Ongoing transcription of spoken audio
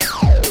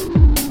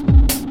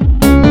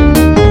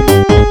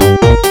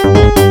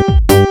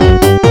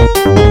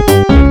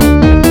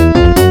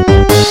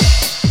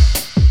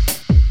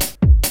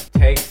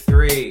Take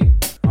 3.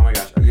 Oh my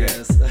gosh. Okay.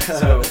 Yes.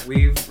 So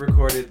we've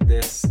recorded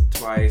this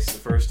twice. The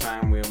first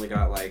time we only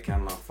got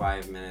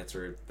 5 minutes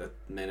or a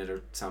minute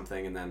or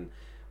something, and then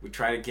we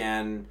tried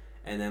again,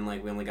 and then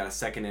we only got a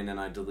second in, and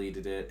I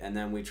deleted it, and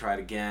then we tried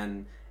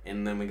again,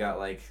 and then we got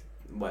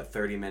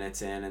 30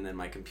 minutes in, and then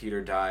my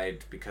computer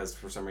died because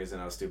for some reason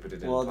I was stupid. It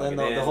didn't plug it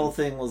in. The whole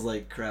thing was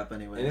crap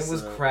anyway. And it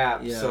was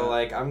crap. Yeah. So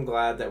I'm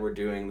glad that we're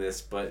doing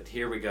this, but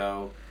here we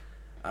go.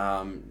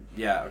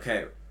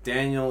 Okay.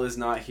 Daniel is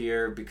not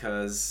here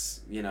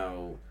because,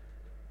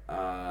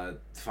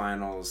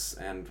 finals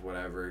and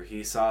whatever.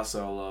 He saw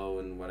Solo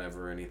and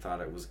whatever, and he thought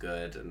it was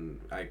good, and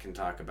I can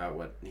talk about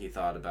what he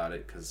thought about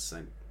it because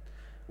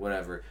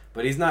whatever.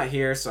 But he's not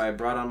here, so I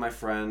brought on my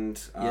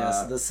friend.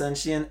 Yes, the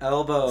Sentient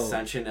Elbow.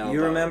 Sentient Elbow.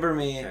 You remember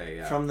me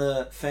from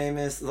the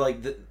famous,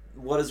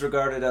 what is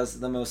regarded as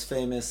the most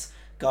famous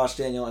Gosh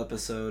Daniel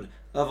episode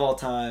of all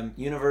time,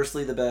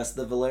 universally the best,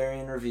 the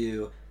Valerian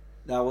Review.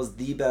 That was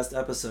the best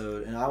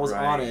episode, and I was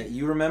on it.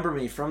 You remember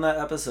me from that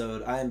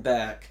episode. I am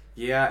back.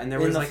 Yeah, and there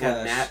was a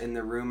gnat in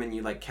the room, and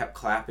you kept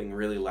clapping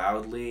really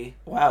loudly.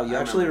 Wow, you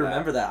actually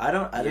remember that. I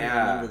didn't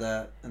remember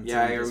that.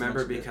 I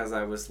remember because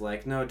I was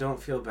like, no,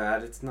 don't feel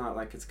bad. It's not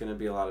like it's going to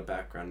be a lot of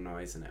background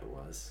noise, and it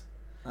was.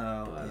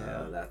 Oh, but,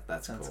 yeah.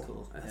 That's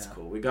cool. That's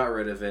cool. We got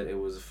rid of it. It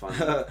was fun.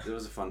 It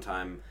was a fun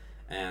time.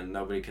 And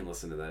nobody can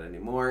listen to that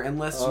anymore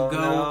unless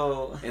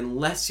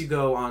you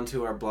go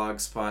onto our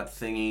blogspot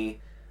thingy.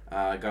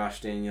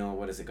 Gosh Daniel,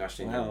 what is it? Gosh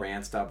Daniel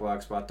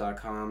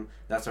rants.blogspot.com.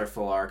 That's our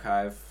full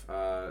archive.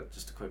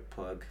 Just a quick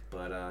plug,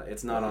 but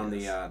it's not on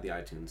the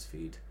iTunes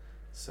feed.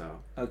 So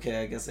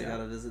okay, I guess I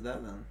gotta visit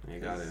that then. You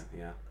gotta,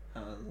 yeah.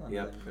 I was under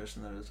the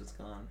impression that it was just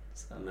gone.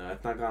 So. No,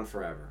 it's not gone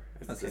forever.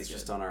 It's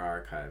just on our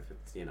archive.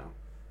 It's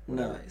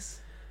whatever.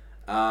 Nice.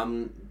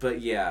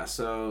 But yeah,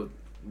 so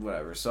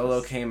whatever.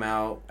 Solo came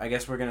out. I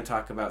guess we're gonna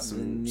talk about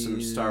some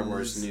Star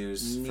Wars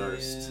news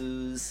first.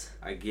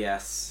 I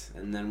guess,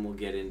 and then we'll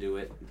get into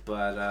it.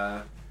 But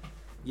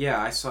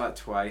I saw it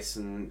twice,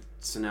 and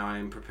so now I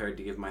am prepared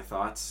to give my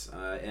thoughts.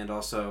 And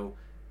also,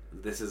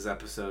 this is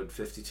episode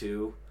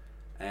 52,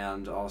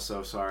 and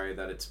also sorry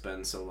that it's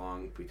been so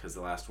long because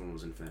the last one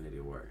was Infinity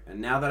War.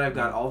 And now that I've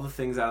got all the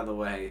things out of the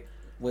way.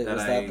 Wait,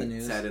 was that the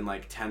news? Said in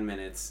 10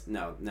 minutes.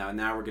 No,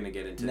 now we're gonna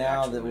get into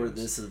now the actual that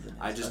this is the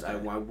news. I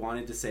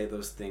wanted to say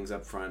those things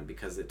up front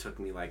because it took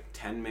me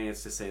 10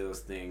 minutes to say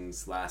those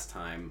things last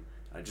time.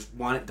 I just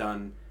want it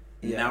done.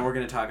 Yeah. Now we're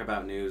gonna talk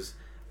about news.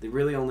 The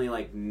really only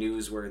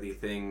newsworthy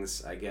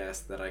things I guess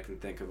that I can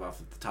think of off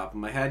the top of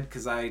my head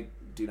because I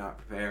do not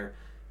prepare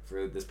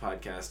for this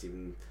podcast,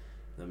 even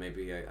though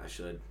maybe I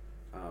should.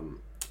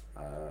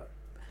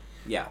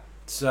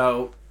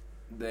 So.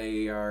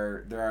 There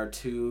are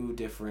 2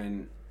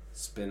 different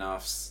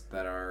spin-offs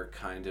that are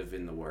kind of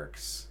in the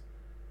works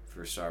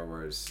for Star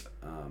Wars.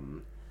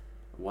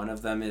 One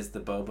of them is the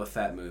Boba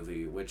Fett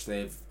movie, which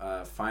they've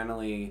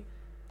finally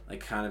I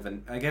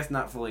guess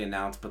not fully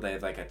announced, but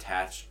they've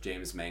attached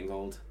James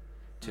Mangold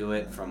to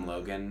it from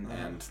Logan,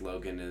 and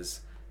Logan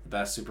is the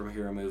best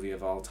superhero movie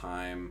of all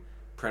time,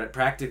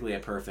 practically a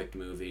perfect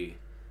movie.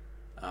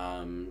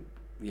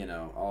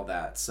 All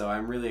that. So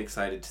I'm really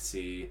excited to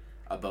see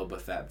a Boba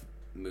Fett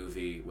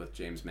movie with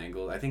James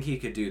Mangold. I think he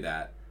could do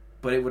that,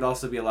 but it would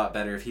also be a lot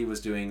better if he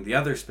was doing the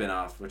other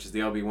spin-off, which is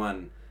the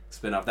Obi-Wan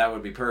spin-off. That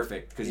would be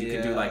perfect because you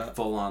could do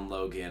full-on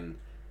Logan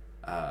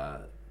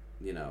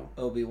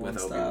Obi-Wan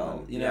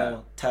style,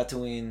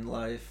 Tatooine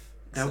life.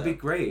 That would be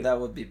great.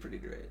 That would be pretty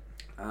great.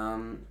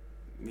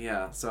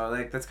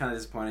 So that's kind of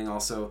disappointing.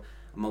 Also,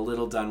 I'm a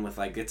little done with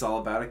it's all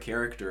about a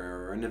character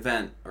or an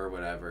event or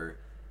whatever,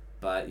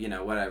 but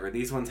whatever.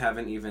 These ones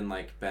haven't even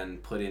been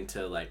put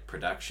into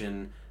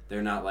production.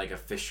 They're not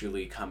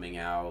officially coming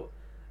out.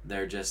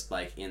 They're just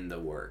in the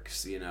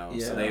works,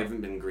 So they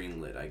haven't been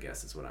greenlit, I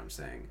guess is what I'm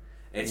saying.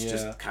 It's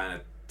just kind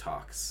of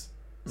talks.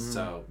 Mm-hmm.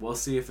 So we'll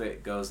see if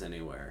it goes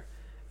anywhere.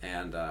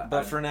 And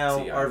but for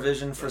now, our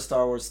vision for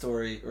Star Wars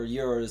story, or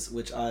yours,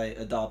 which I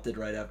adopted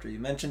right after you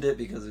mentioned it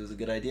because it was a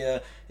good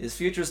idea, is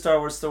future Star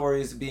Wars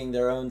stories being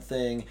their own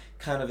thing,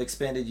 kind of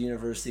expanded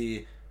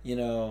universe-y,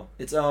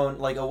 its own,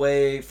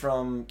 away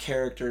from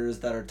characters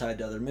that are tied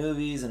to other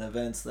movies and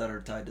events that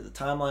are tied to the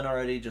timeline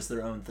already, just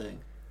their own thing.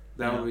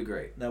 That would be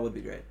great. That would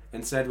be great.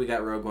 Instead, we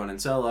got Rogue One and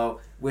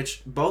Solo,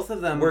 which both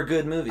of them were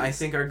good movies. I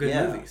think are good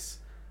movies.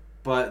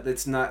 But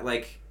it's not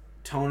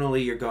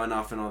tonally you're going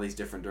off in all these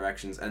different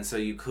directions, and so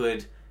you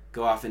could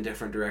go off in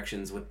different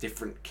directions with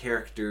different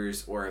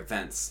characters or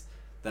events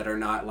that are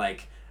not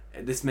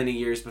this many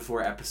years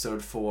before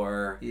episode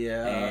 4.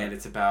 Yeah. And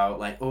it's about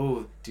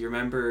do you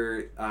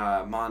remember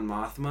Mon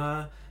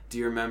Mothma? Do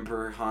you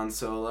remember Han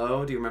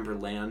Solo? Do you remember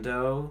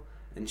Lando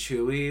and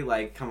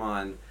Chewie? Come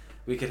on.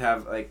 We could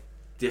have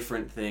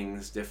different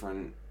things,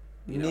 different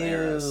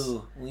eras.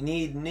 We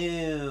need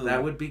new.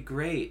 That would be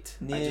great.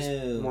 New. I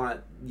just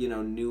want,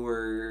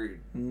 newer.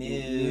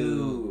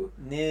 New.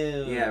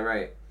 Yeah,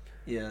 right.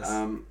 Yes.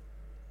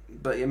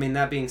 But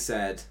that being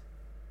said,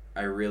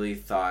 I really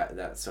thought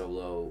that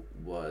Solo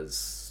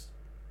was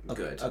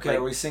good. Okay,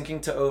 are we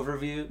syncing to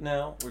overview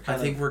now? I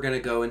think we're going to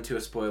go into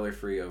a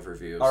spoiler-free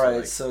overview.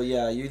 Alright, so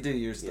yeah, you do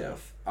your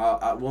stuff.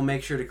 Yeah. We'll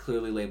make sure to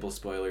clearly label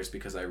spoilers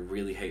because I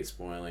really hate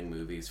spoiling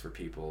movies for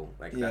people.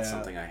 That's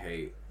something I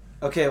hate.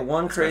 Okay,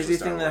 one crazy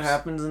thing that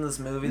happens in this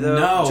movie,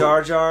 though,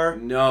 Jar Jar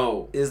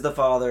is the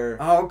father.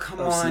 Oh,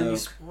 come on, Snoke. you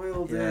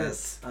spoiled it.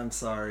 Yes, I'm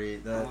sorry.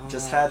 That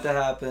just had to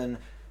happen.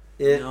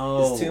 It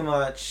is too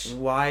much.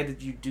 Why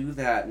did you do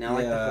that? Now,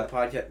 like the whole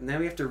podcast, now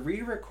we have to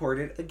re-record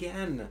it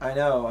again. I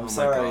know. I'm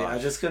sorry. I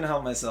just couldn't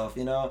help myself.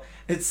 I'm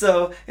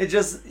so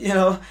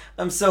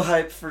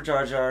hyped for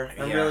Jar Jar.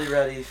 I'm really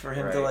ready for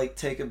him to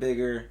take a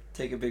bigger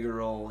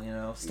role.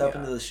 Step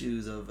into the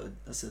shoes of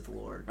a Sith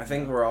Lord. I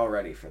think we're all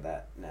ready for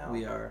that now.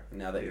 We are.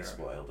 Now that you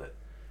spoiled it,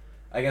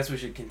 I guess we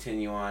should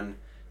continue on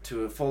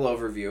to a full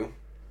overview.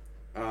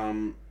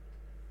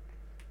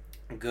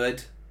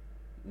 Good,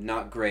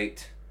 not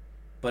great.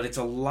 But it's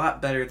a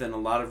lot better than a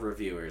lot of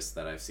reviewers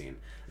that I've seen.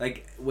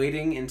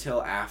 Waiting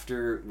until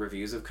after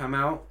reviews have come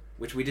out,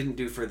 which we didn't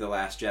do for The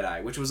Last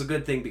Jedi, which was a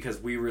good thing because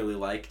we really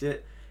liked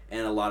it,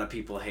 and a lot of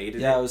people hated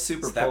it. Yeah, it was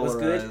super polarized. That was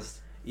good.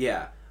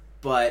 Yeah,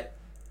 but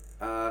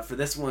for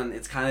this one,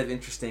 it's kind of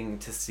interesting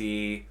to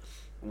see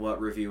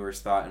what reviewers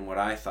thought and what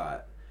I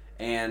thought.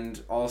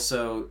 And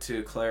also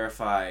to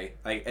clarify,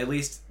 at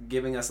least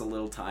giving us a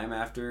little time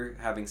after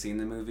having seen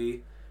the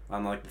movie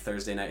on the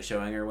Thursday night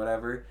showing or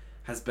whatever,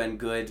 has been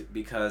good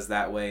because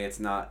that way it's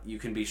not, you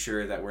can be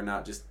sure that we're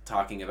not just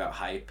talking about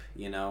hype,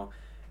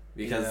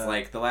 because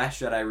The Last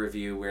Jedi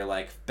review, we're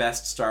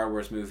best Star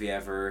Wars movie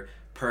ever,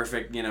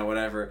 perfect,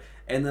 whatever,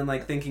 and then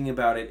thinking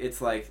about it, it's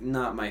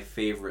not my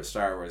favorite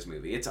Star Wars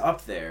movie. It's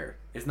up there.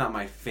 It's not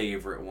my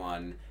favorite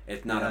one.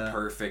 It's not a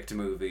perfect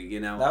movie,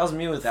 That was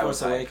me with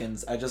Force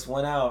Awakens. I just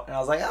went out and I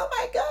was like, oh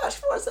my gosh,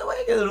 Force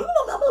Awakens,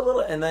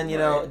 and then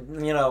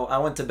I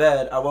went to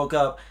bed, I woke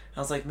up, I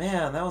was like,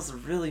 man, that was a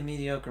really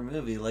mediocre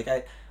movie.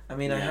 I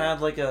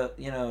had I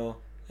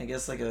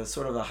guess a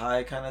sort of a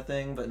high kind of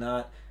thing, but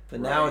not. But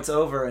now it's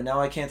over, and now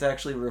I can't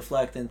actually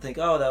reflect and think,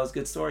 oh, that was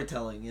good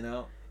storytelling,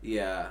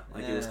 Yeah,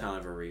 it was kind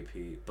of a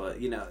repeat, but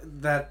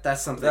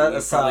that's something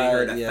you've probably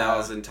heard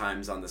 1,000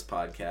 times on this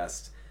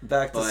podcast.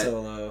 Back to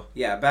Solo.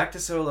 Yeah, back to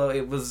Solo.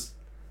 It was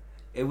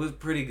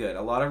pretty good.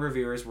 A lot of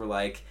reviewers were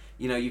like,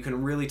 you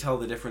can really tell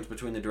the difference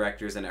between the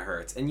directors, and it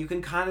hurts. And you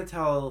can kind of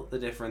tell the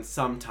difference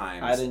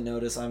sometimes. I didn't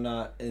notice. I'm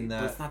not in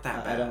that. But it's not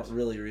that bad. I don't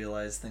really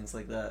realize things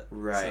like that.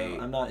 Right.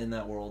 So I'm not in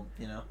that world,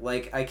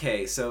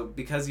 Okay, so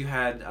because you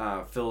had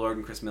Phil Lord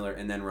and Chris Miller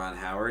and then Ron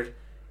Howard,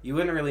 you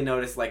wouldn't really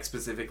notice,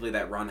 specifically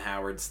that Ron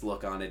Howard's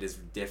look on it is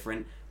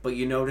different. But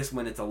you notice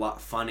when it's a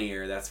lot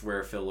funnier, that's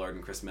where Phil Lord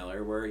and Chris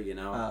Miller were,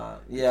 Yeah,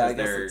 because I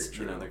guess that's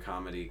true. They're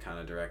comedy kind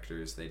of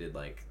directors. They did,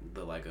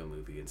 the Lego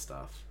Movie and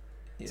stuff.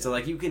 Yeah. So,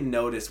 you can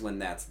notice when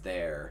that's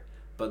there.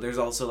 But there's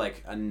also,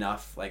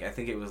 enough, I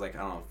think it was,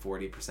 40%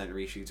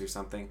 reshoots or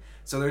something.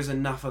 So there's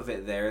enough of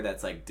it there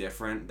that's,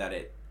 different that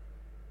it,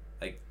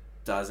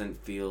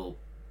 doesn't feel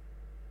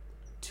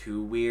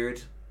too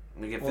weird.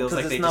 It feels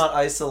it's not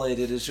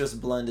isolated. It's just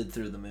blended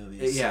through the movie.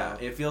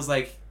 It feels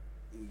like...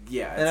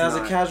 Yeah, and as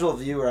a casual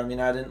viewer, I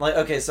didn't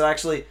okay, so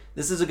actually,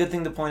 this is a good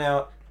thing to point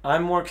out.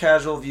 I'm more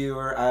casual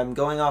viewer. I'm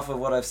going off of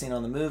what I've seen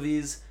on the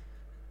movies.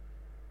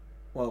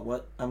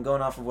 Well, I'm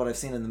going off of what I've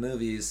seen in the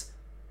movies,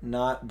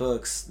 not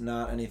books,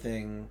 not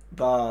anything.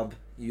 Bob,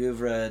 you've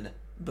read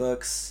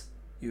books.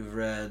 You've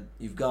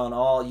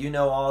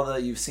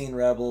seen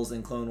Rebels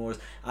and Clone Wars.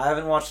 I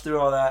haven't watched through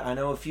all that. I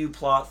know a few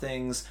plot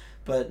things,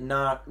 but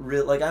not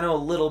real. I know a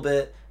little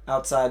bit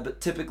outside,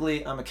 but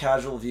typically I'm a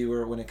casual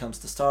viewer when it comes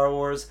to Star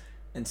Wars.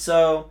 And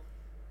so,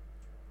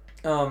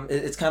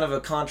 it's kind of a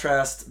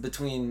contrast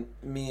between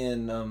me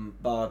and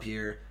Bob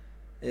here.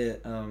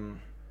 And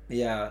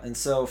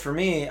so for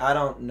me, I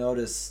don't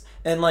notice,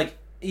 and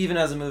even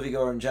as a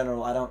moviegoer in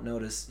general, I don't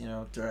notice,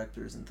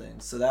 directors and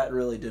things. So that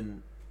really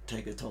didn't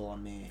take a toll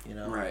on me,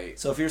 Right.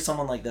 So if you're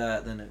someone like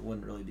that, then it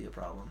wouldn't really be a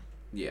problem.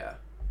 Yeah.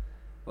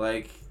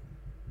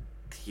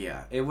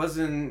 It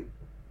wasn't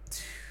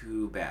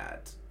too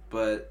bad,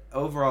 but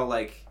overall,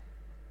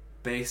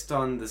 based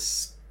on the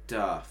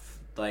stuff.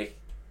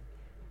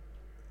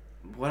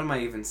 What am I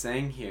even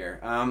saying here?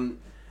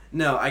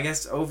 No, I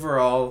guess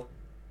overall,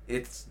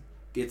 it's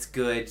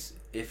good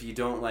if you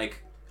don't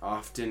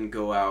often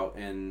go out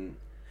and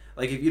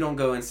if you don't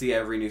go and see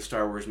every new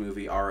Star Wars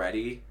movie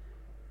already,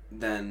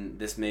 then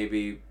this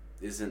maybe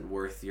isn't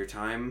worth your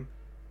time.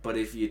 But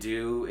if you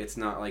do, it's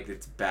not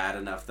it's bad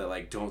enough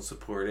that don't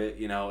support it.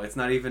 It's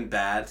not even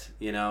bad.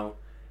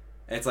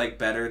 It's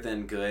better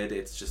than good.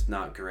 It's just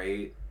not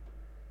great.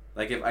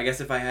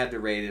 If I had to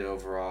rate it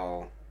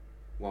overall,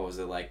 what was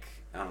it,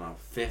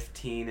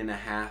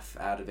 15.5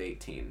 out of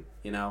 18,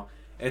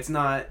 It's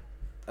not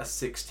a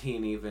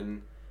 16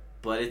 even,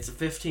 but it's a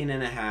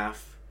 15.5.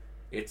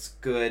 It's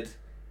good.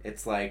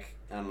 It's the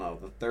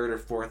third or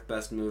fourth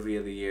best movie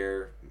of the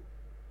year,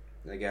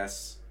 I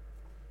guess.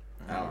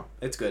 I don't know.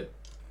 It's good.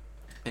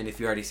 And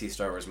if you already see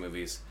Star Wars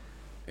movies,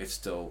 it's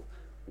still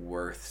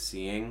worth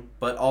seeing.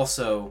 But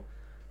also,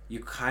 you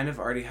kind of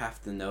already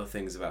have to know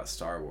things about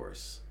Star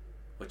Wars,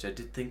 which I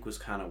did think was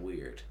kind of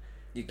weird.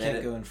 You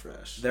can't go in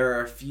fresh. There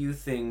are a few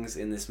things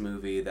in this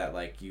movie that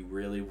like you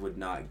really would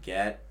not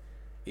get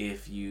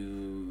if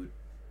you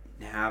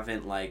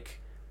haven't like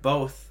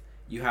both.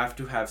 You have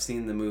to have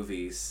seen the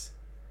movies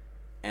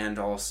and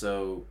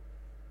also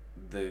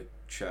the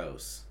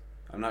shows.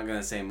 I'm not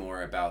gonna say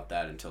more about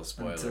that until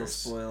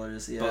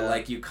spoilers. Yeah. But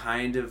like you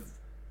kind of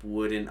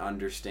wouldn't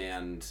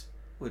understand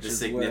the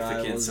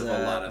significance of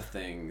a lot of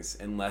things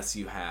unless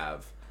you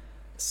have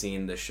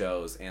seen the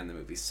shows and the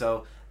movies.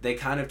 So they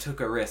kind of took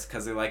a risk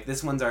because they're like,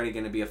 this one's already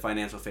going to be a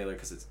financial failure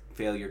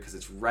because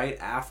it's right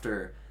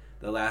after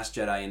The Last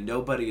Jedi and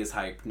nobody is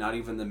hyped, not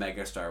even the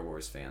mega Star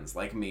Wars fans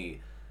like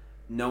me.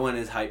 No one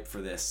is hyped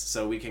for this,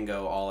 so we can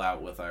go all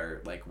out with our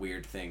like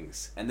weird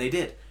things. And they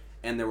did.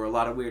 And there were a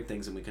lot of weird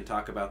things and we can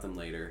talk about them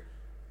later.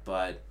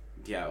 But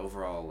yeah,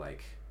 overall,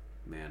 like,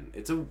 man,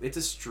 it's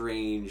a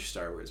strange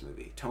Star Wars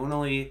movie.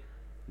 Tonally,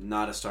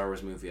 not a Star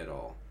Wars movie at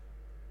all.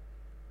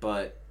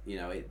 But, you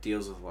know, it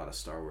deals with a lot of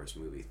Star Wars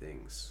movie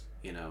things.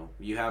 You know,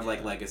 you have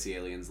like legacy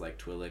aliens like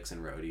Twi'leks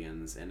and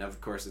Rodians, and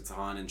of course it's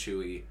Han and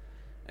Chewie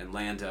and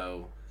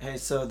Lando. Hey,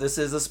 so this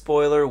is a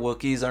spoiler.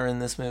 Wookiees are in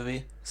this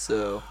movie,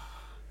 so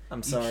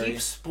I'm sorry. You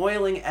keep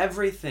spoiling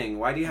everything.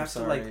 Why do you have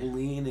to like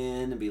lean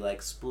in and be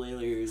like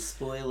spoilers,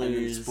 and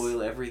then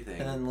spoil everything,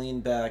 and then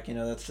lean back? You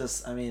know, that's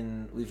just. I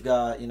mean, we've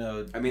got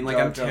I mean, like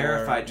I'm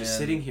terrified just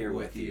sitting here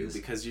with you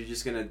because you're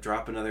just gonna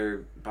drop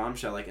another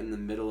bombshell like in the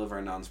middle of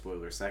our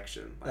non-spoiler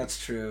section. Like,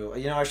 that's true.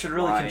 You know, I should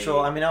really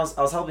control. I mean, I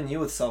was helping you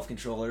with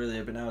self-control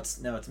earlier, but now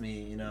it's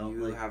me. You know,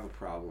 you have a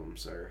problem,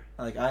 sir.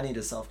 Like I need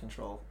a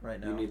self-control right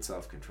now. You need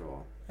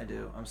self-control. I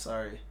do. I'm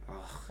sorry. Ugh.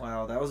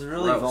 Wow, that was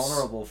really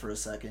vulnerable for a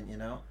second. You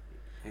know.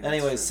 Yeah,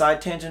 anyway,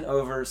 side tangent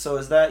over. So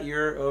is that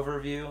your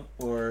overview,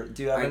 or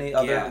do you have any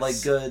other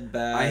like good,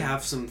 bad? I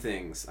have some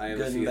things. I have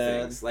a few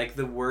things. Like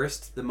the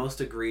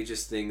most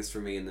egregious things for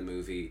me in the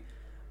movie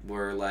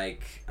were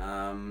like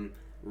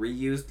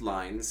reused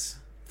lines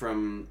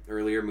from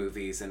earlier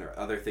movies and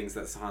other things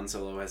that Han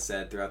Solo has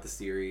said throughout the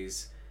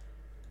series.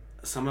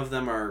 Some of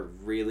them are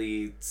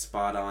really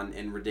spot on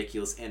and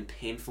ridiculous and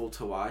painful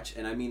to watch,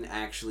 and I mean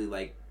actually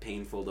like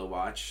painful to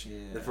watch.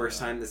 Yeah. The first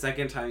time, the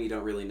second time you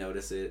don't really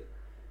notice it.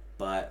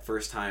 But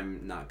first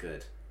time, not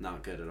good.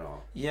 Not good at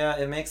all. Yeah,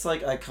 it makes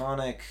like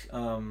iconic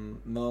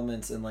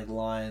moments and like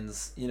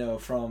lines, you know,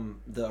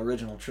 from the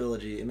original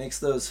trilogy. It makes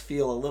those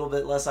feel a little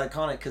bit less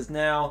iconic because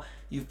now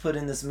you've put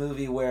in this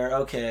movie where,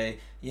 okay,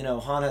 you know,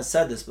 Han has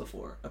said this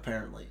before,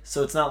 apparently.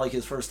 So it's not like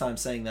his first time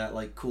saying that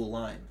like cool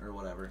line or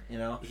whatever, you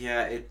know?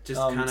 Yeah, it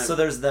just kind of... So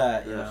there's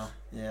that, you know?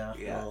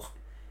 Yeah. Ugh.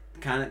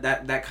 Kind of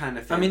that kind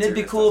of. I mean, it'd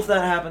be cool if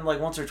that happened like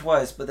once or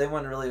twice, but they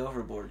went really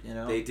overboard, you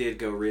know. They did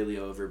go really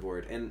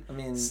overboard, and I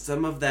mean,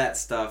 some of that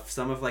stuff,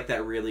 some of like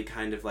that really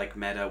kind of like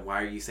meta.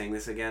 Why are you saying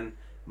this again?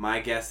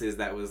 My guess is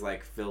that was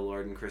like Phil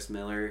Lord and Chris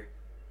Miller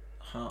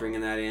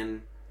bringing that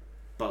in,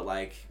 but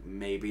like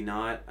maybe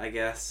not. I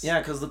guess. Yeah,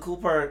 because the cool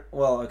part.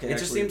 Well, okay. It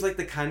just seems like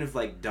the kind of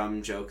like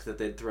dumb joke that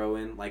they'd throw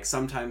in. Like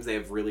sometimes they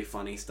have really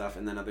funny stuff,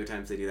 and then other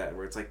times they do that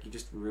where it's like you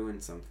just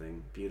ruined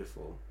something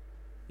beautiful,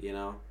 you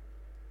know.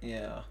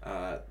 Yeah.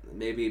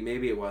 Maybe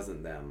it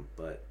wasn't them,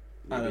 but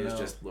maybe it was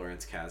just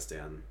Lawrence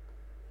Kasdan.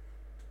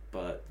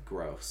 But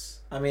gross.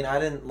 I mean, I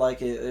didn't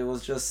like it. It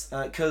was just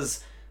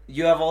because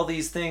you have all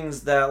these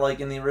things that, like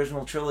in the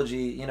original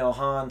trilogy, you know,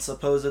 Han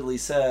supposedly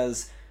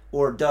says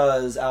or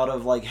does out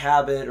of like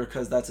habit or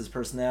because that's his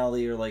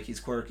personality or like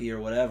he's quirky or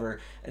whatever,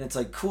 and it's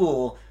like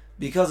cool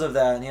because of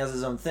that, and he has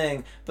his own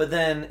thing. But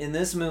then in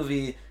this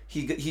movie,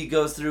 he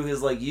goes through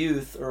his like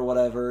youth or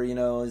whatever, you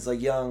know, his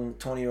like young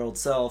 20-year-old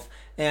self,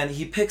 and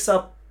he picks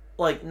up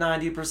like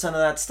 90% of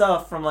that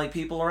stuff from like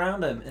people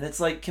around him, and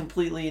it's like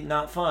completely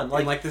not fun.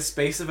 Like in like the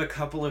space of a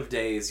couple of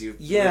days, you've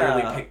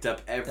literally picked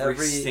up every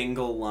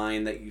single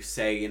line that you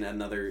say in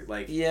another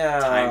like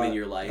time in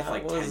your life,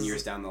 like 10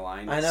 years down the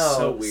line. I know,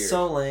 so weird,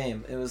 so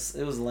lame. It was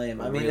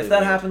lame. I mean, really if that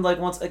weird. happened like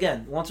once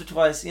or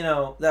twice, you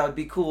know, that would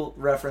be cool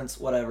reference,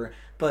 whatever.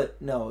 But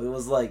no, it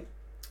was like.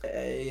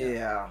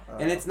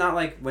 And it's not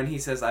like when he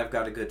says I've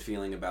got a good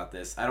feeling about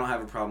this, I don't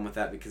have a problem with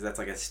that because that's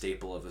like a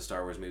staple of a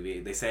Star Wars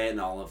movie. They say it in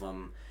all of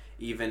them,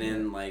 even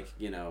in like,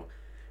 you know,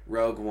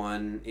 Rogue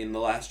One, in The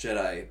Last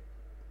Jedi,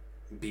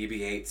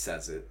 BB-8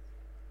 says it.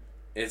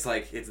 It's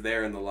like it's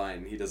there in the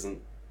line. He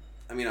doesn't,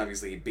 I mean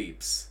obviously he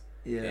beeps,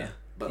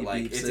 but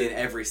like it's in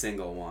every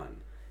single one,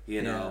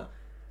 you know.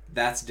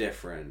 That's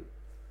different.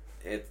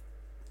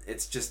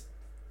 It's just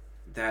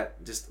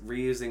that just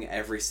reusing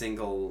every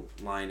single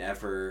line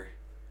ever.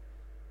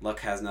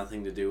 Luck has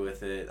nothing to do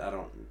with it.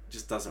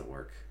 Just doesn't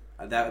work.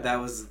 That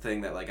was the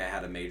thing that like I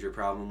had a major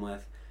problem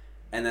with.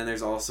 And then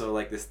there's also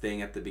like this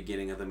thing at the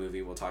beginning of the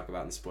movie we'll talk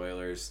about in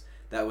spoilers.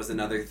 That was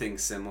another thing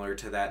similar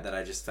to that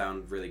I just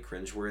found really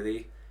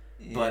cringeworthy.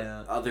 Yeah. But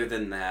other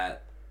than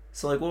that,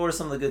 so like what were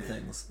some of the good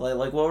things?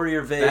 Like what were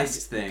your vague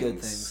best things? Good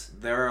things?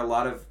 There are a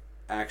lot of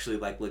actually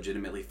like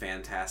legitimately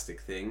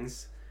fantastic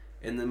things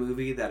in the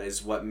movie that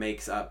is what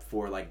makes up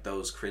for like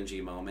those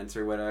cringy moments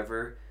or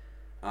whatever.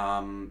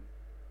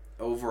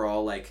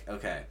 overall, like,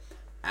 okay,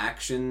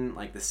 action,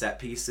 like the set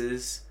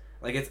pieces,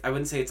 like I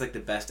wouldn't say it's like the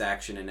best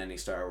action in any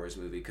Star Wars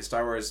movie, because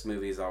Star Wars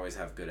movies always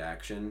have good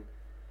action,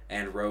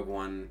 and Rogue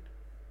One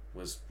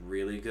was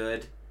really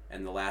good,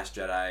 and The Last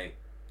Jedi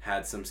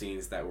had some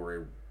scenes that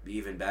were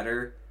even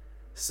better.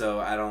 So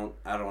I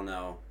don't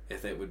know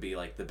if it would be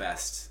like the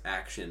best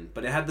action,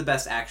 but it had the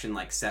best action,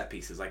 like set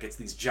pieces. Like it's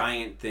these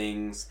giant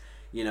things,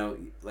 you know,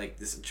 like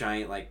this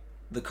giant, like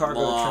the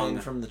cargo train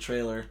from the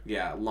trailer.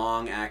 Yeah,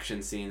 long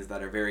action scenes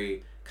that are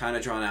very kind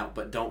of drawn out,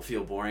 but don't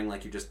feel boring.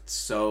 Like you're just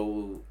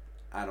so,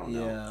 I don't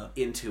know,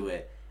 into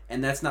it.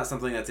 And that's not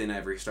something that's in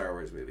every Star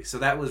Wars movie. So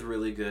that was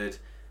really good,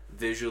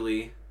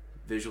 visually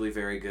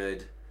very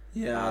good.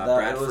 Yeah, that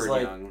Bradford was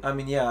like. Young. I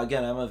mean, yeah.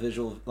 Again, I'm a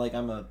visual. Like,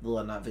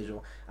 not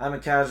visual. I'm a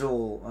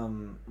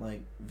casual,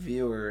 like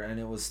viewer, and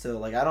it was still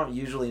like I don't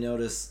usually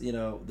notice, you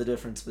know, the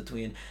difference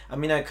between. I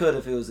mean, I could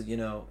if it was, you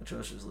know,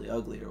 atrociously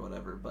ugly or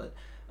whatever, but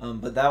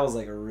that was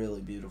like a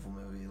really beautiful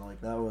movie. Like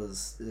it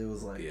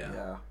was like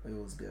yeah it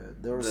was good.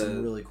 There were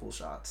some really cool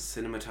shots.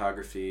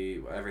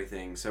 Cinematography,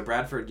 everything. So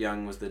Bradford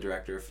Young was the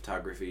director of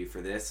photography for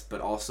this,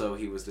 but also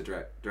he was the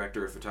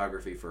director of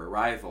photography for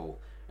Arrival.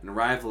 And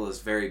Arrival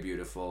is very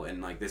beautiful,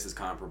 and like this is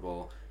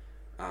comparable,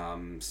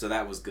 so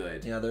that was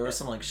good. Yeah, there were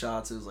some like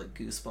shots. It was like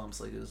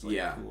goosebumps. Like it was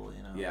like cool,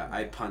 you know. Yeah,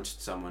 I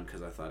punched someone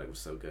because I thought it was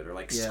so good, or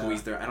like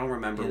squeezed their. I don't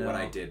remember what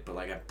I did, but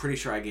like I'm pretty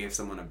sure I gave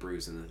someone a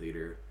bruise in the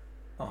theater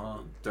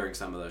during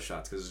some of those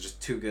shots because it was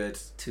just too good.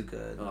 Too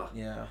good. Ugh.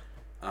 Yeah.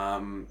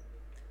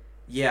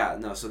 Yeah.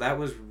 No. So that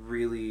was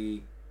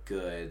really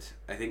good.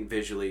 I think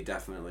visually,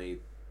 definitely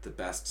the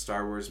best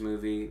Star Wars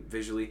movie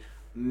visually.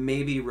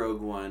 Maybe Rogue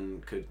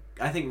One could.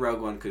 I think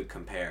Rogue One could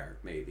compare.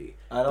 Maybe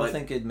I don't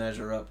think it'd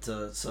measure up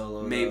to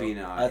Solo. Maybe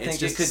not. I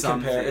think it could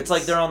compare. Things. It's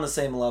like they're on the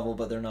same level,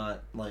 but they're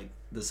not like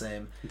the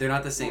same. They're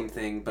not the same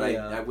thing. But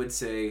I would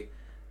say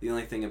the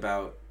only thing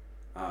about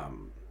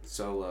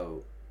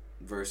Solo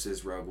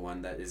versus Rogue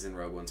One that is in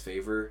Rogue One's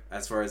favor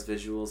as far as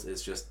visuals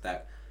is just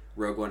that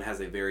Rogue One has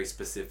a very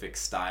specific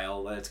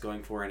style that it's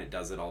going for, and it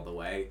does it all the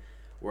way.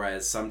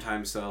 Whereas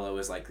sometimes Solo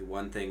is like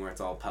one thing where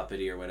it's all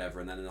puppety or whatever,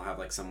 and then they'll have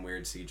like some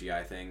weird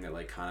CGI thing that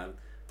like kind of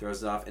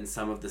throws it off. And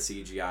some of the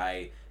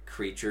CGI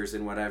creatures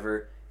and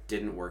whatever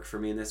didn't work for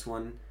me in this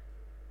one,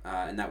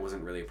 and that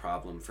wasn't really a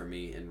problem for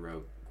me in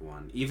Rogue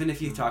One. Even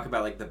if you talk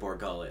about like the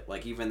Borgullet,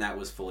 like even that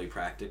was fully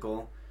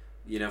practical,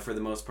 you know, for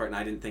the most part, and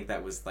I didn't think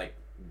that was like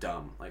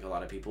dumb like a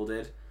lot of people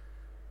did.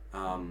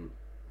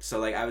 So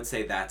like I would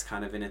say that's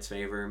kind of in its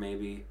favor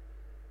maybe.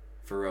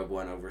 For Rogue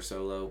One over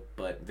Solo,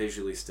 but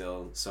visually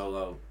still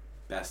Solo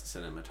best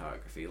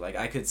cinematography. Like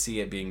I could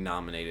see it being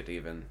nominated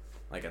even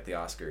like at the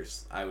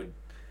Oscars. I would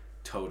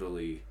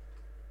totally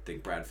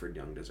think Bradford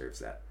Young deserves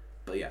that.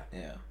 But yeah.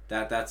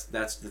 That's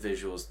the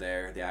visuals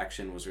there. The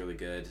action was really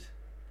good.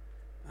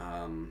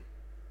 Han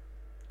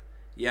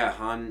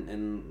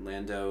and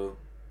Lando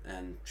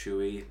and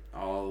Chewie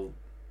all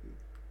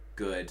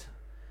good.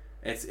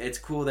 It's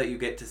cool that you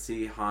get to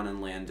see Han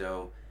and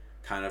Lando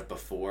kind of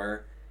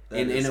before.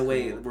 In a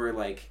way where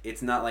like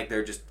it's not like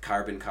they're just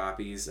carbon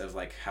copies of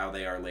like how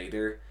they are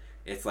later.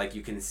 It's like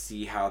you can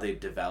see how they've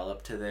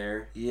developed to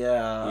there.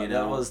 Yeah, you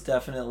know? That was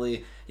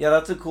definitely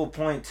that's a cool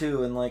point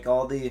too. And like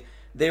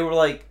they were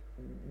like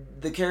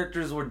the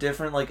characters were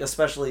different, like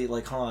especially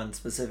like Han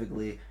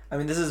specifically. I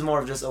mean, this is more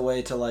of just a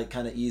way to like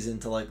kind of ease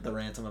into like the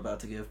rant I'm about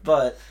to give.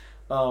 But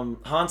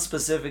Han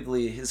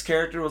specifically, his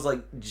character was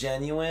like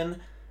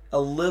genuine. A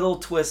little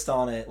twist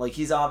on it. Like,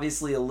 he's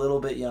obviously a little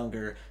bit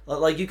younger.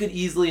 Like, you could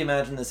easily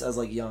imagine this as,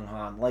 like, young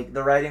Han. Like,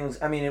 the writing was...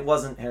 I mean, it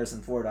wasn't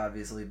Harrison Ford,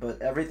 obviously,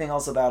 but everything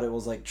else about it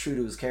was, like, true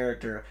to his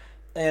character.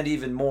 And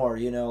even more,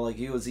 you know? Like,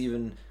 he was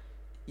even...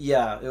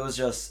 Yeah, it was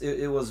just...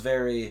 It was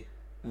very...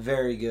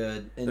 very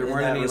good there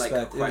weren't any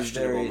respect. Like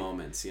questionable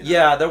moments, you know?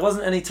 Yeah, there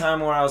wasn't any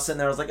time where I was sitting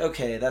there I was like,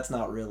 okay, that's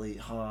not really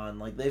Han.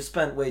 Like, they've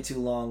spent way too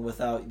long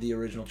without the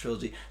original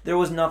trilogy. There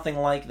was nothing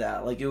like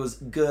that. Like, it was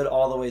good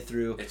all the way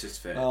through. It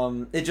just fit.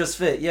 It just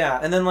fit, yeah.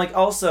 And then like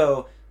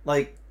also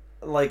like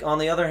on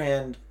the other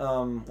hand,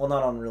 well,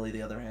 not on really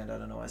the other hand, I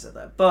don't know why I said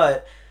that,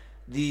 but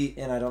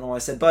and I don't know why I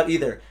said but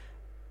either,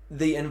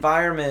 the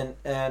environment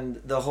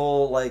and the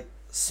whole like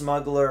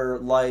smuggler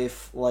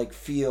life like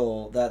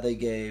feel that they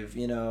gave,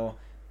 you know.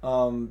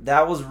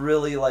 That was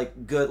really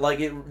like good. Like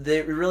it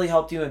really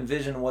helped you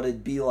envision what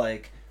it'd be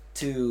like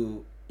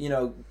to, you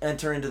know,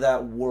 enter into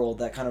that world,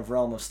 that kind of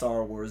realm of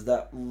Star Wars,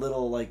 that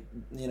little like,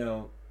 you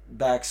know,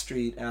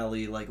 backstreet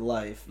alley like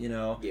life, you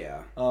know.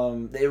 Yeah.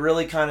 It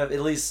really kind of,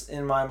 at least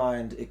in my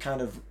mind, it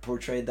kind of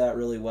portrayed that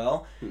really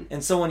well.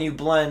 And so when you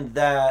blend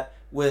that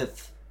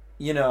with,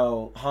 you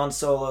know, Han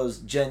Solo's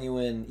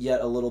genuine yet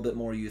a little bit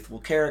more youthful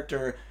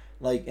character,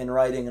 like in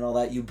writing and all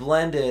that, you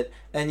blend it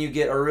and you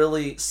get a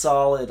really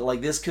solid,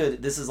 like this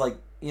is like,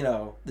 you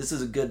know, this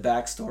is a good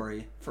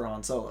backstory for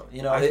Han Solo.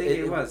 You know,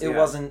 it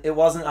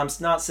wasn't, I'm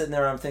not sitting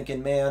there, I'm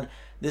thinking, man,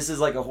 this is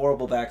like a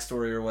horrible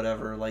backstory or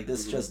whatever. Like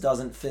this just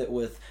doesn't fit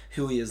with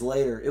who he is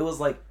later. It was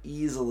like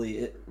easily,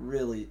 it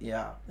really,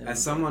 yeah.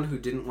 As someone who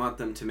didn't want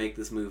them to make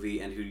this movie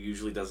and who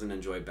usually doesn't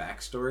enjoy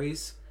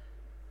backstories,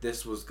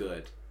 this was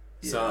good.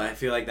 So I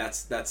feel like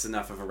that's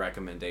enough of a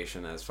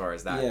recommendation as far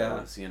as that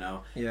goes, you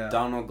know? Yeah.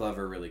 Donald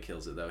Glover really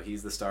kills it, though.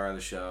 He's the star of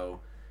the show.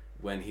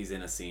 When he's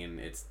in a scene,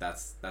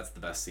 that's the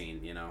best scene,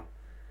 you know?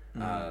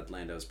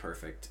 Lando's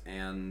perfect.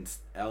 And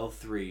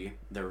L3,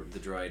 the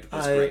droid,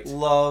 was great. I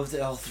loved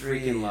L3.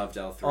 Freaking loved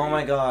L3. Oh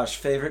my gosh,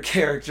 favorite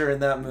character in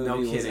that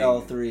movie was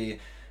L3.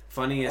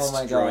 Funniest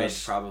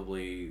droid,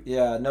 probably.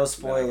 Yeah, no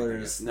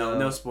spoilers.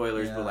 No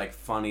spoilers, but like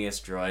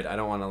funniest droid. I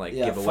don't want to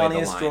give away the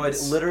lines.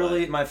 Funniest droid.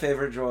 Literally my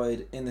favorite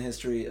droid in the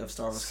history of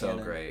Star Wars canon.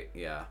 So great,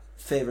 yeah.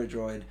 Favorite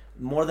droid.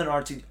 More than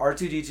R2.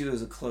 R2-D2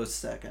 is a close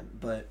second,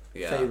 but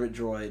favorite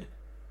droid.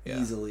 Yeah.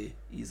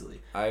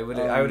 Easily. I would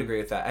agree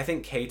with that. I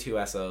think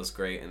K2SO is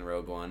great in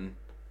Rogue One.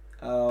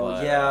 Oh,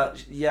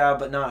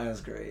 but not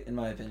as great in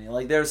my opinion.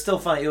 Like they're still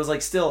funny. It was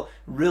like still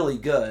really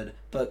good,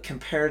 but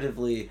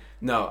comparatively.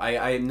 No,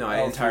 I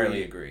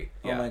entirely agree.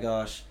 Yeah. Oh my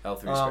gosh.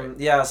 L3's great.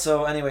 Yeah.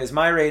 So, anyways,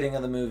 my rating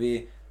of the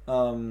movie,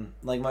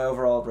 like my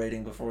overall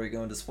rating before we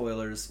go into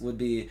spoilers, would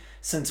be,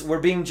 since we're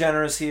being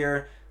generous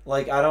here.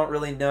 Like, I don't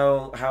really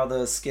know how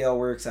the scale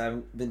works. I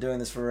haven't been doing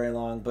this for very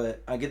long,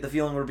 but I get the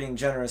feeling we're being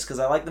generous because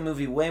I like the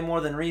movie way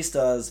more than Reese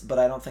does, but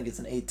I don't think it's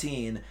an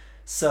 18.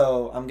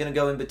 So I'm going to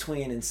go in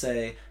between and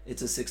say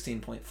it's a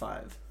 16.5.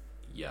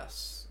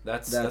 Yes.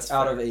 That's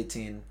out fair. of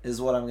 18 is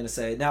what I'm going to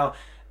say. Now,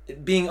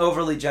 being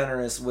overly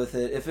generous with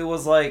it, if it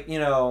was like,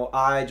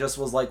 I just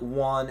was like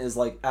 1 is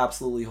like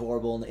absolutely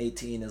horrible and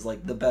 18 is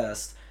like the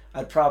best,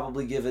 I'd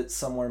probably give it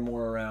somewhere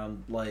more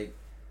around like,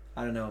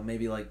 I don't know,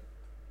 maybe like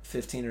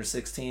 15 or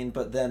 16,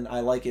 but then I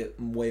like it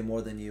way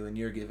more than you, and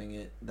you're giving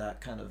it that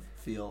kind of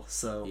feel.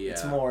 So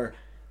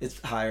it's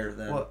higher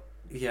than. Well,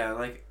 yeah,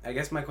 like I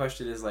guess my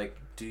question is like,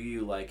 do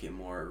you like it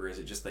more, or is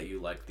it just that you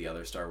like the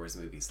other Star Wars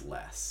movies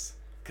less?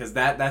 Because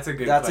that's a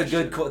good.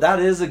 That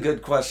is a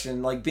good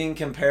question. Like being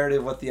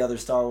comparative with the other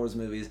Star Wars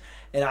movies,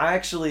 and I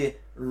actually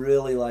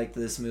really liked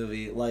this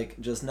movie. Like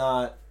just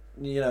not,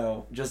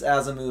 just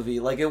as a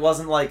movie. Like it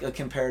wasn't like a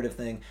comparative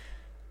thing.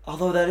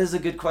 Although that is a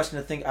good question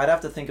to think. I'd have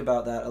to think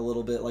about that a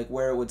little bit, like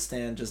where it would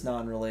stand, just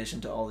not in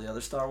relation to all the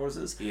other Star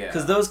Warses. Yeah.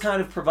 Because those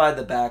kind of provide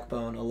the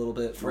backbone a little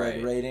bit for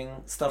like rating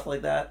stuff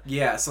like that.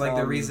 Yeah. So like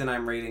the reason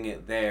I'm rating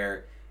it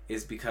there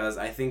is because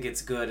I think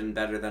it's good and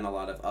better than a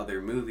lot of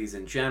other movies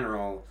in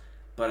general,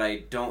 but I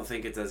don't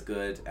think it's as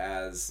good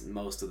as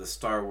most of the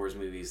Star Wars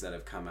movies that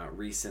have come out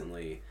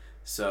recently.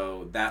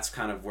 So that's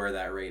kind of where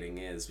that rating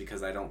is,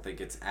 because I don't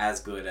think it's as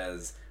good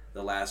as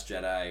The Last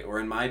Jedi, or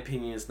in my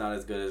opinion, it's not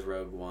as good as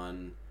Rogue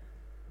One.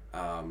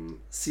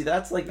 See,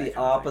 that's like the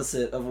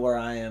opposite of where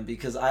I am,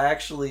 because I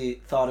actually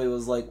thought it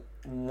was like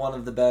one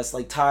of the best,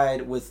 like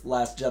tied with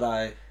Last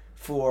Jedi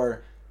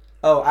for.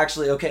 Oh,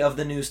 actually, okay, of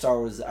the new Star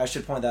Wars, I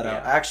should point that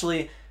out.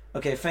 Actually,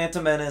 okay,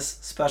 Phantom Menace,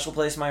 special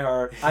place in my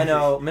heart. I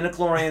know,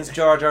 midichlorians,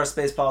 Jar Jar,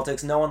 space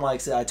politics, no one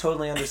likes it. I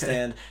totally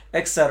understand,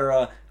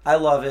 etc. I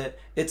love it.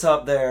 It's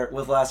up there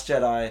with Last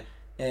Jedi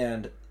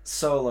and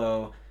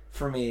Solo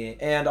for me,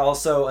 and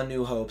also A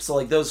New Hope. So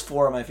like those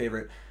 4 are my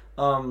favorite.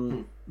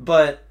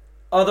 But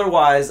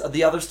otherwise,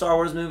 the other Star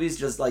Wars movies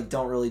just like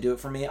don't really do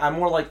it for me. I'm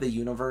more like the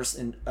universe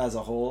as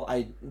a whole.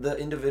 The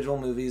individual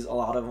movies, a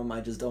lot of them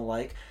I just don't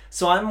like.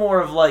 So I'm more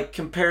of like,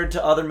 compared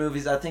to other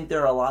movies, I think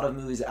there are a lot of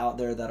movies out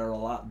there that are a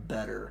lot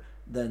better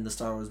than the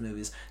Star Wars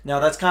movies. Now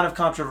that's kind of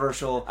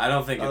controversial. I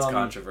don't think it's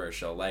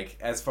controversial. Like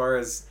as far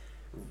as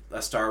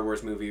a Star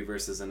Wars movie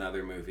versus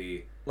another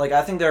movie, like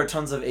I think there are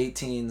tons of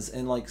 18s,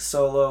 and like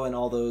Solo and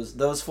all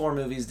those 4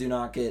 movies do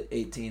not get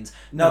 18s.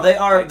 No, they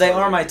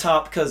are my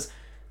top, because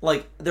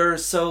like there are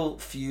so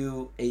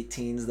few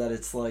 18s that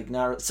it's like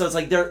not. So it's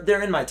like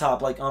they're in my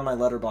top, like on my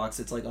letterbox.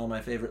 It's like on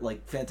my favorite.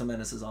 Like Phantom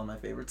Menace is on my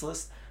favorites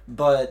list,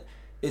 but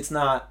it's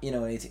not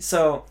an 18.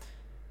 So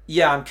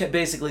yeah, I'm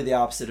basically the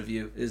opposite of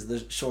you. Is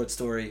the short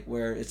story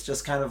where it's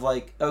just kind of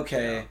like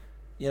okay,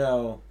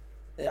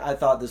 I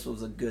thought this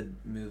was a good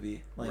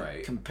movie,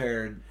 like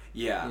compared.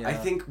 Yeah, I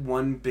think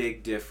one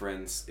big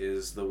difference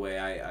is the way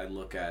I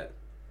look at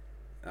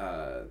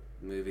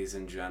movies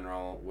in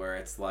general, where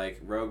it's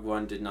like Rogue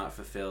One did not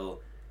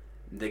fulfill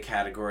the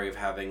category of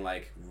having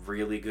like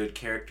really good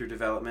character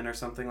development or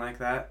something like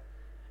that.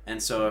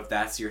 And so if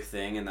that's your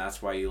thing and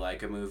that's why you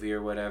like a movie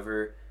or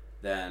whatever,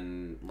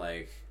 then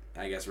like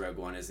I guess Rogue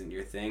One isn't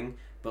your thing.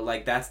 But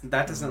like that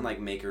doesn't like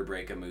make or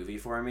break a movie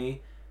for me.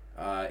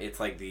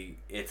 It's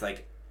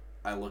like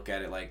I look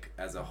at it like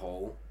as a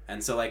whole.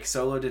 And so like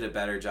Solo did a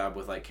better job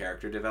with like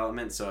character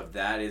development. So if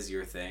that is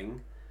your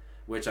thing,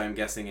 which I'm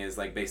guessing is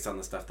like based on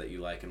the stuff that you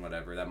like and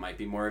whatever, that might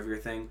be more of your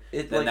thing.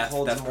 Then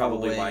that's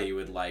probably why you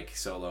would like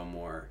Solo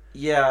more.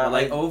 Yeah. But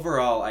like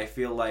overall, I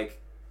feel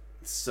like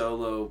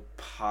Solo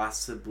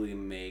possibly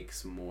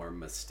makes more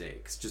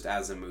mistakes just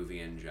as a movie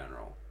in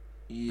general.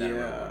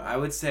 Yeah. I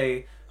would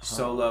say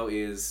Solo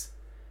is,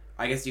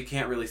 I guess you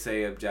can't really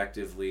say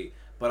objectively,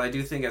 but I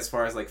do think as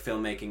far as like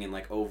filmmaking and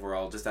like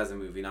overall, just as a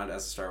movie, not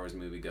as a Star Wars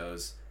movie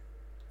goes,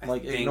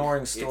 like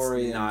ignoring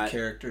story and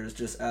characters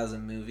just as a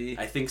movie,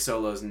 I think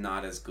Solo's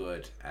not as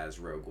good as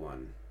Rogue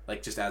One,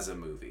 like just as a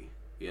movie,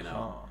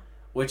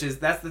 Which is,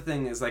 that's the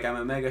thing, is like I'm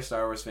a mega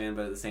Star Wars fan,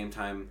 but at the same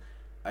time,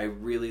 I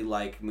really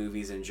like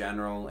movies in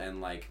general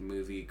and like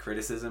movie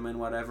criticism and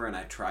whatever, and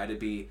I try to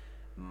be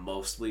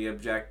mostly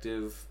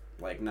objective.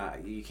 Like,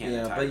 not, you can't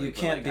entirely, but you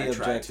can't like, be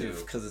objective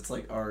because it's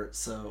like art,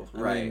 so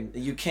I mean,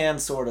 you can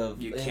sort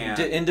of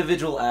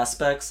individual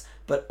aspects,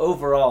 but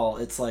overall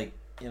it's like,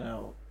 you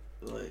know,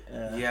 like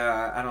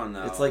yeah, I don't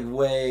know, it's like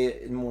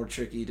way more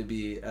tricky to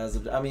be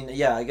as I mean,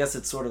 yeah, I guess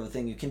it's sort of a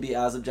thing, you can be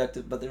as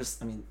objective, but there's,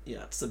 I mean,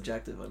 yeah, it's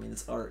subjective. I mean,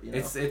 it's art, you know.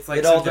 It's like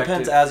it all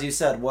depends, as you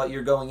said, what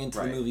you're going into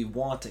the movie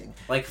wanting.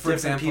 Like, for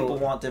different example, people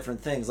want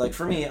different things. Like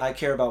for me, I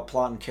care about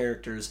plot and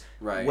characters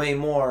way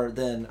more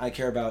than I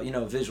care about, you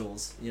know,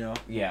 visuals, you know.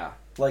 Yeah.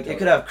 Like, it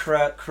could have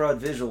crud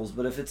visuals,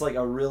 but if it's, like,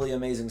 a really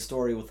amazing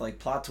story with, like,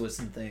 plot twists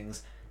and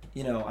things,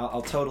 you know,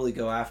 I'll totally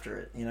go after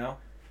it, you know?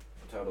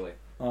 Totally.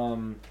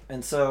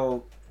 And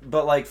so,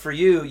 but, like, for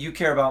you, you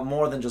care about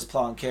more than just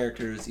plot and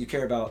characters. You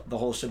care about the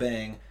whole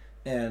shebang,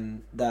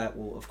 and that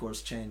will, of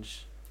course,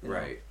 change.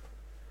 Right.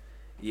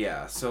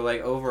 Yeah, so,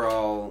 like,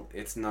 overall,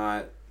 it's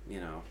not, you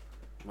know,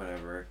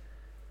 whatever,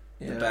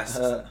 the best...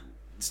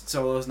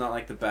 Solo's not,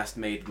 like, the best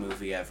made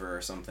movie ever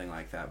or something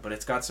like that, but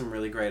it's got some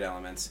really great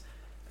elements.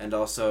 And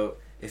also,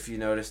 if you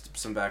noticed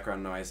some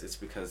background noise, it's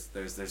because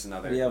there's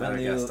another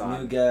guest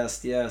on. New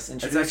guest, yes.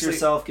 Introduce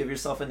yourself. Give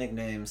yourself a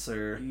nickname,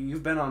 sir.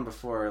 You've been on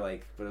before,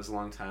 like, but it was a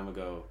long time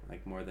ago,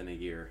 like more than a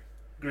year.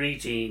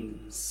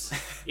 Greetings.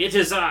 It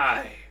is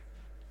I,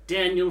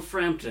 Daniel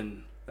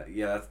Frampton.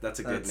 Yeah, that's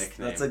a good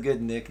nickname. That's a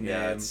good nickname.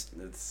 Yeah,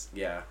 it's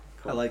yeah.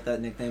 Cool. I like that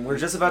nickname. We're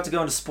just about to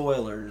go into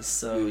spoilers,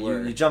 so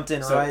you jumped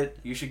in right.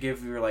 You should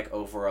give your like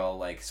overall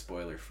like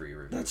spoiler-free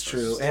review. That's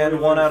true.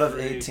 And 1 out of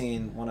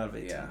 18. 1 out of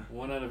 18. Yeah.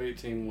 1 out of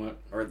 18 what?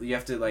 Or you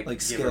have to like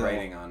give scale. A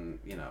rating on,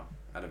 you know,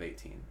 out of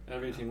 18. Out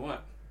of 18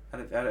 what?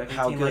 Out of 18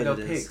 how good Lego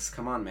it Pigs. Is.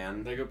 Come on,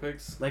 man. Lego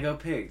Pigs? Lego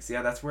Pigs.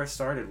 Yeah, that's where it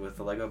started with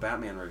the Lego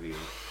Batman review.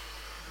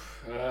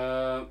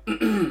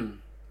 1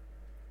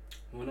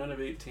 out of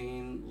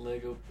 18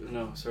 Lego...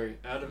 No, sorry.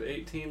 Out of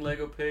 18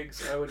 Lego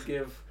Pigs, I would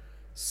give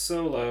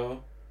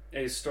Solo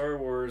a Star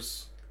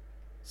Wars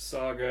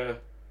saga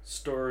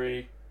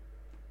story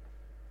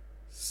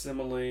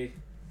simile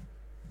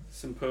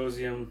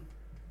symposium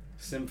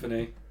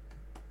symphony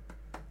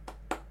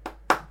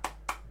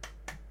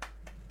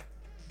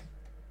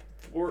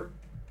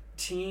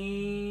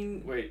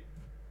 14. Wait,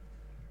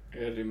 I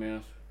gotta do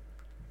math.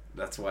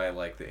 That's why I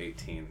like the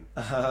 18.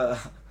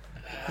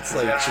 It's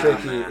like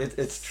tricky.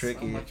 It's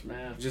tricky. So much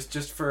math.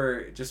 Just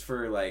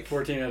for like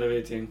 14 out of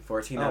 18.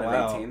 14 out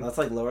of 18. That's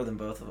like lower than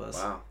both of us.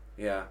 Wow.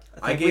 Yeah.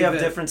 I think we have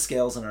different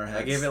scales in our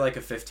heads. I gave it like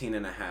a 15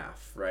 and a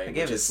half, right? I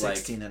gave it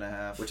 16 and a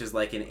half. Which is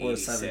like an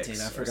 86 or 17.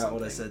 I forgot something.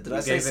 What I said. Did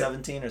I say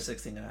 17 or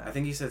 16 and a half? I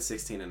think you said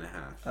 16 and a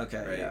half.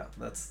 Okay, right? Yeah.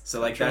 That's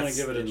so like I'm trying that's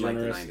to give it a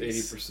generous like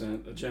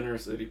 80%. A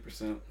generous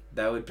 80%.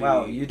 That would be...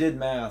 Wow, you did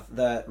math.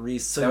 That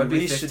Reese should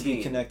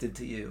be connected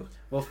to you.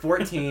 Well,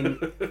 14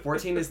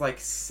 is like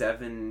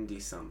 70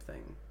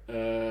 something.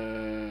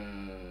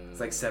 It's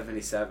like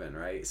 77,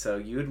 right? So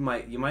you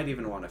might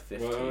even want a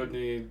 15. Well, I would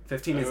need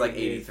 15 is like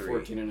 83.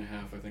 14 and a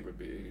half, I think, would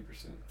be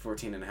 80%.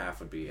 14 and a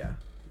half would be, yeah.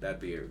 That'd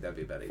be about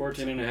 80%.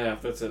 14 and a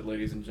half, that's it,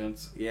 ladies and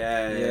gents.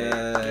 Yay.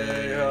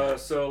 Yay,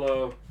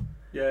 Solo.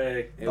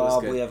 Yay. It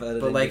was good. We have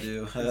editing but like,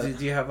 to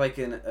do you have like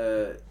an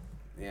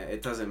yeah,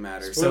 it doesn't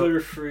matter.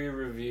 Spoiler-free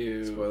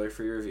review.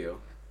 Spoiler-free review.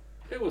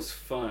 It was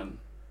fun.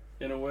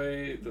 In a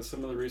way that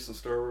some of the recent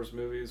Star Wars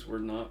movies were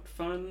not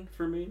fun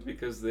for me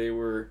because they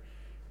were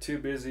too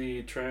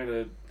busy trying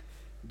to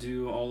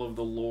do all of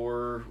the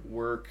lore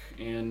work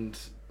and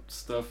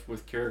stuff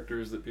with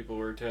characters that people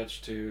were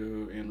attached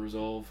to and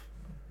resolve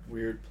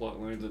weird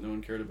plot lines that no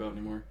one cared about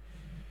anymore.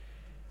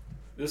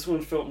 This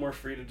one felt more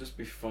free to just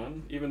be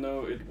fun, even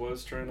though it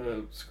was trying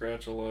to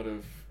scratch a lot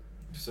of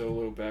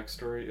Solo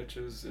backstory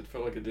itches. It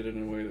felt like it did it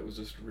in a way that was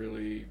just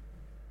really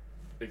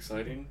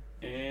exciting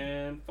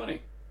and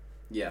funny.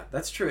 Yeah,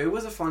 that's true. It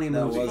was a funny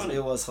movie.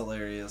 It was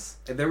hilarious.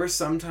 There were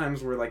some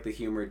times where like the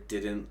humor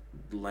didn't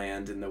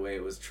land in the way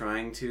it was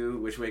trying to,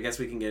 which I guess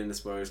we can get into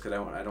spoilers because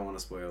I don't want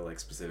to spoil like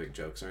specific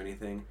jokes or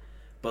anything.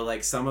 But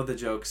like some of the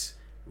jokes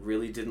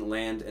really didn't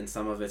land, and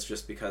some of it's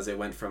just because it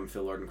went from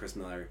Phil Lord and Chris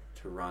Miller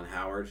to Ron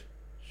Howard.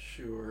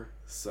 Sure.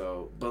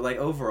 So, but like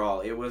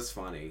overall, it was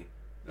funny.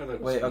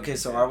 Wait, okay,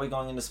 so are we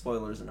going into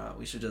spoilers or not?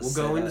 We should just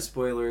We'll go into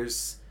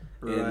spoilers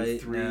right in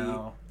 3,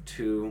 now.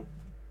 2,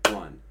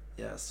 1.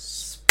 Yes.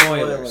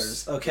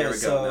 Spoilers. Okay,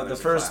 so the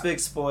first big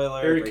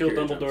spoiler. Harry killed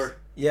Dumbledore.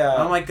 Yeah.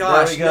 Oh my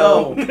gosh, there we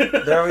go.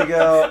 no. There we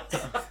go.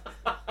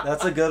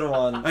 That's a good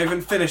one. I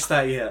haven't finished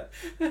that yet.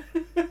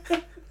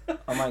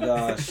 Oh my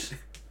gosh.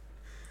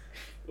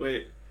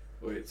 Wait,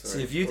 sorry.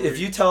 See, if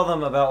you tell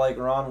them about like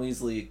Ron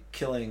Weasley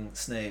killing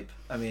Snape,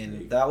 I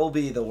mean that will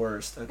be the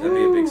worst. Okay? That'd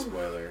be a big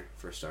spoiler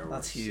for Star Wars.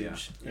 That's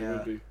huge. Yeah. It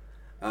would be.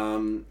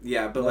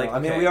 Yeah, but no, like, I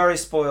mean, we already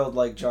spoiled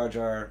like Jar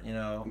Jar. You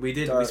know, we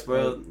did. We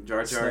spoiled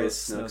Jar Jar is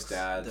Snoke's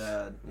dad.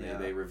 Yeah,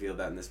 they revealed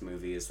that in this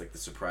movie. It's like the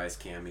surprise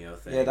cameo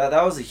thing. Yeah,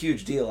 that was a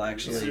huge deal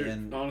actually.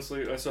 And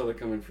honestly, I saw that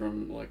coming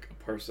from like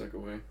a parsec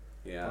away.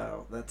 Yeah,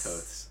 wow,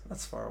 that's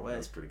far away.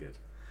 That's pretty good.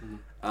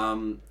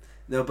 Mm-hmm.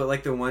 No, but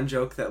like the one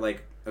joke that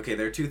like okay,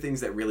 there are two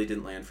things that really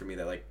didn't land for me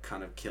that like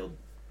kind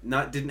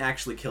of didn't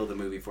actually kill the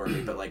movie for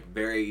me, but like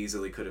very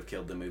easily could have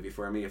killed the movie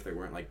for me if there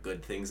weren't like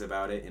good things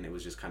about it and it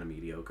was just kind of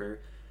mediocre.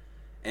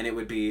 And it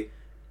would be,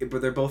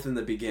 but they're both in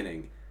the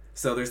beginning.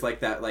 So there's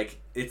like that, like,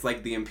 it's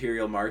like the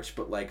Imperial March,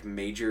 but like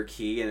major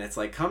key, and it's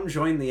like, come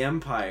join the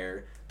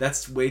Empire.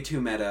 That's way too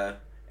meta,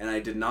 and I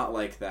did not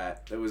like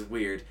that. That was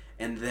weird.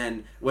 And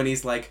then when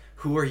he's like,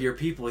 who are your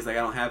people? He's like, I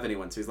don't have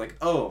anyone. So he's like,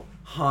 oh,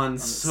 Han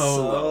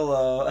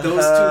Solo.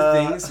 Those two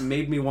things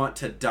made me want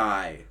to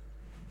die.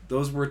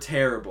 Those were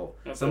terrible.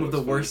 Some of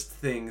the worst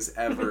things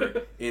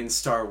ever in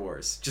Star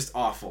Wars. Just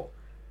awful.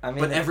 I mean,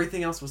 but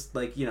everything else was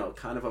like, you know,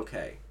 kind of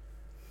okay.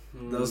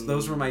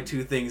 Those were my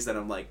two things that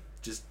I'm like,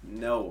 just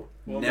no,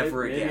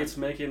 never again. Maybe it's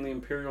making the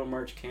Imperial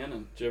March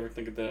canon. Did you ever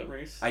think of that,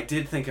 Reese? I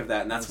did think of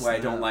that, and that's why I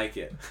don't like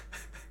it.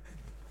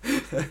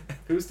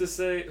 Who's to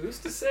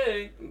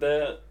say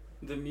that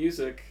the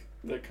music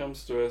that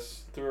comes to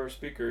us through our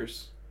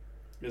speakers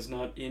is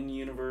not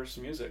in-universe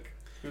music?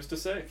 Who's to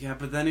say? Yeah,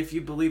 but then if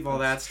you believe all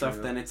that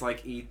stuff, then it's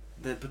like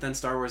but then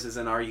Star Wars is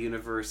in our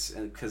universe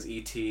because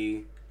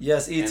E.T.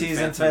 Yes, E.T.'s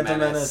in Phantom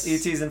Menace.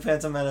 E.T.'s in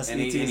Phantom Menace.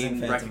 And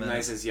he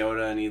recognizes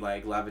Yoda and he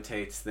like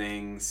levitates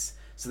things.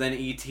 So then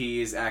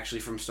E.T. is actually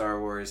from Star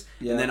Wars.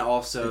 Yeah, and then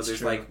also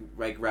there's like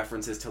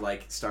references to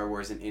like Star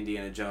Wars and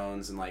Indiana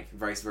Jones and like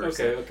vice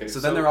versa. Okay. So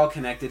then they're all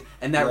connected,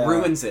 and that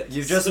ruins it.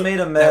 You've just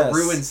made a mess. That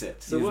ruins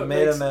it. So what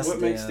makes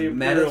the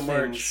Imperial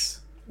March?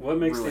 What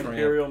makes the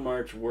Imperial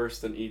March worse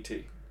than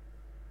E.T.?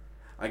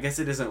 I guess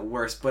it isn't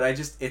worse, but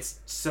it's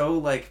so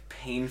like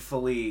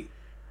painfully,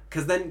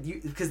 because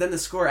then the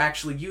score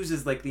actually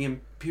uses like the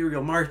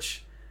Imperial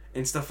March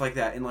and stuff like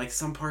that in like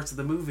some parts of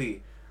the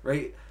movie,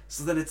 right?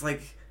 So then it's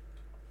like,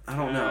 I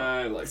don't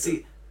know.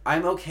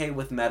 I'm okay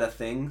with meta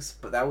things,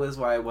 but that was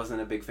why I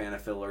wasn't a big fan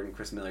of Phil Lord and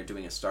Chris Miller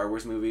doing a Star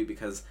Wars movie,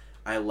 because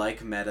I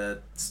like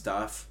meta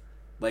stuff.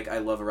 Like, I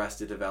love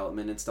Arrested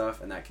Development and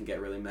stuff, and that can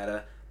get really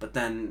meta. But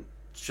then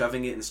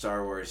shoving it in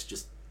Star Wars,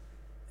 just,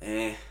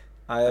 I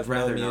have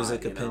no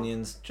music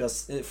opinions.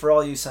 Just for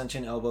all you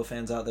Sentient Elbow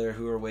fans out there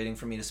who are waiting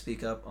for me to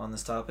speak up on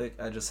this topic,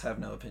 I just have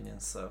no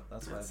opinions, so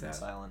that's why I've been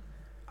silent.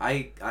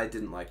 I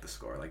didn't like the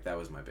score. Like, that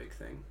was my big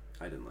thing.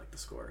 I didn't like the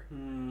score.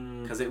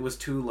 Because it was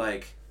too,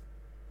 like,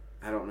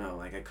 I don't know.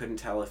 Like, I couldn't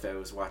tell if I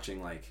was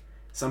watching, like,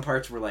 some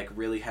parts were, like,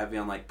 really heavy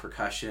on, like,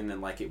 percussion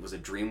and, like, it was a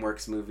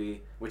DreamWorks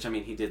movie. Which, I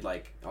mean, he did,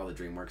 like, all the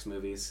DreamWorks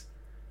movies.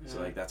 Yeah. So,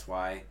 like, that's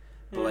why.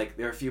 But, like,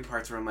 there are a few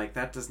parts where I'm like,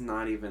 that does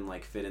not even,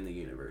 like, fit in the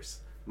universe.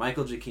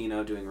 Michael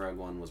Giacchino doing Rogue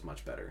One was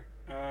much better.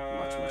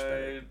 Much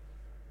better.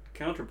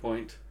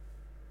 Counterpoint.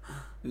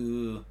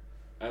 Ooh.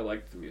 I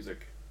liked the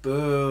music.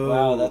 Boo.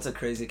 Wow, that's a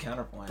crazy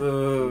counterpoint.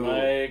 Boo.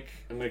 Mike.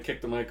 I'm going to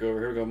kick the mic over.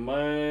 Here we go.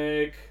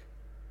 Mike.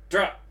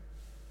 Drop.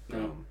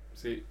 No.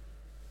 See?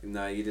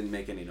 No, you didn't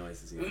make any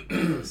noises either.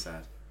 That was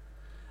sad.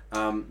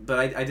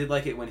 But I did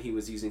like it when he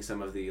was using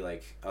some of the,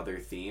 like, other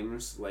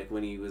themes. Like,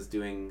 when he was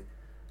doing,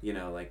 you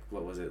know, like,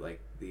 what was it? Like,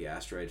 the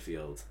asteroid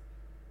field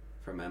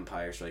from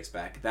Empire Strikes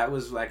Back. That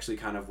was actually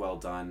kind of well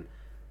done.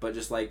 But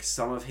just, like,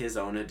 some of his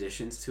own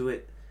additions to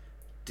it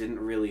didn't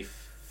really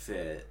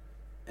fit.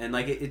 And,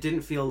 like, it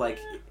didn't feel like...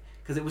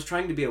 Because it was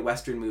trying to be a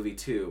Western movie,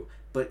 too.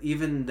 But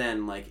even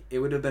then, like, it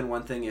would have been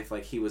one thing if,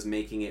 like, he was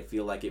making it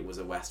feel like it was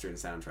a Western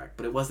soundtrack.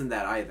 But it wasn't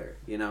that either,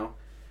 you know?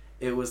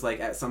 It was, like,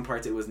 at some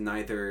parts it was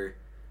neither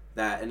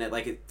that. And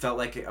it felt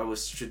like it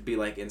should be,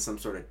 like, in some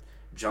sort of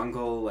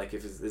jungle. Like,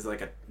 if it's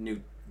like a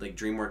new, like,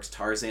 DreamWorks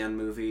Tarzan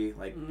movie.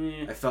 Like,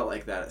 I felt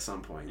like that at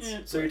some points.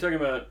 Yeah. So you're talking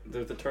about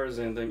the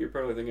Tarzan thing. You're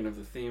probably thinking of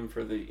the theme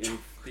for the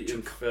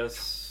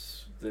Enfys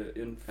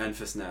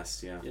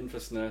Nest, yeah.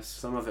 Enfys Nest.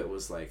 Some of it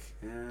was like,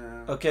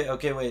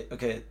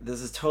 Okay,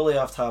 this is totally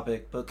off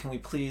topic, but can we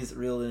please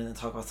reel in and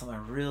talk about something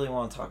I really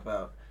want to talk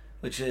about,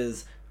 which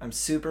is, I'm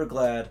super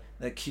glad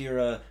that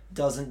Kira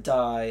doesn't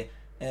die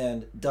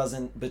and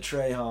doesn't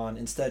betray Han.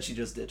 Instead, she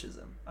just ditches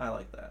him. I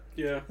like that.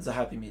 Yeah. It's a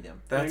happy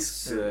medium.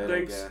 That's good,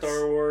 Thanks,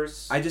 Star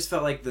Wars. I just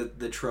felt like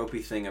the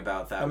tropey thing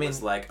about that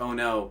was like, oh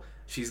no,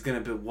 she's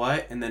gonna be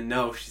what? And then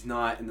no, she's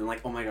not. And then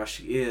like, oh my gosh,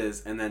 she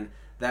is. And then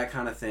that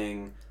kind of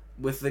thing,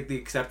 with like the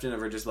exception of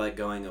her just like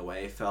going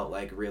away, felt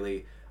like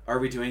really, are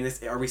we doing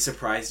this? Are we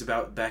surprised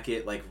about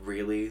Beckett? Like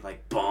really?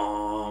 Like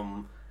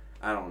bomb.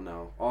 I don't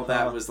know. All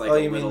that was like a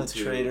little too... Oh, you mean the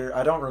traitor?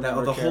 I don't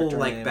remember the whole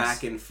like names.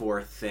 back and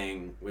forth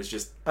thing was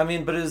just... I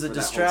mean, but it was a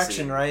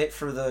distraction, right?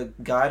 For the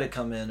guy to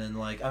come in and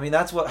like... I mean,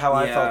 that's how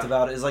I felt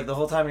about it. Is like the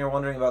whole time you're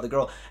wondering about the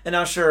girl. And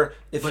now, sure,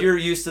 if you're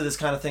used to this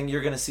kind of thing, you're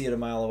going to see it a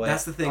mile away.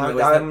 That's the thing.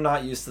 I'm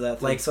not used to that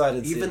thing, like, so I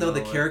didn't see it. Even though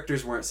the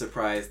characters weren't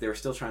surprised, they were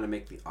still trying to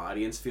make the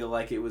audience feel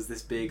like it was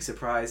this big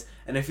surprise.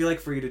 And I feel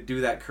like for you to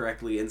do that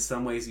correctly, in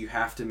some ways you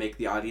have to make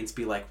the audience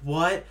be like,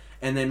 what?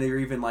 And then they're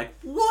even like,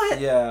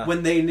 what? Yeah.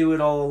 When they knew it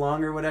all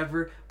along or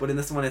whatever. But in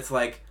this one, it's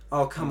like,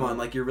 oh, come on.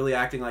 Like, you're really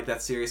acting like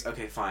that's serious?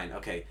 Okay, fine.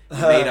 Okay.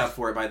 You made up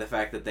for it by the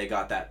fact that they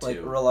got that, too. Like,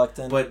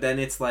 reluctant. But then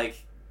it's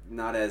like,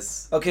 not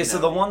as okay. So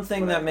the one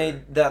thing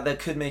whatever. that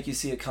could make you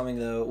see it coming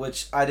though,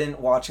 which I didn't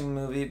watching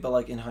the movie, but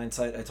like in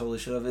hindsight, I totally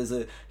should have. Is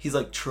that he's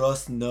like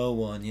trust no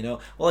one, you know?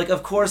 Well, like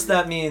of course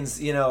that means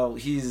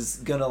he's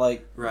gonna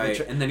like right,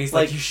 and then he's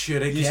like you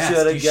should have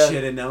guessed, you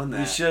should have known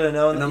that, you should have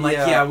known. And I'm like,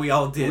 yeah, we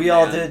all did,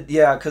 all did,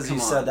 yeah, because you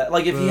said that.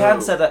 Like if he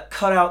hadn't said that,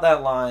 cut out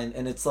that line,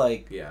 and it's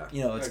like,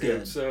 it's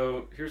good.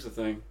 So here's the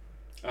thing.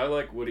 I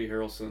like Woody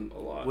Harrelson a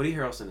lot. Woody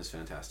Harrelson is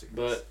fantastic.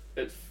 But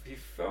he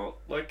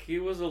felt like he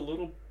was a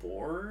little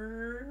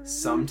bored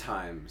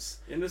sometimes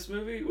in this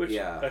movie, which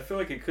I feel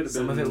like it could have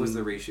been. Some of it was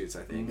the reshoots,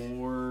 I think.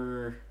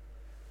 More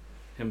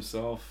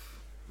himself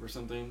or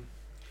something.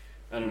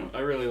 I don't know.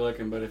 I really like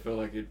him, but I feel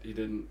like he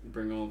didn't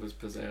bring all of his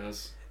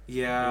pizzazz.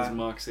 Yeah. His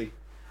moxie.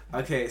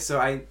 Okay, so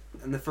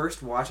in the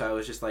first watch, I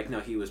was just like, no,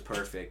 he was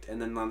perfect.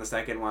 And then on the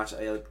second watch,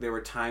 there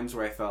were times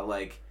where I felt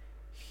like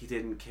he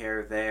didn't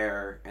care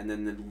there, and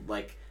then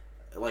like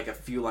a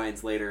few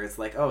lines later, it's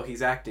like, oh,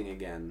 he's acting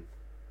again.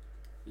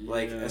 Yeah.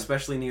 Like,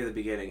 especially near the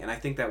beginning. And I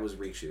think that was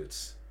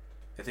reshoots.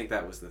 I think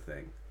that was the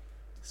thing.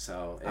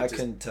 So I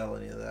couldn't tell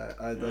any of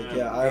that.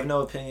 I have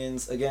no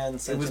opinions. Again,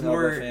 since it was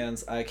more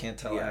fans, I can't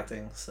tell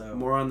acting. So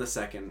more on the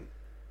second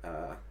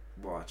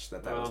watch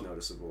that was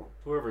noticeable.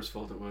 Whoever's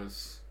fault it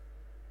was,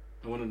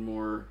 I wanted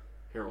more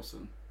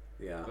Harrelson.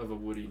 Yeah. Of a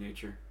Woody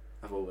nature.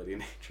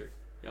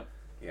 Yep.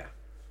 Yeah.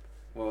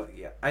 Well,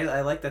 yeah,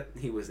 I like that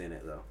he was in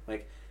it though.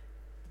 Like,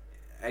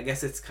 I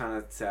guess it's kind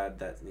of sad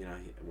that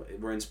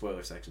we're in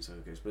spoiler section, so who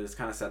cares? But it's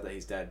kind of sad that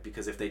he's dead,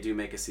 because if they do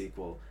make a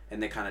sequel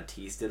and they kind of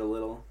teased it a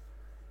little,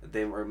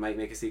 they might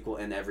make a sequel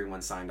and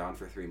everyone signed on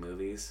for 3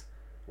 movies,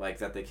 like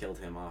that they killed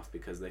him off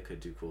because they could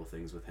do cool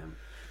things with him.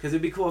 Because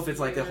it'd be cool if it's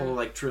like a whole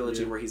like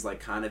trilogy where he's like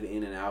kind of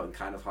in and out and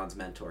kind of Han's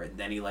mentor, and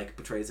then he like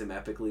betrays him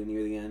epically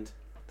near the end.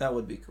 That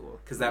would be cool.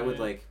 Because that would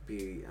like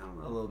be, I don't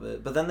know, a little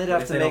bit. But then they'd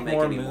have to make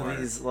more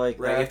movies like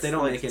that. Right, if they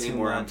don't like make any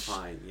more, I'm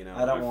fine.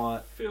 I don't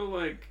want. I feel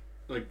like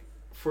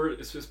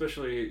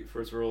especially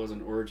for his role as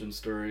an origin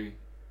story,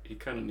 he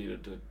kind of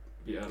needed to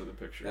be out of the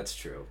picture. That's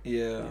true.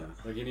 Yeah.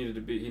 Like he needed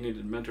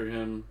to mentor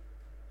him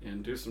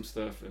and do some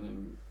stuff and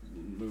then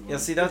move on. Yeah,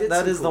 see that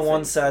is the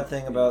one sad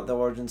thing about the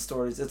origin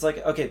stories. It's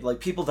like, okay, like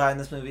people die in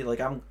this movie. Like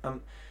I'm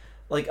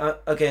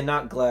okay,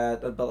 not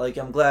glad, but like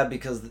I'm glad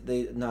because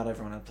not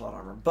everyone had plot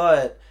armor,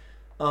 but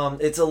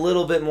it's a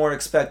little bit more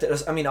expected.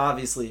 I mean,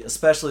 obviously,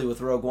 especially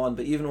with Rogue One,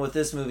 but even with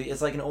this movie,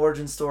 it's like an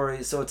origin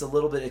story, so it's a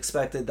little bit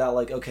expected that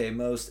like, okay,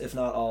 most, if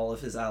not all,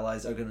 of his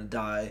allies are gonna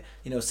die.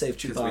 Save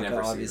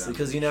Chewbacca, obviously,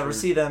 because you never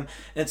see them,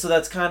 and so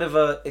that's kind of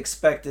a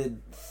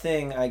expected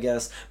thing, I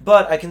guess.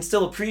 But I can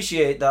still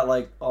appreciate that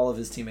like all of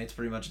his teammates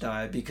pretty much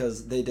die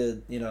because they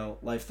did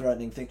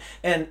life-threatening thing,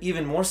 and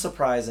even more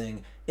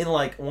surprising. In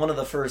like one of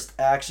the first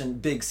action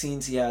big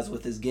scenes he has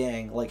with his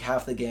gang, like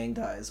half the gang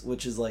dies,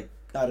 which is like,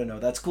 I don't know,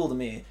 that's cool to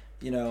me.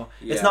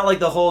 It's not like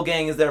the whole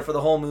gang is there for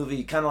the whole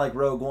movie, kind of like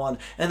Rogue One,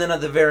 and then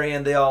at the very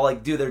end they all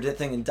like do their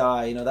thing and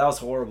die. That was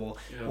horrible.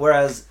 Yeah.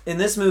 Whereas in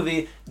this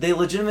movie, they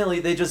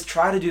just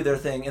try to do their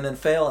thing and then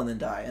fail and then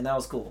die, and that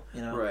was cool.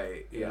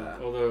 Right. Yeah.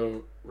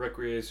 Although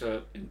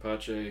Requiescat in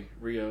Pace,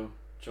 Rio,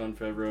 Jon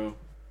Favreau.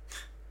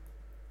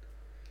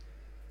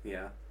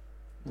 Yeah.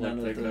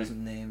 None of those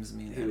names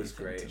mean anything. He was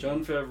great.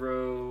 Jon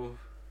Favreau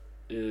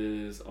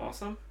is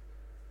awesome,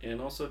 and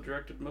also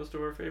directed most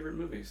of our favorite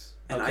movies.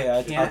 And okay,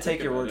 I'll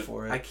take your word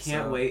for it. I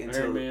can't wait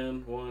until Iron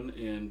Man 1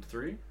 and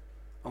 3.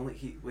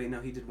 He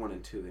did 1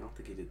 and 2. I don't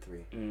think he did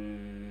 3.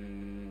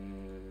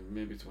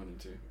 Maybe it's 1 and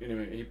 2.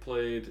 Anyway, he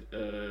played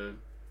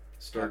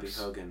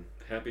Stark's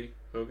Happy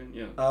Hogan,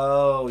 yeah.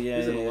 Oh yeah.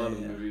 He's in a lot of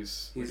the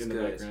movies. He's in good.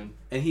 The background.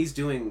 And he's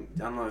doing.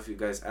 I don't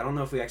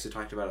know if we actually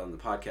talked about it on the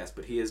podcast,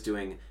 but he is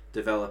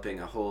developing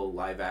a whole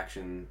live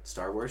action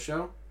Star Wars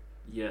show.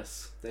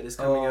 Yes, that is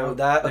coming out.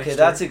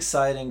 That's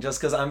exciting. Just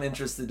because I'm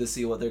interested to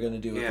see what they're going to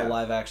do with the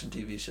live action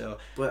TV show.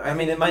 But I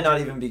mean, it might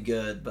not even be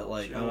good, but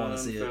like I want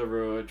to see it. Jon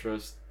Favreau, I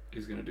trust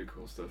he's going to do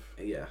cool stuff.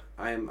 Yeah,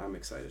 I'm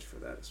excited for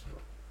that as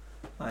well.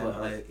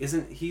 But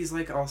isn't he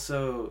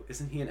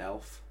an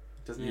elf?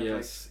 Doesn't he?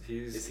 Yes,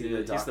 he's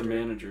the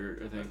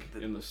manager. I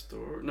think in the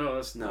store. No,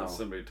 that's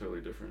somebody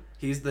totally different.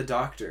 He's the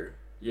doctor.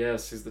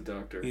 Yes, he's the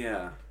doctor.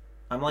 Yeah.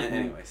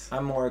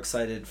 I'm more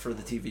excited for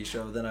the TV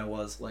show than I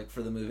was like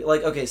for the movie.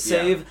 Like, okay,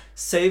 save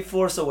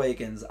Force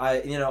Awakens.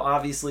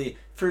 Obviously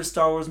for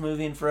Star Wars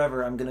movie and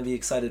forever, I'm gonna be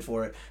excited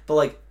for it. But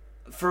like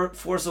for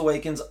Force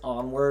Awakens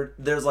onward,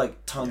 there's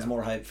like tons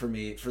more hype for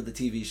me for the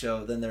TV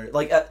show than there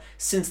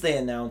since they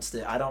announced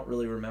it. I don't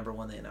really remember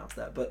when they announced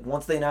that, but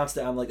once they announced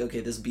it, I'm like,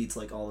 okay, this beats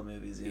like all the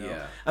movies.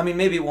 Yeah. I mean,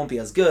 maybe it won't be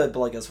as good, but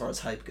like as far as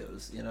hype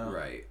goes,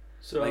 Right.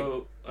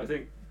 So I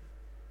think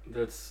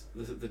that's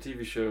the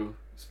TV show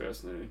is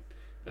fascinating.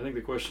 I think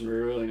the question we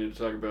really need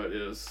to talk about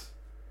is,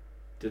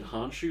 did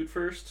Han shoot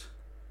first?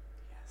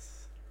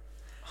 Yes.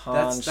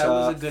 That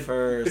was a good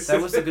first. That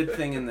was a good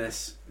thing in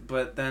this.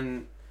 But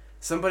then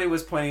somebody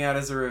was pointing out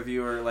as a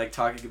reviewer, like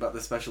talking about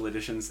the special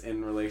editions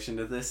in relation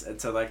to this,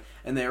 and so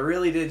and they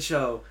really did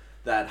show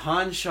that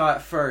Han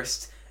shot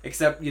first,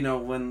 except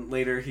when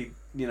later he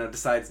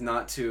decides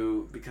not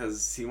to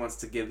because he wants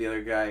to give the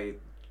other guy a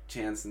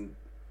chance and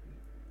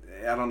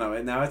I don't know.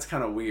 And now it's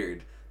kind of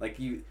weird. Like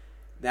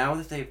now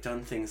that they've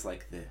done things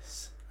like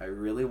this, I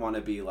really want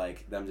to be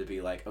like them to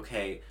be like,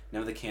 okay,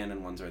 now the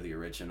canon ones are the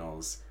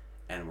originals,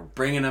 and we're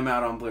bringing them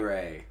out on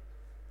Blu-ray.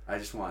 I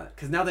just want it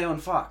because now they own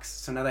Fox,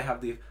 so now they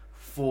have the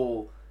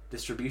full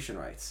distribution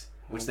rights,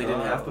 which they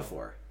didn't have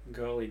before.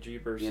 Golly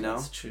jeepers. You know,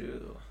 that's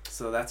true.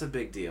 So that's a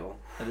big deal.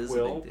 That is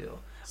a big deal.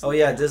 So oh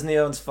yeah, Disney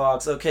owns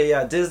Fox. Okay,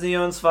 yeah, Disney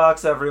owns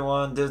Fox.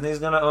 Everyone, Disney's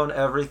gonna own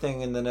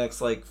everything in the next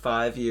like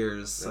 5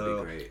 years. That'd So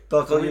be great.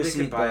 buckle your they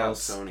could buy out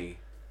seatbelts. Sony.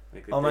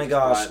 Like, Oh they my just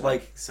gosh, bought,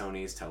 like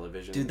Sony's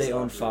television. dude, they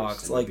own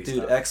Fox. Like, dude,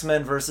 stuff.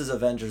 X-Men versus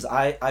Avengers.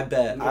 I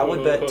bet. I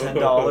would bet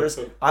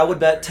 $10. I would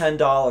bet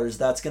 $10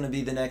 that's gonna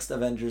be the next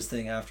Avengers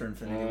thing after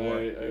Infinity War.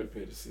 I would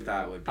pay to see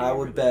That would be I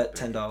would bet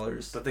epic.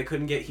 $10. But they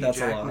couldn't get Hugh That's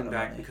a lot Jackman of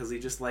back money. because he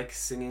just likes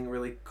singing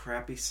really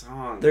crappy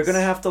songs. They're gonna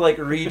have to like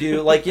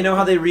redo, like you know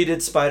how they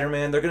redid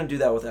Spider-Man. They're gonna do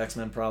that with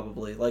X-Men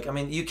probably. Like I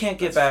mean, you can't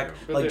get That's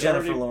back true. like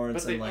Jennifer already,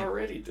 Lawrence but they and like.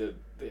 already did.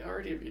 They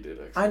already redid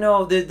X-Men. I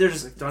know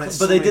there's, They've done it but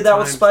so they many did that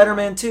with times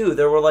Spider-Man now. too.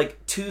 There were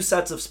like 2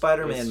 sets of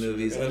Spider-Man That's true.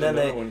 movies, There's and then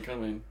another they. one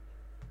coming.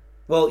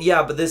 Well,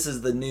 yeah, but this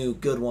is the new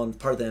good one,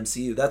 part of the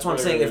MCU. That's what I'm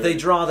Right, saying. right, If they right.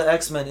 draw the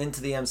X-Men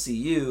into the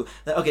MCU,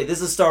 then, okay, this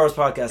is a Star Wars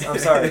podcast.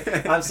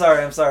 I'm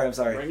sorry. I'm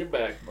sorry. Bring it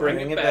back.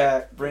 Bring it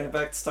back. Bring it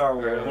back to Star All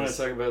Wars. right, I want to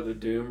talk about the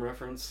Doom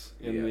reference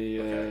in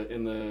Yeah,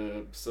 in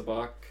the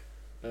Sabak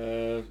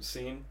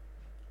scene.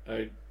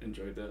 I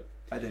enjoyed that.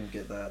 I didn't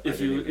get that. If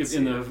didn't you even if see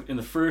in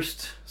the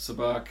first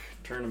Sabak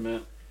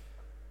tournament,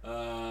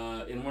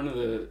 in one of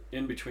the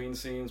in between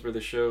scenes where they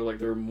show like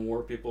there are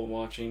more people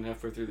watching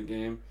halfway through the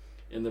game,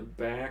 in the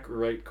back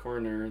right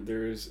corner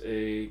there's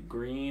a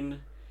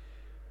green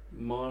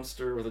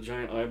monster with a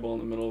giant eyeball in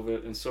the middle of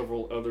it and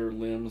several other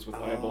limbs with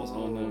eyeballs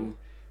on them,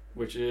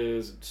 which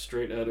is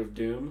straight out of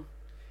Doom.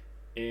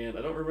 And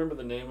I don't remember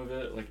the name of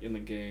it like in the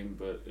game,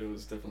 but it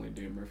was definitely a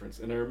Doom reference.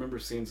 And I remember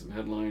seeing some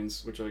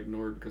headlines which I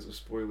ignored because of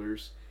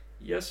spoilers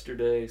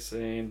yesterday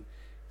saying,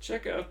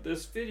 check out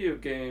this video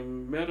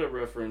game meta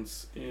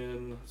reference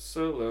in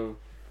Solo.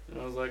 And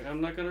I was like,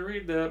 I'm not going to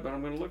read that, but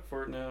I'm going to look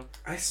for it now.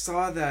 I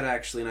saw that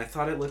actually, and I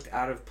thought it looked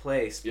out of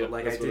place, but Yep,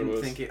 like that's I what it didn't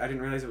was. think it. I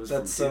didn't realize it was.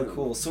 That's from so Doom.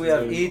 cool. So we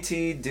have Doom.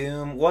 E.T.,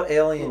 Doom. What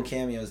alien Ooh.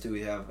 cameos do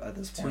we have at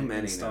this Too point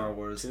many in Star now.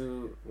 Wars?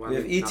 Well, We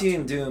have not E.T. too and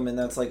many. Doom, and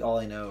that's like all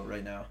I know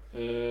right now.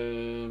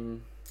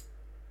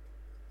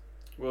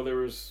 Well, there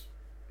was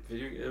are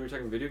we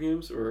talking video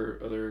games or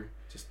other?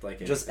 Just like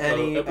Just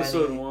anything. any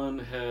Episode any- 1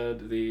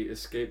 had the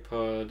escape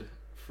pod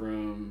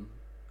from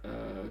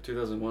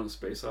 2001: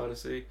 Space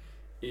Odyssey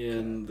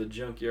in the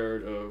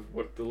junkyard of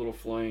what the little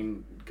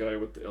flying guy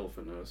with the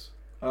elephant nose.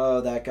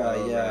 Oh, that guy.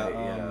 Oh, yeah. right,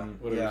 yeah.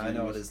 Whatever Yeah, his I know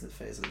name what is. is the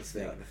phase of this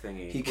Thing, guy. the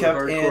thingy. He We're kept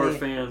hardcore Annie.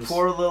 fans.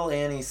 Poor little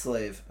Annie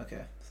slave.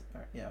 Okay.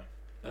 Alright, yeah.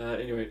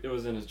 Anyway, it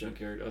was in his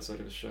junkyard outside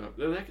of his shop.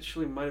 That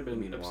actually might have You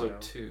been mean episode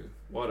Watto? 2.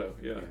 Watto,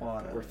 yeah.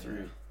 Watto, Or 3.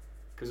 yeah.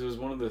 Because it was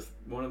one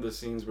of the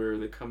scenes where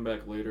they come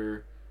back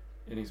later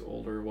and he's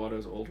older.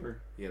 Watto's older.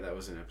 Yeah, that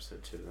was in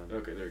episode 2 then.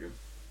 Okay, there you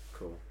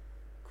Cool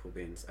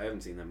beans. I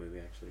haven't seen that movie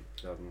actually.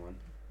 2001.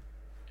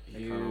 go. I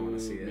kinda wanna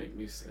see it. make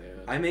me sad.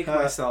 I make Huh.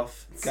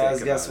 myself Guys,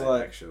 sick guess about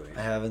what? It, actually.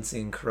 I haven't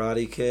seen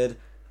Karate Kid.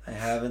 I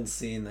haven't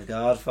seen The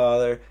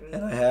Godfather,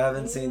 and I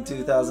haven't seen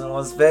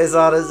 2001: Space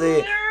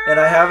Odyssey, and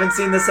I haven't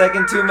seen the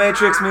second 2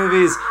 Matrix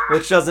movies,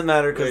 which doesn't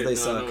matter because Wait, they no,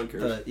 suck. no one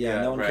cares. But yeah,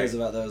 Yeah, no one cares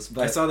right. about those. I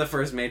But saw the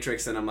first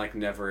Matrix and I'm like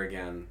never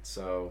again.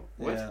 So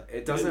What? yeah, it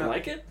You doesn't didn't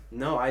like it?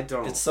 No, I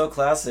don't. it's so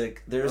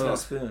classic. There's no Ugh.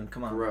 spoon.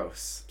 Come on.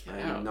 gross. Get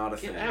I out. am not a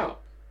Get fan. out.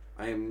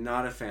 I am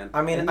not a fan.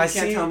 I mean, and I you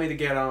can't see- tell me to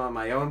get on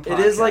my own podcast.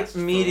 It is, like, for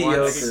mediocre.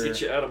 I once. can get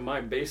you out of my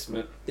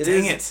basement. It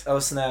Dang is. it. Oh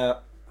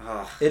snap!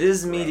 Ugh, It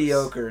is gross.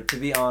 mediocre, to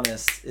be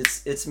honest.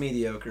 It's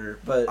mediocre,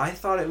 but I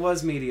thought it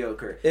was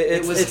mediocre.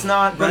 it's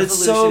not. But it's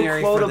so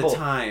revolutionary quotable. for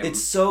the time.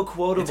 It's so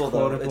quotable, It's though.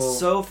 quotable. It's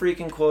so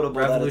freaking quotable.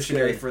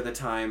 revolutionary that it's for the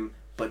time,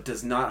 but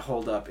does not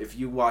hold up if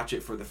you watch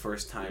it for the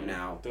first time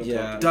now. Don't Yeah.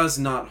 talk to me. Does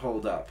not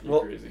hold up. You're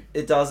Well, crazy.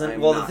 It doesn't.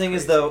 I'm Well, the not thing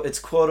is, crazy. though, it's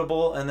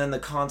quotable, and then the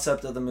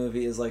concept of the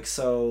movie is like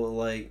so,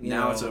 like you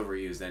Now know, it's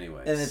overused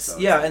anyway. and it's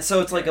and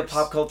so it's like a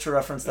pop culture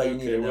reference that you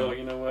need Okay, to know. well,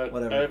 you know what?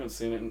 Whatever. I haven't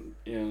seen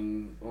it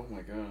in oh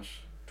my gosh,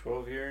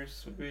 12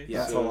 years maybe. Yeah.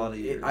 That's So a lot of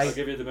years. I'll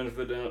give you the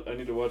benefit of the doubt. I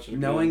need to watch it again.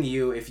 Knowing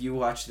you, if you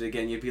watched it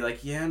again, you'd be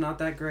like, yeah, not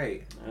that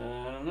great.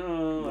 I don't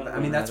know. I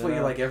mean, that's I what don't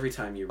you're know. like every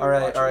time you all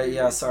right, rewatch all a right, movie.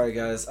 yeah. Sorry,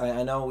 guys.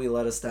 I know we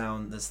let us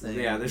down this thing.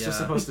 Yeah, this was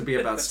supposed to be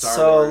about Star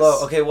Solo.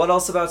 Wars. Okay, what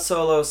else about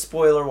Solo?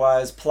 Spoiler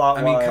wise, plot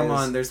I wise. mean, come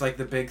on. There's like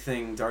the big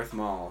thing, Darth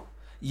Maul.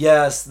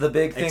 Yes, the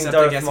big thing, Except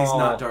Darth I guess Maul. he's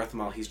not Darth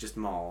Maul. He's just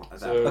Maul. At that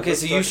So- point. Okay,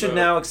 Let's so you talk should about-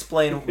 now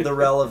explain the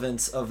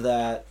relevance of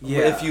that Yeah.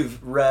 if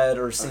you've read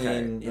or seen,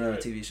 Okay, you know, right.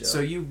 a TV show. So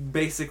you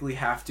basically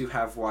have to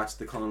have watched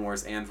the Clone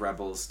Wars and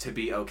Rebels to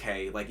be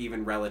okay, like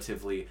even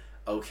relatively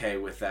okay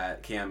with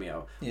that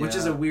cameo, which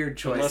is a weird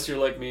choice. Unless you're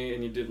like me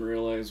and you didn't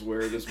realize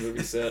where this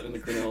movie sat in the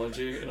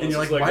chronology, and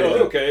you're like,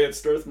 oh, okay,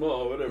 it's Darth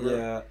Maul, whatever.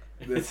 Yeah.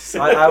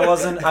 I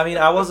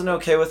wasn't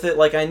okay with it.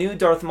 Like, I knew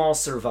Darth Maul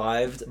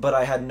survived, but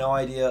I had no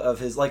idea of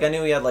his, like, I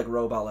knew he had, like,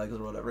 robot legs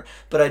or whatever,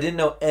 but I didn't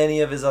know any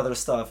of his other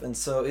stuff, and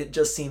so it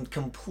just seemed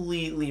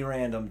completely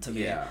random to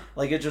me. Yeah.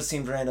 Like, it just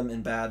seemed random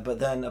and bad, but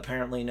then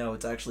apparently, no,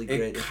 it's actually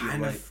great if you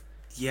like...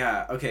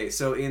 Yeah, okay,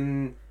 so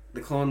in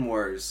the Clone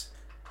Wars,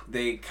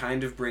 they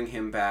kind of bring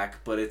him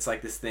back, but it's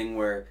like this thing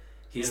where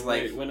he's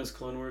wait, when is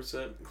Clone Wars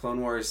set?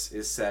 Clone Wars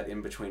is set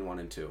in between 1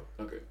 and 2.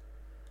 Okay.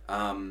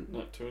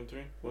 Not 2 and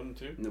 3? 1 and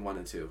 2? 1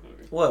 and 2.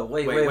 Okay. Whoa,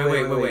 wait.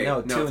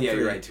 No, 2 and 3. Yeah,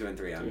 you're right, 2 and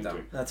 3. I'm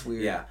dumb. That's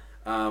weird. Yeah.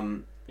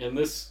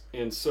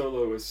 And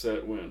Solo is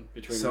set when?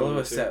 Between Solo 1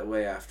 and 2? is set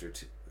way after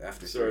 2.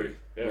 Sorry.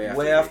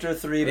 Way after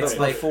 3, but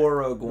like, before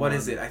Rogue One. What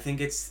is it? I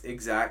think it's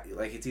exact,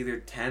 like, it's either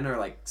 10 or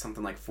like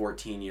something like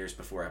 14 years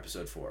before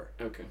Episode 4.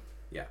 Okay.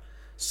 Yeah.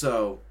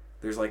 So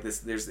there's like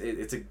this.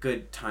 It's a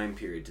good time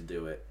period to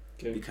do it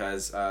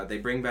because they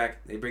bring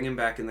him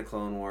back in the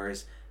Clone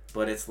Wars,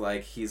 but it's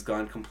like he's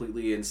gone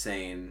completely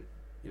insane.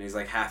 You know, he's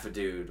like half a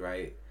dude,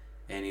 right?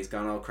 And he's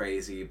gone all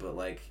crazy. But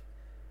like,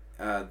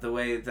 the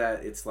way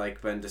that it's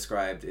like been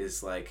described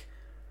is like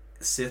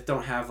Sith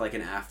don't have like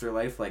an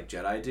afterlife like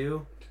Jedi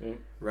do,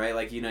 right?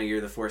 Like, you know,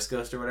 you're the Force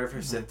ghost or whatever.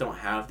 Mm-hmm. Sith don't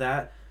have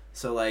that,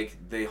 so like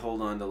they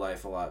hold on to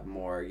life a lot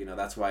more. You know,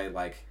 that's why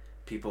like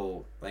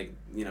people like,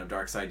 you know,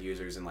 dark side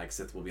users and like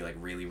Sith will be like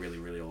really, really,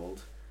 really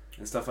old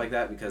and stuff like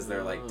that because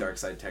they're like dark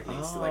side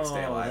techniques to like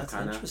stay alive. That's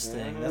kinda.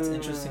 Interesting. That's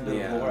interesting to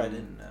the lore I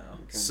didn't know.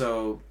 Okay.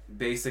 So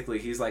basically,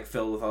 he's like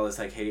filled with all this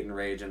like hate and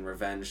rage and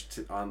revenge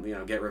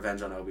get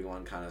revenge on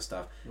Obi-Wan kind of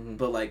stuff. Mm-hmm.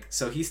 But like,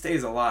 so he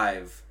stays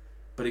alive,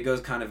 but he goes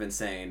kind of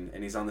insane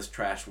and he's on this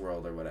trash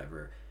world or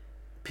whatever.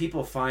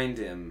 People find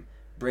him,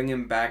 bring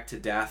him back to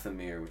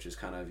Dathomir, which is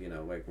kind of, you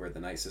know, like where the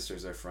Night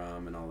Sisters are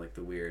from and all like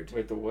the weird...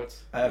 Wait, the what?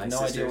 I have no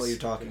idea what you're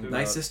talking about.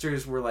 Night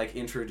Sisters were like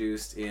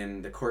introduced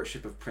in the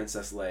courtship of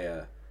Princess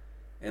Leia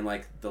and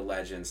like the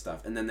legend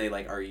stuff. And then they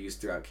like are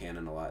used throughout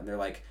canon a lot. And they're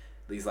like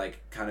these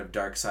like kind of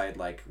dark side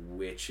like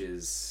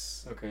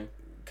witches. Okay.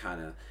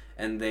 Kind of.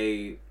 And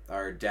they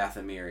are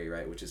Dathomiri,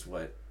 right? Which is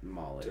what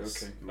Maul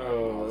is. Okay.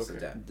 Maul is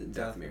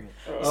Dathomiri.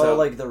 So,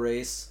 like the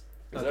race...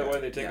 Is that why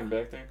they take him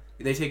back there?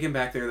 They take him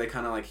back there, they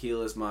kind of like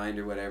heal his mind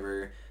or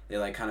whatever, they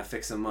like kind of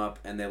fix him up,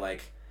 and they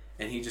like,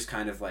 and he just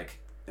kind of like,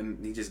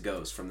 he just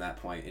goes from that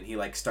point, and he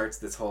like starts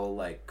this whole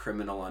like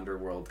criminal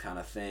underworld kind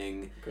of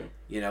thing,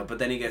 you know, but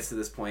then he gets to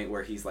this point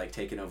where he's like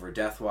taking over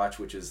Death Watch,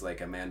 which is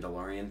like a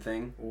Mandalorian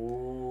thing.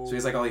 Ooh. So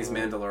he's like all these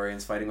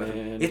Mandalorians fighting with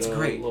him. It's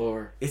great.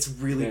 It's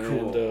really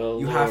cool.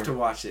 You have to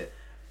watch it.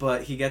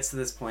 But he gets to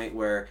this point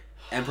where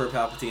Emperor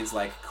Palpatine's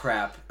like,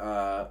 crap,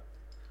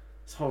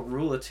 this whole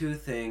Rule of Two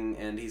thing,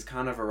 and he's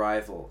kind of a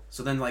rival.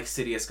 So then, like,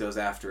 Sidious goes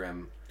after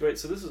him. Wait,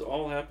 so this is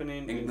all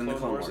happening in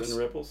Clone Wars and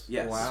Rebels?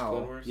 Yes. Wow.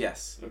 Clone Wars?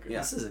 Yes. Okay. Yeah.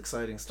 This is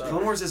exciting stuff.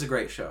 Clone Wars is a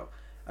great show.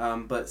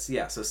 But,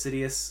 yeah, so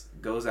Sidious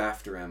goes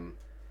after him,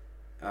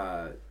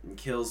 and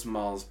kills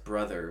Maul's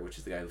brother, which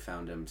is the guy who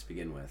found him to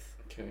begin with.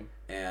 Okay.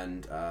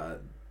 And,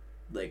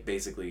 like,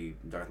 basically,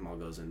 Darth Maul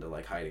goes into,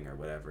 like, hiding or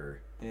whatever.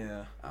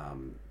 Yeah.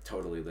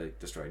 Totally, like,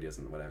 destroyed his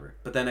and whatever.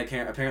 But then,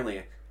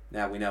 apparently...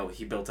 Now we know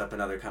he built up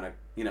another kind of,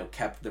 you know,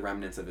 kept the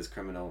remnants of his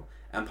criminal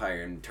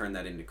empire and turned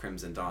that into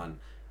Crimson Dawn,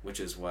 which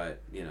is what,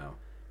 you know,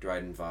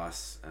 Dryden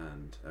Voss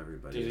and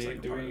everybody is like a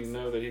part of. Do we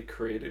know that he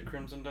created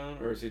Crimson Dawn,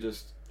 or is he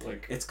just,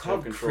 like... It's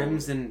called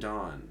Crimson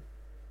Dawn.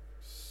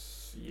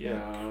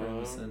 Yeah.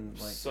 Crimson,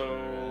 like... So,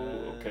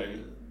 okay.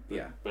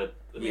 Yeah. But,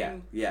 I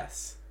mean,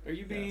 yes. Are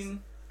you being... Yes.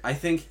 I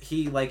think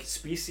he, like...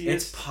 Specious?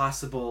 It's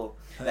possible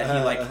that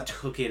he, like,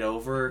 took it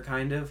over,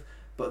 kind of.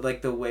 But,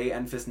 like, the way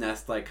Enfys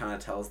Nest, like, kind of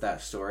tells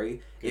that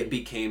story, it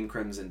became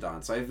Crimson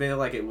Dawn. So I feel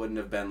like it wouldn't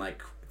have been,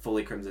 like,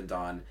 fully Crimson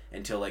Dawn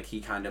until, like,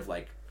 he kind of,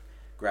 like,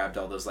 grabbed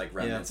all those, like,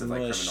 remnants of,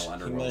 like, criminal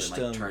underworld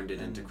and, like, turned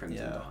it into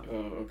Crimson Dawn.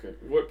 Oh, okay.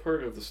 What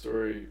part of the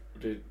story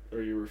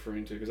are you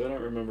referring to? Because I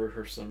don't remember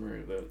her summary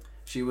of that.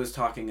 She was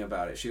talking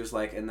about it. She was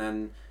like, and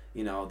then,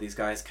 you know, these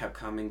guys kept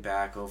coming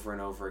back over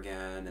and over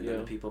again, and then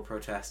the people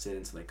protested,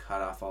 and so they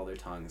cut off all their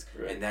tongues.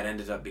 Right. And that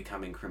ended up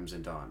becoming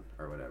Crimson Dawn,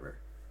 or whatever.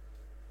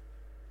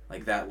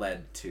 Like, that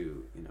led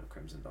to, you know,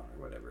 Crimson Dawn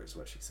or whatever is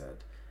what she said.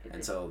 Okay.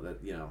 And so, that,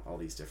 you know, all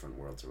these different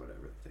worlds or whatever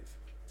that they've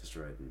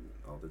destroyed and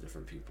all the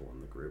different people in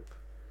the group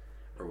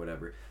or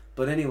whatever.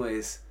 But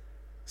anyways,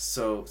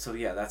 so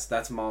yeah,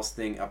 that's Maul's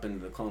thing up into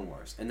the Clone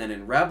Wars. And then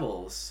in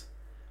Rebels,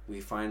 we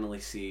finally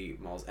see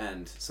Maul's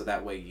end. So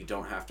that way you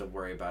don't have to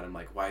worry about him,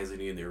 like, why isn't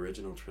he in the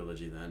original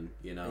trilogy then,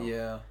 you know?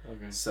 Yeah.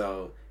 Okay.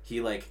 So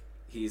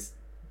he's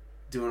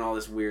doing all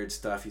this weird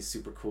stuff. He's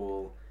super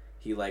cool.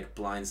 He, like,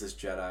 blinds this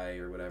Jedi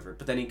or whatever.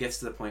 But then he gets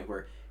to the point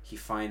where he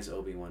finds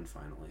Obi-Wan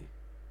finally.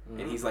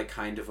 Mm-hmm. And he's, like,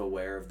 kind of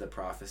aware of the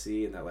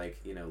prophecy and that, like,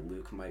 you know,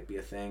 Luke might be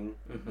a thing.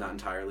 Mm-hmm. Not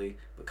entirely,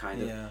 but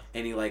kind of. Yeah.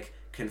 And he, like,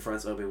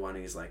 confronts Obi-Wan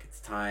and he's like,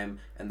 it's time.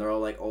 And they're all,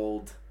 like,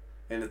 old.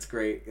 And it's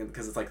great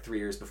because it's, like, 3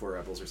 years before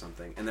Rebels or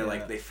something. And they're,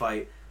 like, they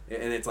fight.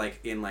 And it's, like,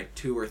 in, like,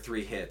 2 or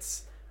 3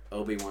 hits,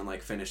 Obi-Wan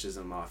like finishes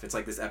him off. It's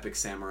like this epic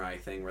samurai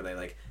thing where they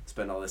like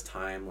spend all this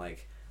time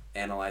like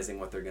analyzing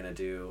what they're gonna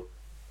do,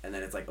 and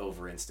then it's like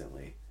over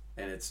instantly,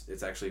 and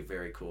it's actually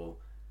very cool.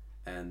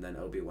 And then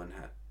Obi-Wan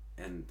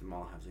and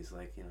Maul have these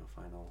like, you know,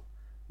 final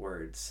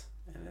words,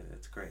 and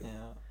it's great.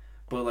 Yeah.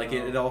 But like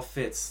it all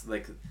fits.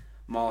 Like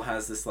Maul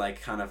has this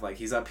like kind of like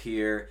he's up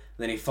here,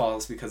 then he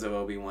falls because of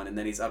Obi-Wan, and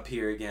then he's up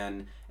here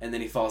again, and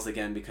then he falls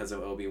again because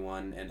of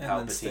Obi-Wan and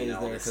Palpatine and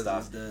all this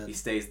stuff. He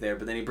stays there,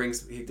 but then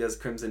he does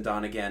Crimson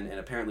Dawn again, and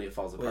apparently it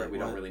falls apart. We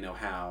don't really know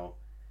how.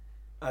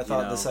 I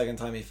thought the second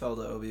time he fell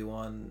to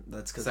Obi-Wan,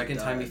 that's because second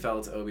time he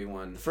fell to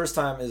Obi-Wan. The first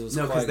time was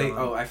no, because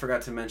I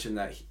forgot to mention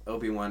that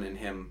Obi-Wan and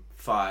him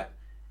fought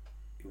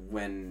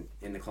when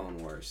in the Clone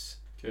Wars.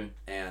 Okay.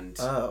 And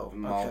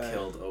Maul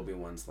killed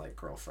Obi-Wan's like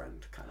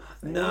girlfriend kind of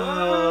thing.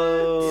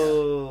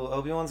 No, yeah.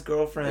 Obi-Wan's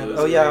girlfriend.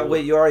 Oh yeah,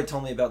 wait, you already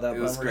told me about that.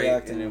 It was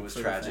great and it was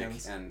tragic.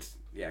 And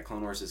yeah,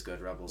 Clone Wars is good.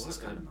 Rebels is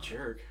kind of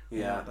jerk.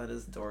 Yeah, that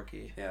is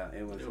dorky. Yeah,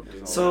 it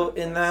was. So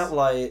in that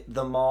light,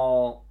 the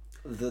Maul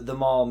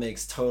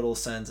makes total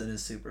sense and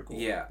is super cool.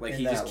 Yeah, like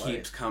he just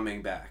keeps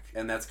coming back,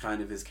 and that's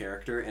kind of his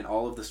character. And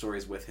all of the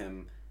stories with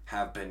him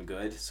have been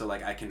good, so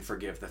like I can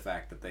forgive the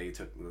fact that they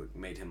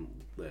made him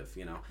live,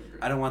 you know.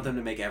 I don't want them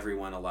to make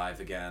everyone alive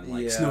again,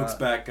 like Snoke's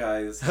back,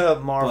 guys.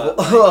 Marvel, but,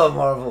 like,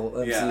 Marvel,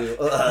 MCU.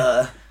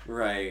 Yeah.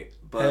 Right,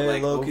 but hey,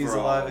 like Loki's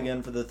overall, alive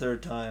again for the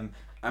third time.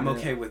 I'm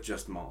okay with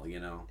just Maul, you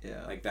know.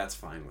 Yeah, like that's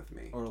fine with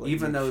me. Or like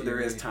even though there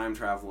is time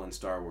travel in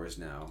Star Wars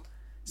now,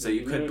 so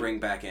you could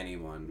bring back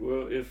anyone.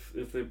 Well,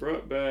 if they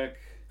brought back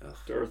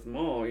Darth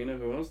Maul, you know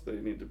who else they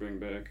need to bring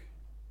back?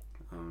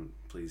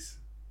 Please.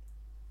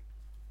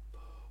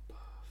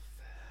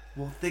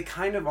 Well, they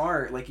kind of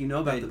are. Like, you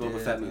know about the Boba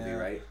Fett movie,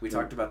 right? We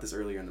talked about this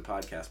earlier in the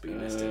podcast, but you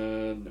missed it.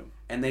 No.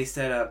 And they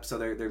set up, so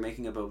they're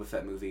making a Boba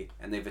Fett movie,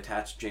 and they've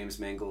attached James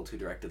Mangold, who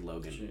directed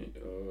Logan.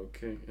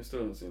 Okay, I still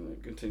haven't seen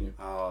that. Continue.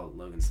 Oh,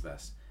 Logan's the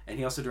best. And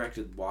he also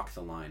directed Walk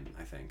the Line,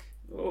 I think.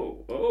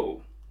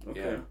 Oh. Okay.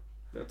 Yeah.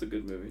 That's a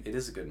good movie. It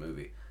is a good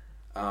movie.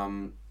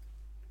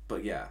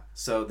 But yeah,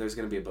 so there's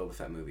going to be a Boba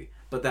Fett movie.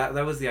 But that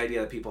was the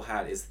idea that people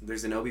had, is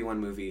there's an Obi-Wan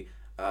movie,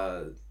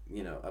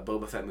 you know, a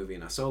Boba Fett movie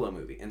and a Solo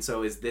movie. And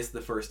so is this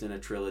the first in a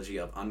trilogy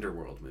of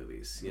Underworld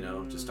movies, you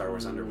know, just Star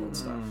Wars Underworld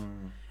stuff.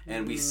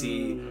 And we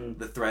see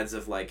the threads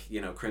of, like,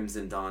 you know,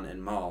 Crimson Dawn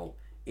and Maul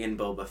in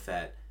Boba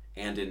Fett,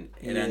 and it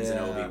ends in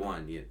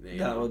Obi-Wan. You that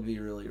know? Would be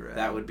really rad.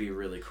 That would be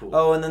really cool.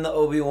 Oh, and then the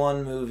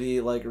Obi-Wan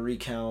movie, like,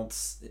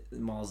 recounts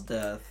Maul's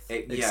death,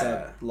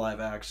 except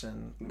live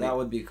action. That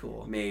would be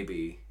cool.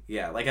 Maybe.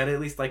 Yeah, like, I'd at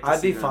least like to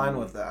I'd see be fine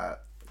with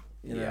that,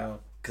 you know?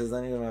 Because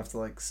then you don't have to,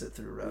 like, sit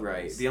through Rebels.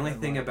 Right. The only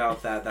thing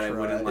about that I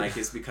wouldn't like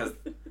is because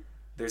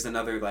there's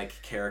another, like,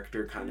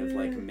 character kind of,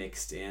 like,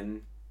 mixed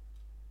in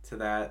to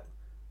that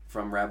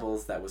from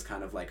Rebels that was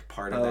kind of, like,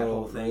 part of that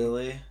whole thing.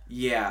 Really?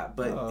 Yeah,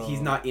 but he's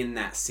not in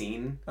that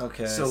scene.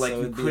 Okay. So, like,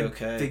 you could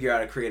figure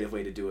out a creative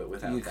way to do it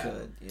without that. You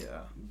could, yeah.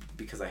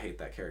 Because I hate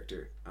that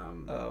character.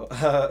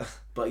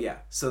 But yeah,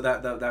 so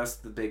that was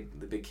the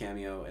big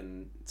cameo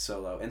in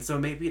Solo. And so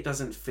maybe it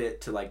doesn't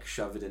fit to, like,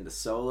 shove it into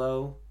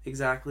Solo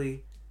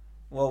exactly.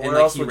 Well, where and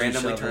like else he would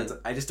randomly you shove turns.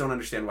 I just don't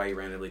understand why he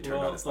randomly turned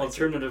on his lightsaber.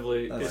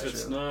 Alternatively, if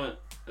it's not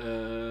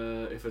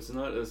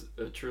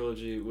a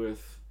trilogy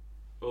with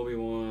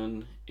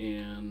Obi-Wan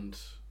and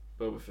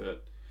Boba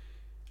Fett,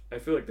 I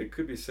feel like they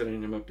could be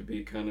setting him up to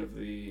be kind of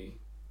the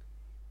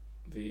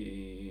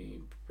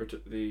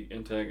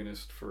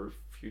antagonist for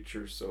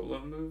future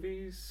Solo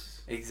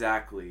movies.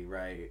 Exactly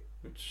right.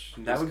 Which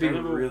that would be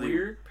really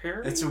weird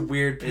pairing. It's a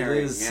weird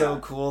pairing. It is so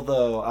cool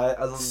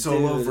though.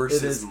 Solo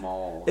versus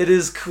Maul. It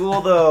is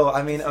cool though.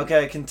 I mean,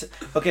 okay,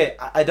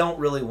 I don't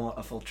really want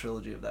a full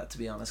trilogy of that, to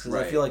be honest, because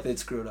I feel like they'd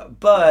screw it up.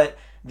 But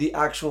the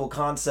actual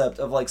concept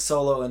of, like,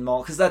 Solo and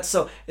Maul, because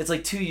it's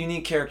like two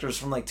unique characters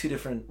from, like, two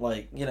different,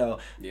 like, you know,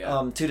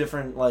 two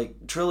different,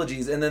 like,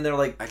 trilogies, and then they're,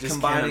 like,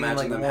 combining in,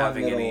 like, them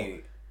having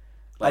any.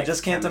 Like, I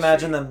just can't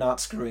imagine them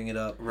not screwing it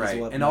up.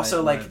 Right, and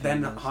also, like,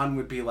 then Han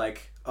would be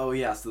like, oh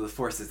yeah, so the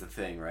Force is the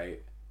thing, right?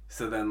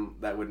 So then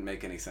that wouldn't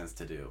make any sense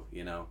to do,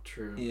 you know?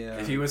 True. Yeah.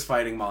 If he was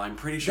fighting Maul, I'm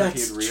pretty sure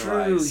he'd realize.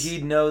 True.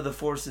 He'd know the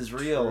Force is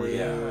real. True.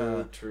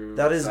 Yeah. True.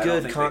 That is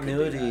good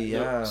continuity.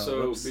 Yeah.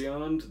 So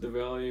beyond the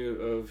value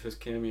of his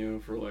cameo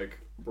for, like,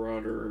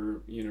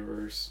 broader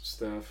universe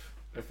stuff,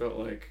 I felt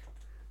like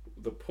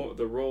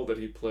the role that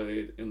he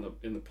played in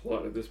the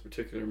plot of this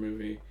particular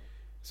movie,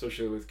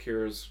 associated with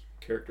Kira's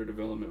character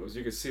development, was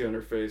you could see on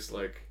her face,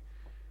 like,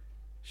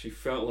 she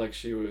felt like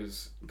she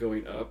was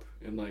going up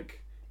and,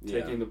 like,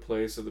 taking the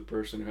place of the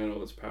person who had all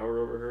this power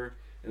over her,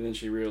 and then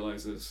she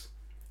realizes,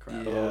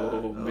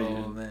 oh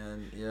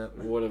man, yep.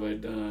 What have I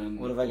done?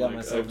 What have I got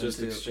myself I've just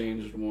into?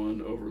 exchanged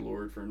one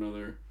overlord for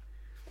another,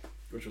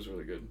 which was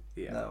really good.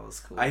 Yeah, that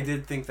was cool. I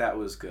did think that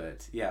was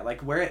good. Yeah,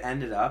 like, where it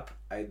ended up,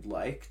 I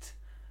liked,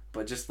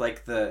 but just,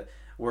 like,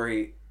 where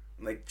he,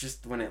 like,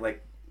 just when it,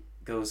 like,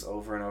 goes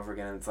over and over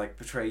again, and it's like,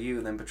 betray you,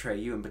 and then betray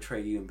you, and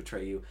betray you, and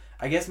betray you.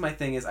 I guess my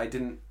thing is,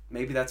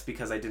 maybe that's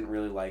because I didn't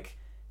really like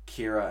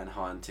Kira and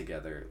Han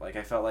together. Like,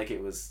 I felt like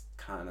it was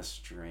kind of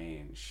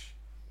strange.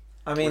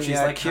 I mean, she's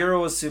yeah, Kira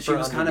was super. She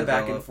was kind of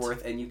back and underdeveloped.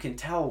 forth, and you can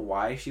tell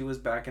why she was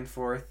back and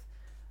forth.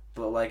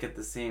 But like at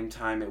the same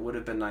time, it would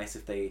have been nice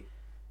if they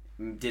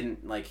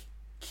didn't like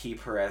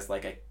keep her as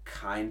like a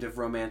kind of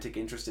romantic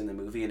interest in the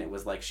movie, and it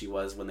was like she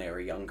was when they were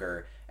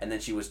younger, and then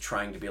she was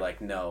trying to be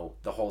like no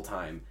the whole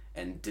time,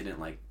 and didn't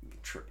like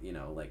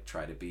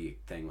try to be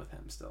thing with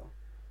him still.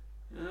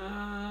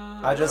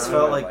 I just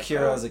felt like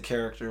Kira as a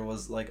character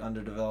was like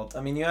underdeveloped.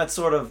 I mean, you had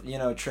sort of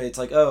traits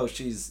like, oh,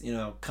 she's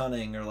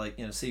cunning or like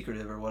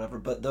secretive or whatever,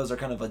 but those are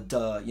kind of a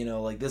duh.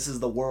 Like this is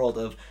the world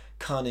of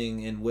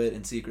cunning and wit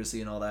and secrecy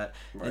and all that,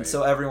 right. And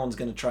so everyone's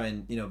gonna try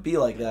and be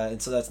like that,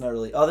 and so that's not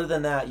really. Other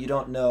than that, you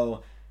don't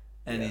know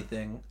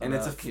anything. And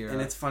about Kira.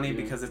 And it's funny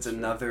because it's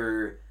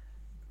another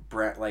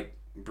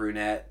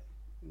brunette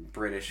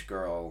British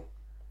girl.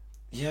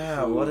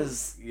 Yeah, who, what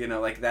is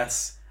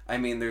that's. I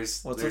mean,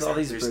 there's all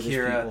these There's British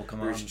Kira, people?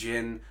 there's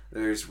Jin,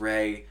 there's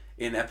Rey.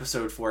 In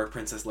episode 4,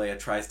 Princess Leia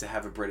tries to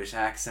have a British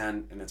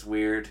accent, and it's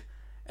weird.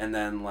 And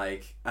then,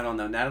 like, I don't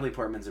know, Natalie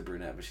Portman's a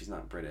brunette, but she's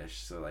not British,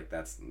 so, like,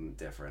 that's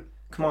different.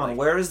 Come on,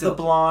 where is the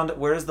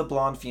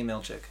blonde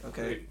female chick?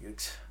 Okay.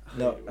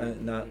 No,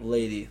 not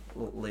lady.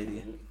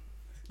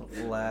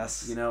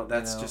 Lass.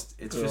 That's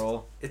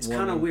girl, it's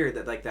kind of weird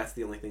that, like, that's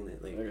the only thing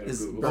that, like, we're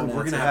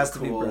gonna have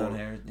be brown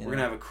hair. We're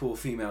gonna have a cool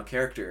female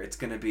character. It's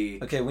gonna be...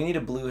 Okay, we need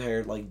a blue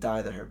hair, like,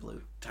 dye the hair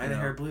blue. Dye the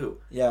hair blue.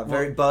 Yeah,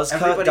 very buzz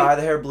cut, dye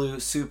the hair blue,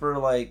 super,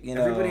 like,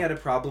 Everybody had a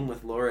problem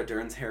with Laura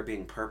Dern's hair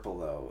being purple,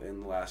 though, in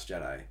The Last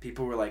Jedi.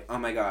 People were like, oh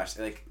my gosh,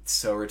 like, it's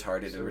so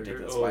retarded and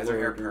ridiculous. Why is her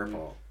hair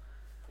purple?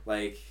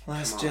 Like,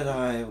 Last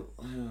Jedi...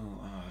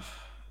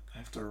 I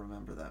have to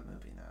remember that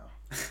movie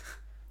now.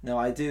 No,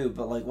 I do,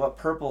 but like, what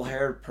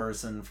purple-haired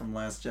person from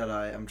Last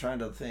Jedi? I'm trying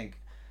to think.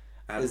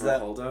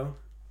 Admiral Holdo?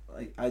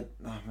 Like I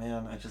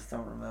just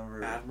don't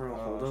remember. Admiral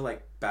Holdo,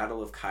 like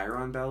Battle of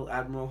Chiron Belt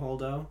Admiral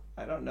Holdo?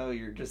 I don't know.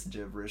 You're just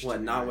gibberish.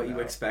 What? Not what you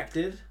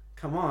expected?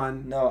 Come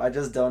on. No, I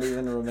just don't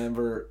even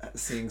remember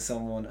seeing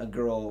a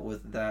girl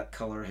with that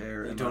color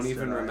hair. You don't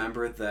even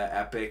remember the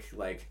epic,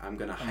 like, I'm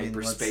gonna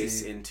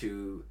hyperspace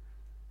into.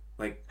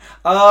 Like,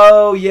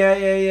 oh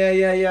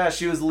yeah.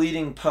 She was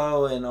leading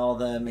Poe and all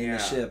them in the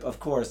ship. Of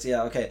course,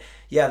 yeah. Okay,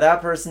 yeah.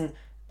 That person,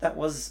 that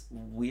was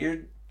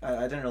weird.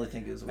 I didn't really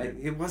think it was weird.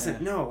 It wasn't.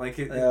 No, like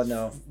it.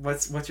 No.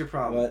 What's your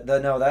problem?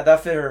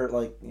 That fit her.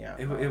 Like, yeah.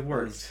 It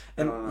worked.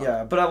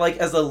 But I like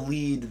as a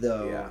lead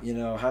though.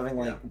 Having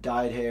like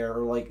dyed hair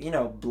or like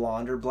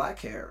blonde or black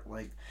hair.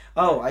 Like,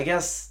 I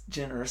guess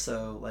Jyn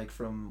Erso, like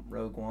from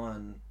Rogue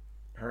One.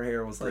 Her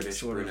hair was like British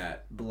sort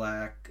brunette. of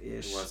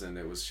blackish. It wasn't.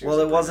 It was.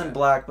 It wasn't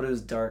black, but it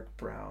was dark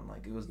brown.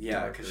 Like it was.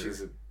 Yeah, because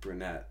she's a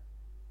brunette.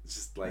 It's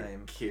just like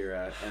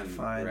Kira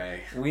and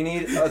Rey. We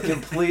need a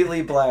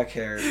completely black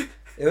hair.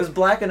 It was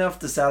black enough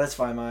to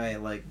satisfy my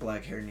like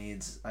black hair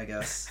needs, I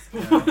guess.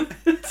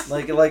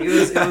 Like it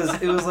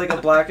was like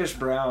a blackish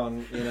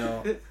brown.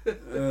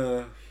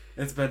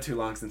 It's been too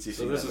long since you've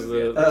seen this. This is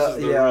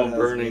the real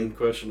burning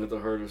question at the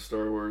heart of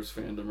Star Wars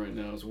fandom right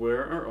now: is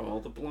where are all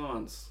the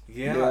blondes?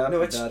 Yeah, no,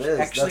 that's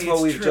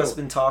what we've just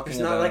been talking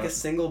about. There's not like a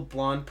single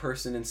blonde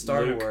person in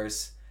Star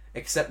Wars,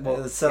 except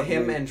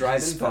him and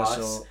Dryden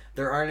Voss.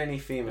 There aren't any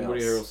females.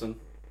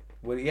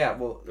 Woody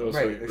Harrelson.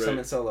 There's some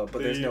in Solo,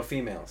 but there's no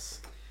females.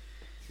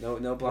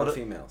 No blonde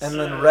females. And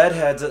then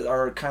redheads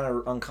are kind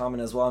of uncommon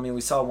as well. I mean,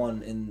 we saw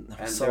one in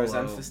Solo. There's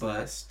Enfys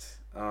Nest.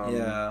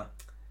 Yeah.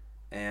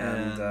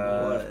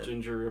 And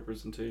ginger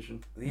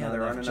representation. Yeah,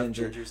 there aren't enough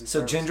gingers.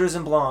 So gingers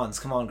and blondes,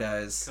 come on,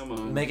 guys. Come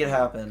on, make it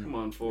happen. Come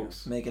on,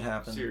 folks. Make it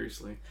happen.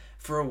 Seriously.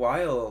 For a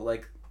while,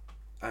 like,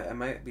 I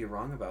might be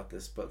wrong about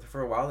this, but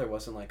for a while there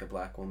wasn't like a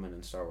black woman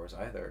in Star Wars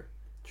either.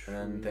 True.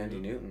 And then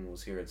Thandie Newton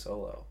was here at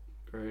Solo.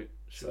 Right.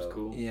 She was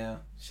cool. Yeah.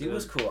 She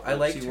was cool. I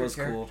liked her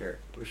character.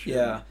 Cool.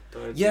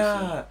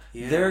 Yeah.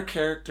 Their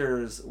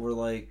characters were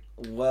like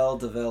well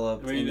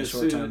developed in the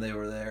short time they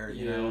were there.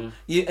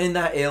 And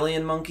that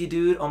alien monkey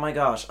dude. Oh my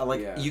gosh!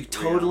 You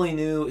totally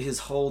knew his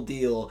whole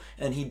deal,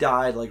 and he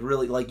died like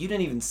really like you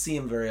didn't even see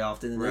him very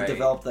often, and they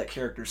developed that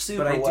character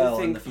super well. But I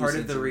do think part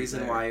of the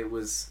reason why it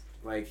was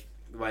like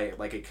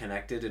it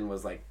connected and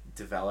was like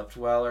developed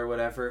well or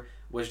whatever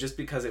was just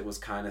because it was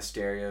kind of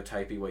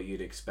stereotypy what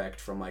you'd expect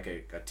from like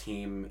a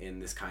team in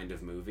this kind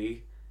of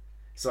movie.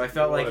 So I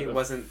felt like it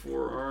wasn't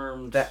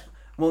four-armed. That.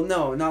 Well,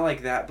 no, not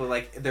like that, but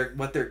like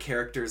what their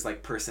character's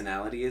like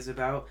personality is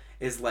about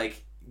is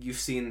like you've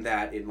seen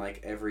that in like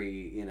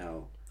every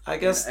I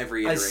guess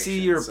every iteration, I see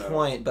your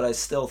point, but I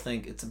still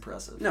think it's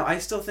impressive. No, I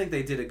still think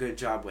they did a good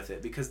job with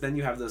it because then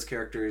you have those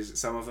characters.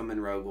 Some of them in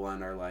Rogue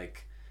One are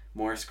like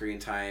more screen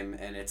time,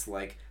 and it's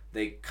like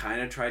they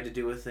kind of tried to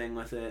do a thing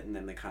with it, and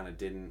then they kind of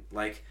didn't.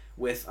 Like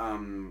with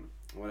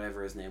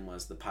whatever his name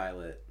was, the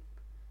pilot,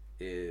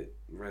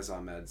 Riz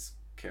Ahmed's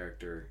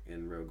character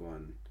in Rogue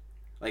One.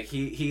 Like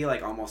he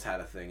like almost had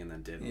a thing and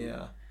then didn't.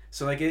 Yeah.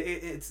 So like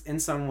it's in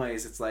some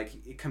ways it's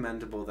like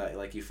commendable that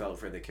like you felt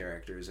for the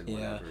characters and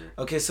whatever.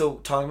 Okay, so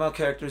talking about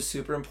characters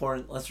super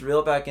important. Let's reel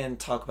it back in.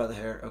 Talk about the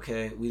hair.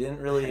 Okay, we didn't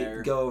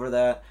really go over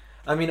that.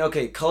 I mean,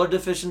 okay, color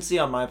deficiency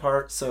on my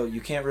part, so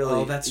you can't really.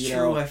 Oh, that's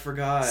true. I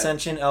forgot.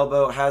 Sentient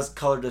Elbow has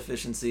color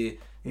deficiency.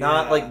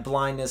 Not Yeah. like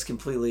blindness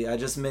completely. I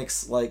just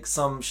mix like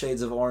some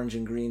shades of orange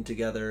and green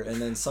together,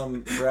 and then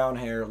some brown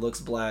hair looks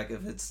black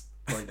if it's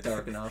like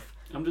dark enough,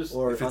 I'm just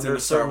or If it's in under a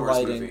Star certain Wars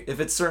lighting. movie. If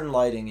it's certain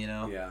lighting, you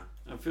know. Yeah.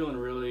 I'm feeling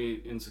really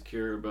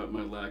insecure about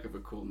my lack of a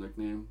cool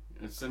nickname.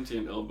 And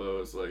Sentient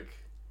Elbow is like,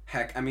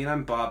 Heck, I mean,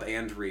 I'm Bob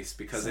and Reese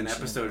because in Sentient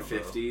episode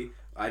Elbow. 50,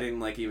 I didn't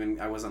like even,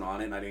 I wasn't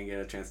on it and I didn't get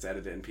a chance to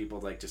edit it, and people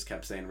like just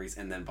kept saying Reese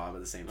and then Bob at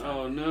the same time.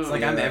 oh no. It's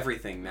like Yeah. I'm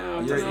everything now. Oh,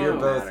 It You're, doesn't you're even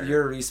both. matter.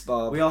 You're Reese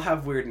Bob. We all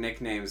have weird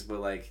nicknames, but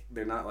like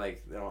they're not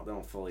like they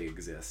don't fully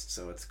exist,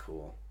 so it's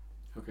cool.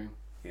 Okay.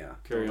 Yeah,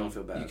 Carry don't on.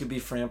 feel bad. You could be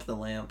Framp the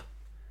Lamp.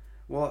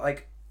 Well,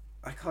 like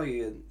I call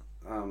you,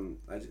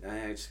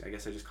 I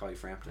guess I just call you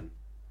Frampton.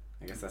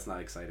 I guess that's not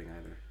exciting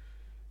either.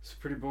 It's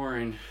pretty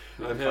boring.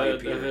 You I've can call you had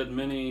Peter.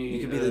 many. You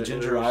could be the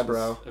ginger iterations.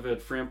 eyebrow. I've had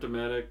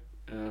Framptomatic,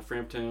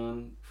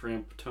 Framptown,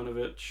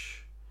 Framptonovich,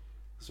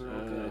 Those are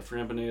all good.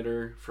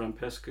 Frampinator,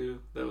 Frampescu.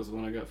 That was the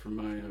one I got from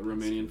my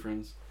Romanian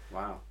friends.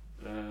 Wow,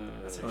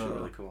 that's actually Oh.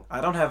 really cool.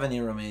 I don't have any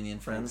Romanian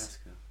friends. That's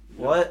good.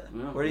 What?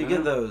 Yeah, Where do you yeah.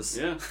 get those?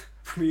 Yeah,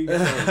 Where do you get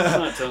those?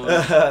 I'm not telling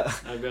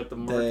you. I've got the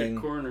market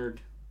Dang.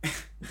 cornered.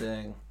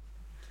 Dang.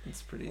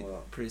 It's pretty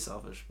Well. pretty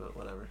selfish, but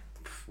whatever.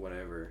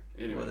 Whatever.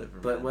 Anyway, Whatever.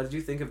 But man. what did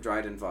you think of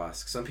Dryden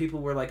Vosk? Some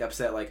people were like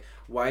upset, like,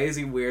 why is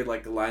he weird?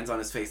 Like the lines on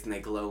his face and they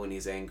glow when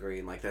he's angry,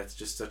 and like that's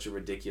just such a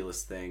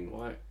ridiculous thing.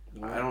 why?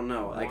 I don't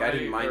know. Like why I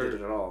didn't mind are-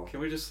 it at all. Can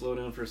we just slow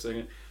down for a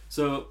second?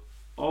 So,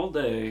 all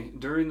day,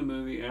 during the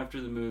movie, after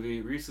the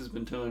movie, Reese has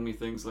been telling me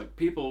things like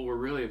people were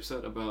really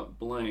upset about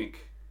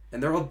blank.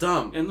 And they're all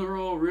dumb. And they're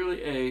all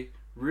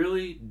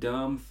really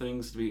dumb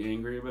things to be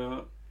angry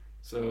about.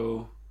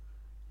 So,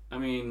 I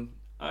mean,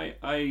 I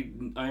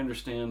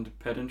understand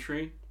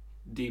pedantry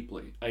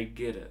deeply. I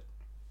get it.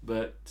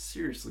 But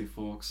seriously,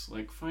 folks,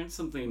 like find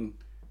something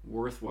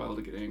worthwhile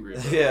to get angry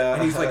about. Yeah.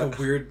 And he's like a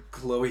weird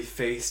glowy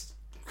face.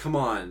 Come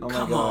on. Oh my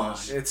Come on.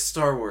 gosh. It's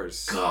Star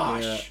Wars.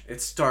 Gosh. Yeah.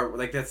 It's Star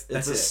like that's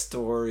It's a it.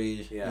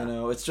 story. Yeah. You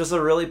know, it's just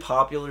a really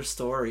popular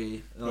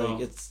story. Like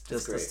Well, it's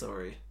just a great.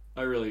 story.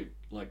 I really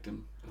liked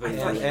him. I thought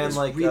thought he he And was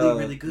like really,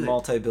 really good.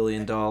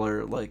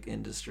 multi-billion-dollar like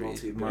industry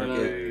Multi-billion.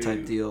 market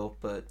type deal,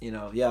 but you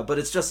know, yeah, but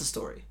it's just a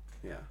story.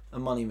 Yeah. A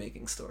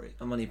money-making story,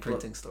 a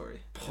money-printing story.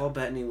 Paul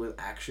Bettany was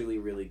actually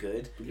really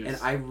good, Yes.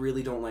 and I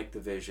really don't like the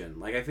Vision.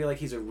 Like, I feel like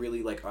he's a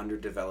really like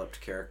underdeveloped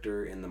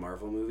character in the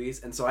Marvel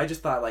movies, and so I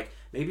just thought like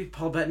maybe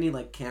Paul Bettany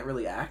like can't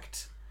really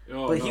act,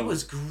 Oh, but no. he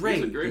was great.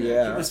 He's a great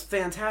Yeah. He was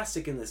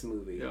fantastic in this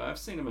movie. Yeah, I've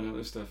seen him in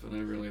other stuff, and I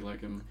really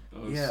like him.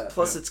 Yeah.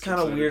 Plus, it's kind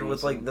of excited weird to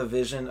with listen. like the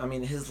Vision. I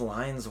mean, his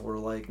lines were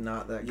like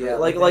not that good. Yeah,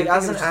 like I think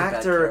as it an was just a bad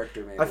actor,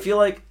 character, maybe. I feel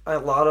like a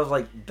lot of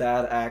like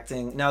bad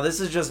acting. Now, this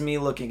is just me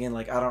looking in.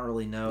 Like, I don't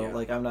really know. Yeah.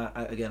 Like, I'm not.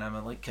 Again, I'm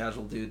a like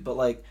casual dude, but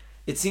like.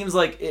 It seems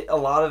like a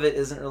lot of it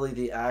isn't really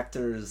the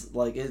actors.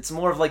 Like it's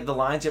more of like the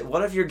lines.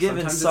 What if you're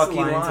given sometimes sucky it's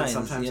the lines, lines?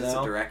 and sometimes you it's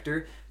know? a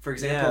director. For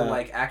example, Yeah.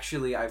 like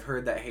actually, I've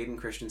heard that Hayden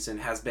Christensen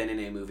has been in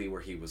a movie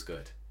where he was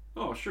good,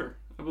 Oh, sure.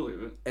 I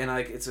believe it. and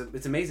like it's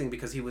amazing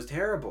because he was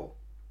terrible,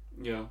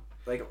 Yeah.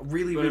 like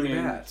really But really I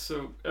mean, bad.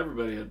 so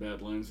everybody had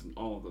bad lines in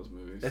all of those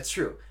movies. That's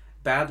true.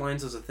 Bad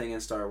lines was a thing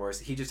in Star Wars.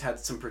 He just had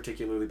some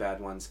particularly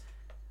bad ones,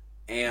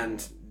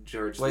 and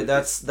George. Wait,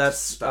 Lucas that's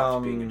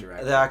stopped being a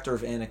director. the actor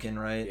of Anakin,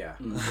 right? Yeah.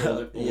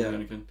 Old Yeah.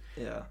 Anakin.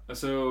 Yeah.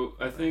 So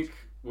I think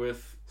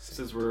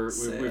since we've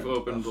Sand.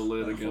 opened the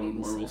lid Oh, again on sand.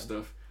 Marvel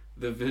stuff,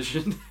 the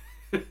Vision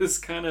is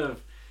kind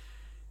of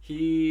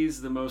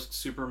he's the most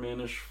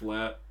Supermanish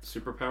flat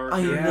superpower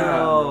I character in the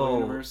know. Marvel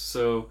universe.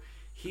 So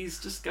he's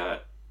just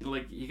got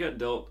you got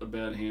dealt a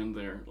bad hand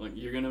there. Like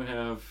you're gonna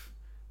have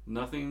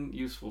nothing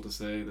useful to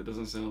say that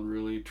doesn't sound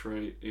really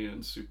trite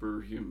and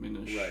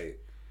superhumanish. Right.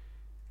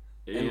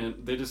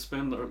 And they just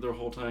spend their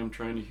whole time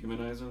trying to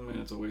humanize him, and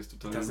it's a waste of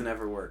time. It doesn't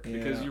ever work. Yeah.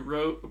 Because you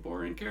wrote a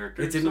boring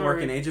character. It didn't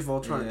work in Sorry. Age of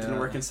Ultron. It Yeah. didn't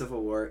work in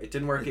Civil War. It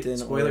didn't work It in didn't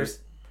spoilers.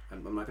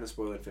 I'm not going to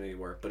spoil Infinity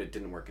War, but it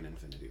didn't work in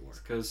Infinity War.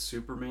 Because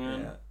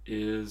Superman Yeah.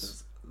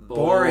 is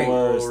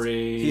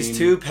Boring. He's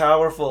too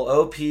powerful.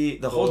 OP.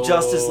 The whole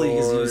Justice League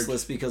is Bored.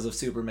 useless because of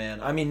Superman.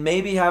 I mean,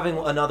 maybe having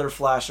another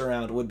Flash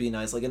around would be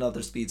nice, like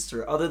another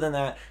speedster. Other than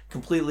that,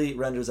 completely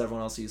renders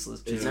everyone else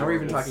useless. Yeah. Now we're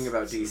even it's talking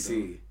about so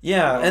DC.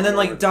 Yeah, and then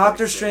like Lord,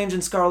 Doctor DC. Strange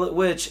and Scarlet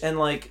Witch and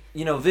like,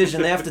 you know,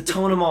 Vision, they have to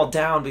tone them all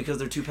down because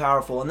they're too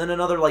powerful. And then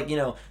another like, you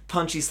know,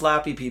 punchy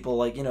slappy people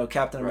like, you know,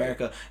 Captain Right.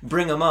 America,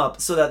 bring them up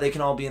so that they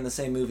can all be in the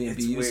same movie and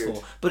It's be useful.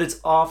 weird. But it's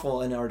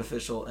awful and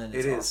artificial and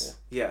it's It awful. is.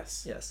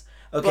 Yes. Yes.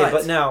 Okay,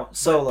 but now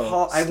Solo.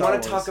 I Star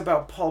want to Wars. talk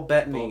about Paul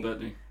Bettany, Paul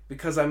Bettany.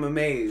 because I'm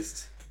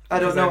amazed. I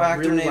don't because know I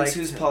actor really names. liked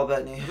Who's him. Paul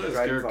Bettany? I thought his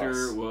Dryden character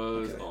Voss.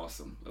 was Okay.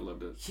 awesome. I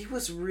loved it. He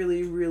was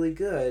really, really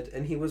good,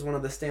 and he was one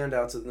of the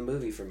standouts of the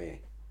movie for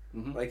me.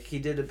 Mhm. Like, he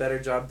did a better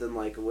job than,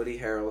 like, Woody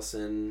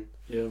Harrelson,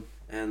 Yeah.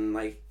 and,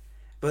 like...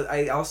 But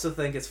I also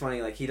think it's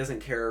funny, like, he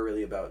doesn't care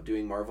really about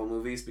doing Marvel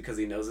movies because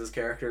he knows his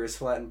character is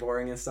flat and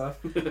boring and stuff.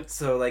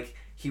 So, like,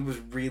 he was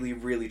really,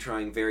 really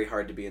trying very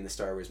hard to be in the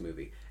Star Wars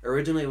movie.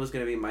 Originally, it was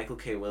going to be Michael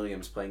K.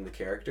 Williams playing the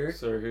character.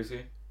 Sorry, who's he?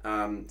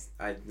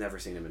 I'd never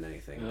seen him in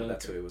anything, but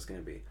that's who he was going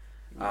to be.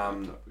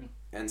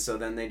 And so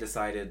then they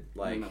decided,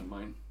 like... Not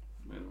mine.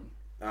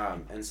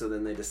 And so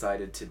then they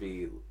decided to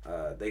be...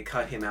 they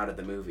cut him out of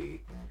the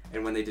movie.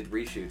 And when they did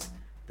reshoots,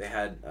 they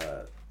had...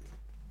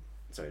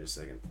 sorry, just a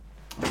second.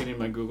 I'm getting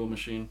my Google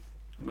machine.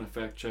 I'm going to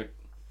fact check.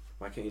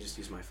 Why can't you just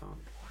use my phone?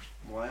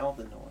 Why all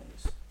the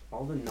noise?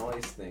 All the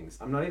noise things.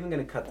 I'm not even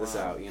going to cut this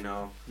out, you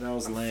know? That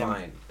was I'm lame.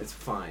 fine. It's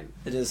fine.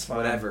 It is fine.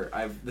 Whatever.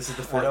 This is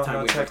the fourth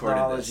time we've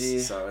recorded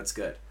this, so it's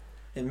good.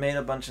 It made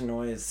a bunch of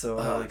noise, so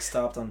I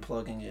stopped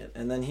unplugging it,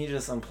 and then he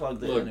just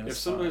unplugged it. Look, and it was if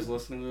somebody's fine.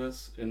 listening to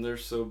this and they're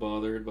so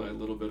bothered by a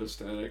little bit of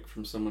static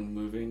from someone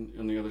moving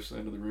on the other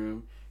side of the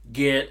room,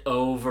 get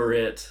over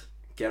it.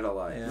 Get a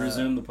life. Yeah.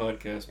 Resume the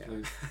podcast,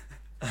 please.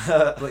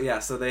 But yeah,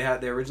 so they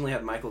originally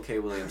had Michael K.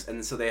 Williams,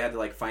 and so they had to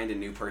like find a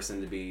new person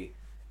to be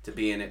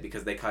in it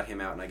because they cut him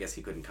out, and I guess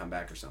he couldn't come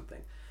back or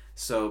something.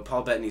 So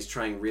Paul Bettany's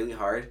trying really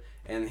hard,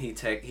 and he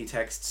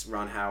texts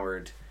Ron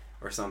Howard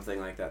or something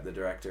like that, the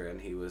director, and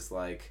he was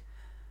like,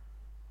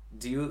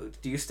 Do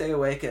you stay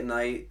awake at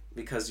night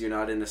because you're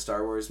not in a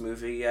Star Wars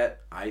movie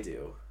yet? I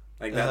do.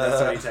 Like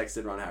that's what he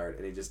texted Ron Howard,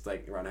 and he just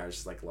like Ron Howard's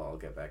just like, lol, I'll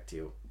get back to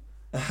you.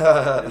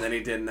 And then he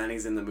did, and then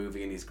he's in the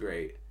movie, and he's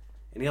great.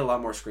 And he had a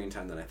lot more screen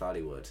time than I thought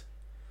he would,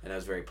 and I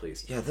was very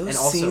pleased. Yeah, those and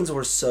also, scenes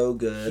were so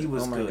good. He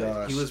was oh my good.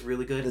 gosh. He was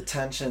really good. The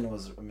tension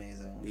was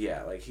amazing.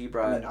 Yeah, like he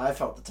brought. I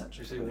felt the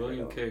tension. Did you say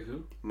William K.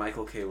 who?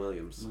 Michael K.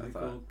 Williams. Michael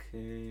I thought.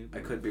 K. I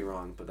could be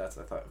wrong, but that's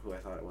who I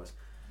thought it was.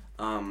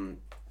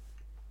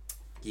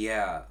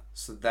 Yeah,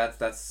 so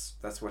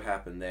that's what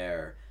happened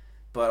there,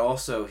 but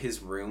also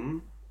his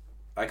room.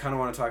 I kind of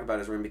want to talk about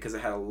his room because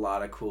it had a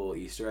lot of cool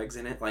Easter eggs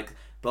in it, like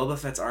Boba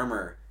Fett's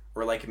armor,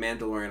 or like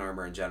Mandalorian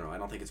armor in general. I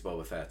don't think it's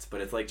Boba Fett's,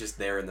 but it's like just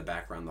there in the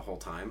background the whole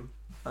time.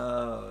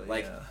 Oh,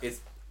 like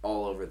it's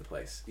all over the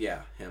place.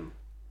 Yeah, him.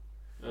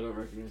 I don't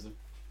recognize him.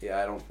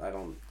 Yeah, I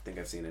don't think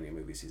I've seen any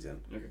movies he's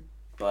in. Okay.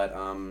 But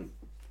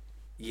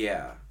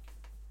yeah.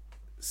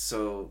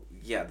 So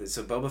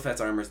Boba Fett's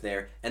armor's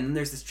there, and then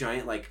there's this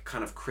giant like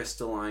kind of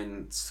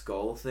crystalline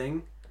skull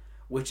thing,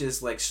 which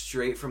is like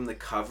straight from the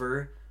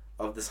cover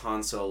of this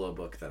Han Solo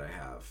book that I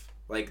have.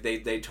 Like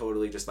they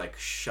totally just like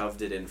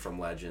shoved it in from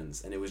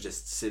Legends, and it was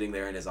just sitting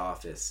there in his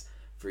office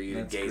for you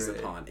to gaze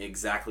upon,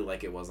 exactly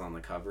like it was on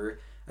the cover.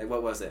 Like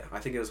what was it? I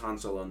think it was Han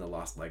Solo and the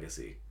Lost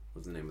Legacy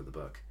was the name of the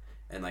book.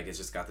 And like it's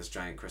just got this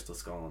giant crystal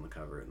skull on the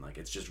cover, and like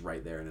it's just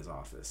right there in his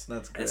office.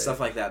 That's great. And stuff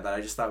like that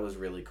I just thought was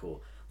really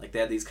cool. Like they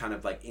had these kind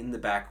of like in the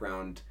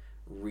background,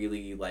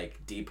 really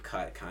like deep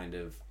cut kind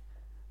of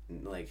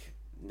like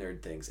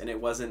nerd things, and it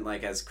wasn't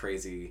like as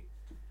crazy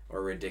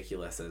or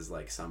ridiculous as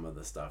like some of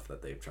the stuff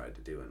that they've tried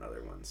to do in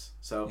other ones.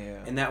 So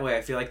in that way,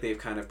 I feel like they've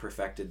kind of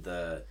perfected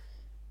the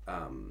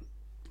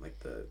like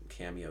the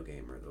cameo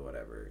game or the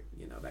whatever,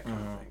 you know, that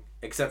kind of thing.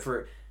 Except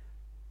for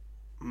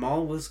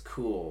Maul was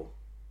cool.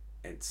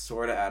 It's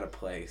sort of out of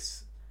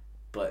place,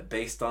 but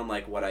based on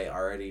like what I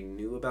already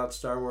knew about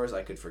Star Wars,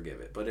 I could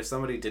forgive it. But if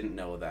somebody didn't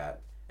know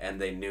that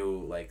and they knew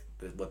like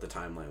what the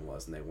timeline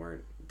was and they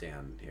weren't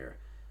Dan here,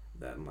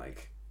 then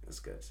like it's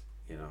good,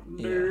 you know.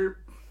 Yeah.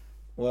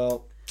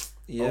 Well,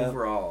 yeah.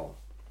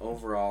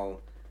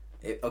 Overall,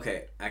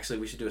 okay. Actually,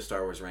 we should do a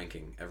Star Wars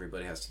ranking.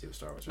 Everybody has to do a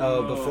Star Wars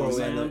ranking. Oh, before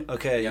we end them.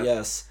 Okay, yep.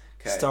 Yes.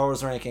 Okay. Star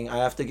Wars ranking. I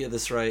have to get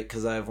this right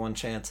because I have one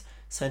chance.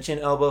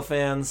 Sentient Elbow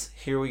fans,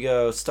 here we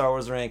go. Star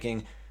Wars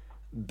ranking.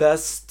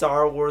 Best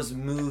Star Wars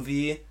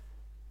movie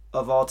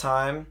of all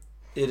time.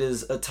 It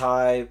is a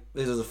tie.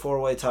 It is a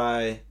 4-way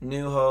tie.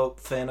 New Hope,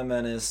 Phantom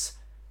Menace,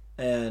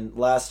 and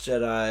Last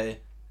Jedi,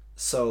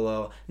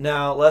 Solo.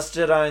 Now, Last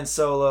Jedi and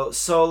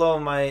Solo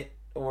might,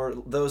 or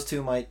those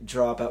two might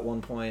drop at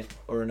one point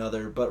or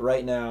another, but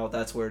right now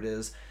that's where it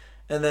is.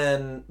 And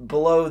then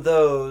below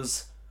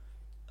those,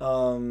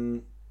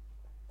 man,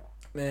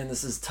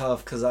 this is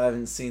tough because I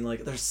haven't seen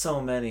there's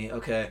so many.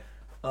 Okay.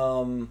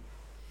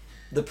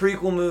 The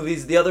prequel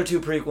movies, the other two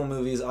prequel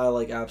movies, I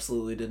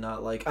absolutely did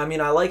not like. I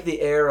mean, I like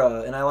the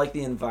era and I like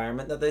the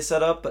environment that they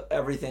set up, but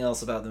everything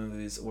else about the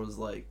movies was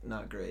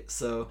not great.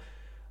 So,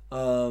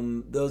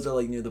 those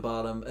are near the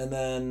bottom. And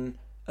then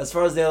as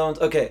far as the other ones,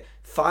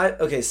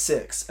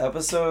 6.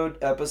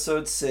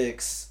 Episode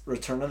 6,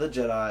 Return of the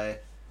Jedi,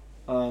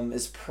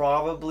 is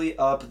probably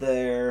up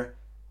there,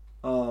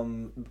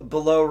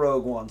 below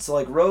Rogue One.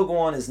 So Rogue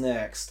One is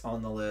next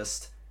on the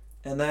list,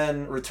 and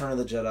then Return of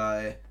the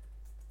Jedi.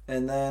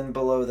 And then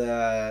below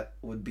that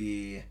would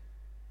be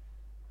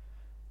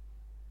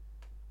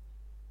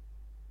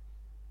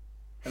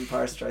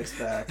Empire Strikes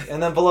Back.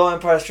 And then below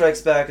Empire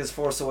Strikes Back is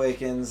Force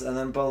Awakens. And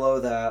then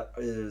below that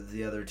is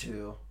the other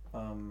two.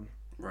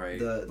 Right.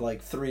 The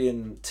 3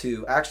 and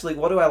 2. Actually,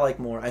 what do I like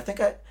more? I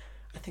think I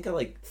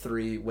like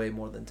 3 way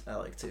more than I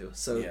like 2.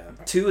 So yeah.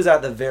 2 is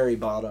at the very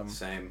bottom.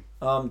 Same.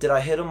 Did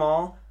I hit them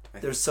all?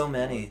 There's so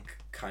many.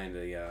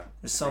 Kinda, yeah.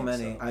 There's so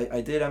many. So.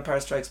 I did Empire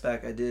Strikes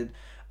Back. I did...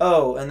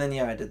 Oh, and then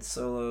I did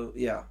Solo.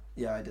 Yeah,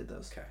 I did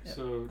those. Okay. Yeah,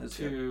 so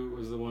 2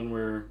 was the one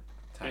where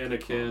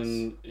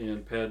Anakin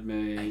and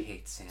Padme I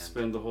hate sand.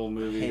 spend the whole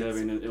movie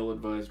having an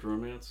ill-advised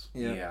romance.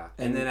 Yeah.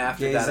 And then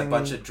after that, a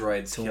bunch of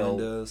droids kill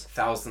windows.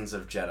 thousands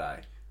of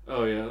Jedi.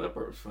 Oh yeah, that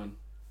part was fun.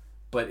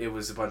 But it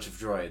was a bunch of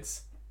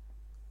droids.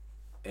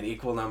 An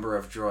equal number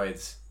of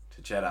droids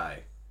to Jedi.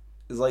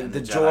 It's like And the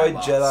the Jedi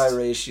droid-Jedi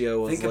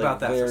ratio was Think about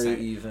that for a very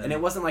second. even. And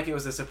it wasn't like it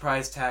was a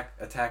surprise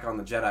attack on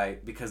the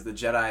Jedi because the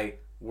Jedi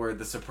were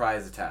the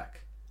surprise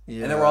attack.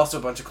 Yeah. And there were also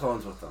a bunch of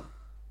clones with them.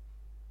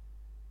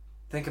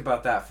 Think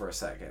about that for a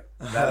second.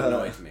 That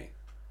annoyed me.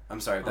 I'm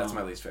sorry, that's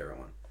my least favorite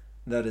one.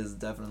 That is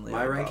definitely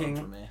My a ranking,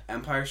 for me.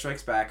 Empire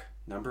Strikes Back,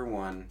 number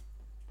 1.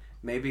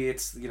 Maybe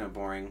it's,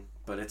 boring,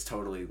 but it's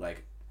totally,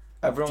 like,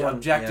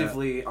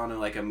 objectively on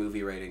a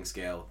movie rating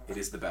scale, it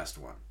is the best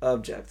one.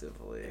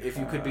 Objectively. If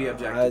you could be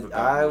objective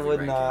about I movie would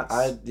rankings. not.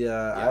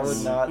 I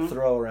would not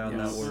throw around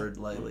Yes. that word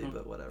lightly,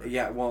 but whatever.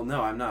 Yeah, well,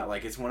 no, I'm not.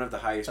 Like, it's one of the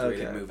highest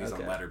rated Okay, movies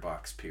okay. on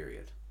Letterboxd,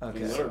 period.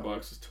 Okay. And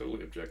Letterboxd is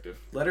totally objective.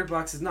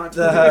 Letterboxd is not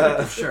totally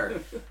objective, sure.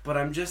 But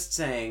I'm just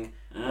saying,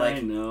 like, I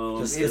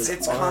know.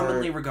 it's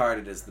commonly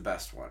regarded as the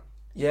best one.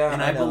 Yeah,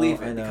 And I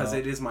believe it I know. because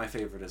it is my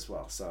favorite as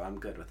well, so I'm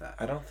good with that.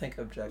 I don't think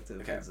objective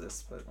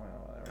exists, but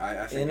whatever.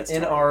 I think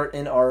in art,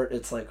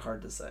 it's like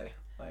hard to say.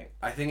 Like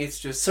I think it's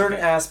just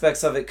certain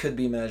aspects of it could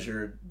be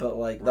measured, but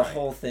like the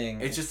whole thing.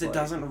 It's just it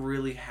doesn't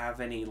really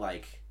have any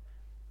like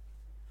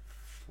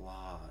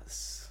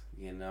flaws,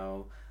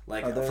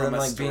 like other from than a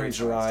like being dry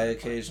standpoint.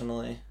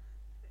 occasionally.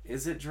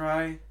 Is it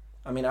dry?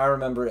 I mean, I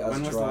remember it as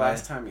when was dry. the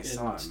last time you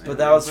saw it, man? But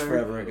that was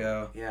forever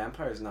ago. Yeah,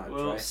 Empire's not dry.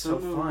 Well, It's some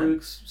so of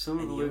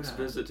fun. Luke's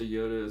visit to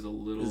Yoda is a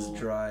little It's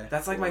dry.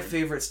 That's like my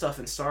favorite stuff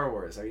in Star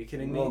Wars. Are you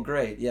kidding me? Well,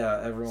 great.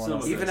 Yeah, everyone Some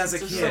else. of it. Even as a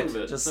Just kid. some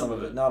of it. Just some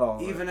of it. not all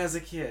of Even it. as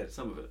a kid.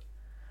 Some of it.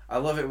 I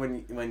love it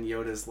when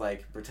Yoda's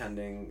like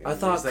pretending. And I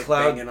thought he's, like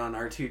Cloud- banging on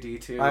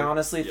R2D2. I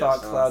honestly Yes. thought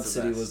Oh, Cloud it's the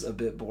City best. was a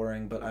bit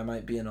boring, but I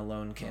might be in a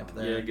lone camp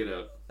there. Yeah, get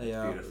out.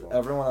 Yeah, Beautiful.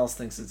 everyone else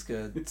thinks it's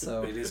good,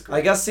 so It is great.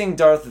 I guess seeing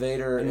Darth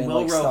Vader And and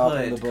Will like Rowe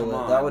stopping Hood, the come bullet,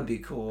 on. that would be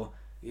cool.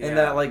 Yeah. And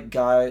that like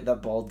guy,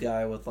 that bald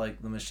guy with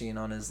like the machine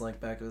on his like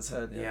back of his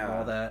head, and Yeah.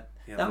 all that.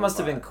 Yeah, That must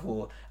have been robot.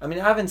 cool. I mean,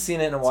 I haven't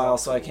seen it in a It's while, all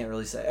so I cool. can't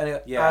really say.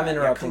 Anyway, Yeah, I'm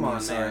interrupting come you.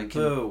 on, Sorry, man.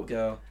 Can Boo.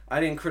 go. I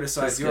didn't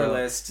criticize Just your go.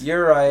 list.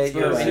 You're right.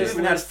 You're Boo. right. You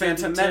didn't have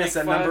Phantom Menace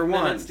at number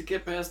 1. To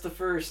get past the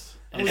first.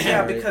 Oh,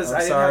 yeah, Sorry, because I'm I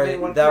didn't sorry. have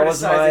anyone That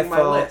was my criticizing my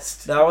fault.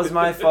 list. That was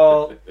my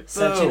fault.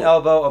 Sentient Boo.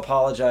 Elbow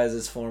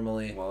apologizes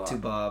formally Well, to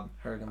Bob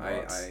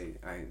Hergenbox.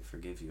 I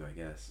forgive you, I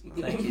guess.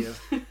 Thank you.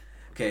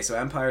 Okay, so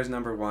Empire's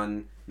number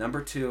 1.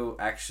 Number 2,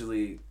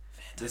 actually,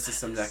 this is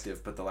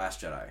subjective, but The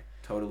Last Jedi.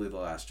 Totally The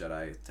Last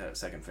Jedi,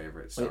 second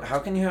favorite. Star Wait, Wars how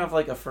can movie. you have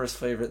like a first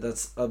favorite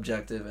that's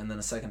objective and then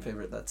a second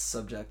favorite that's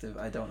subjective?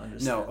 I don't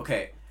understand. No,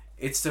 okay.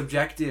 It's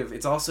subjective.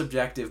 It's all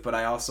subjective, but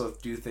I also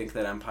do think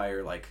that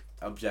Empire, like,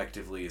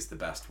 objectively is the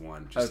best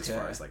one, just as Okay.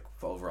 far as, like,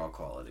 overall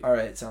quality. All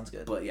right, sounds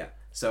good. But yeah,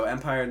 so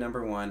Empire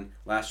number 1,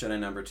 Last Jedi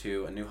number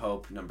 2, A New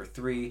Hope number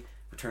 3,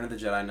 Return of the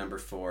Jedi number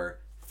 4,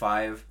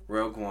 5,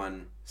 Rogue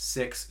One,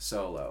 6,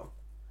 Solo,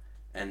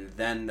 and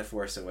then The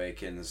Force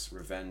Awakens,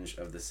 Revenge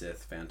of the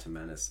Sith, Phantom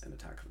Menace, and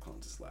Attack of the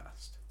Clones is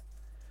last.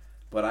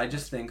 But I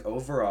just think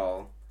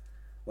overall,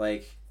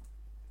 like,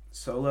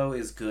 Solo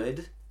is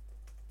good.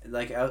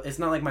 Like, it's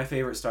not like my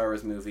favorite Star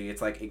Wars movie.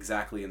 It's like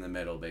exactly in the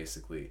middle,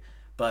 basically.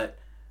 But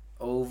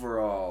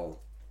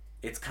overall,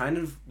 it's kind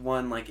of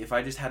one, like, if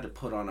I just had to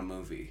put on a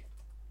movie,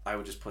 I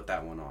would just put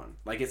that one on.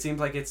 Like, it seems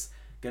like it's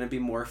gonna be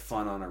more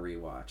fun on a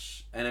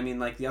rewatch. And I mean,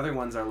 like, the other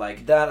ones are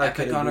like That I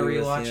epic could on a agree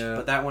with, rewatch, yeah.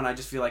 but that one I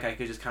just feel like I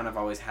could just kind of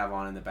always have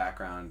on in the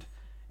background,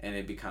 and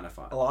it'd be kind of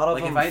fun. A lot of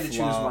like them if I had to choose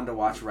flop. one to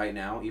watch right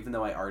now, even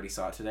though I already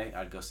saw it today,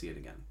 I'd go see it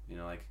again.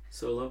 Like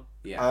Solo?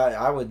 yeah,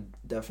 I would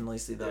definitely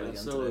see that Yeah,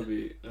 again Solo would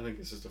today. be, I think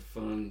it's just a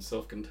fun,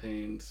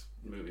 self-contained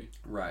movie.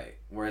 right.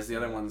 Whereas the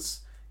other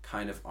ones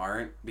kind of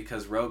aren't,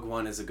 because Rogue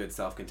One is a good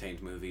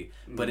self-contained movie,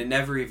 but it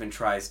never even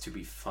tries to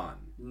be fun.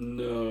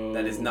 No.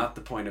 That is not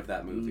the point of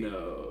that movie.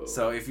 No.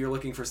 So if you're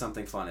looking for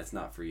something fun, it's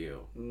not for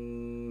you.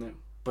 No.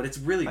 But it's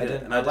really I good,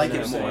 didn't- and I I like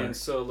didn't it know more. Saying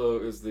Solo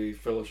is the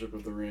Fellowship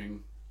of the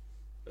Ring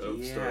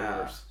of Star Yeah.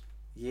 Wars.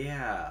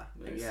 Yeah,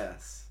 I Nice.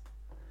 guess.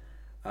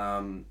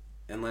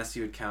 Unless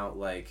you would count,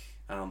 like,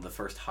 I don't know, the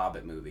first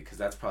Hobbit movie, because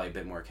that's probably a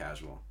bit more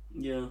casual.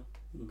 Yeah.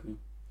 Okay.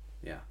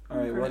 Yeah. All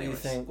right, what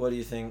Anyways. do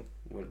you think?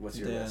 What's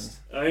your Dan? list?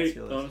 I What's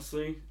your list?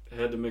 honestly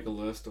had to make a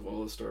list of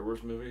all the Star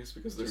Wars movies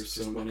because there's Just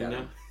so look many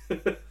at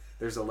now.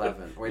 There's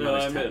 11. Wait, no,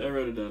 there's 10. I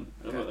wrote it down.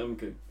 Okay. I'm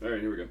okay. All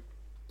right, here we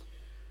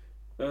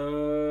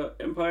go.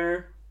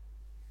 Empire,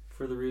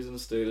 for the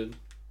reasons stated.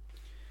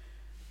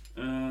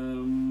 I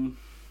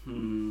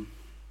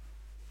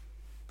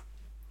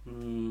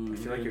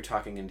feel like you're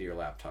talking into your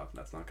laptop.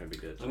 That's not going to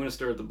be good. I'm gonna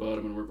start at the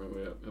bottom and work my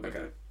way up. How about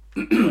Okay.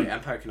 that? Wait,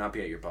 Empire cannot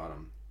be at your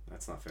bottom.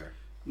 That's not fair.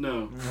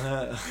 No.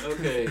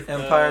 Okay.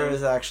 Empire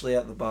is actually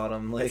at the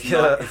bottom. Like,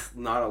 It's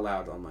not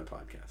allowed on my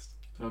podcast.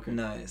 Okay.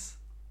 nice.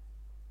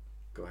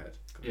 Go ahead.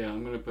 Yeah,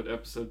 I'm gonna put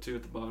episode 2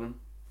 at the bottom.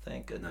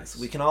 Thank goodness.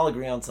 Nice. We can all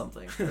agree on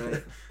something,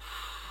 right?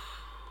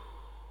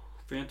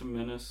 Phantom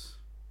Menace,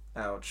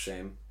 Ouch.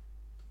 Same.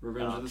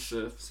 Revenge of the Ouch.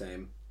 Sith,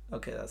 Same.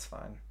 Okay, that's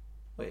fine.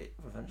 Wait,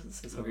 Revenge of the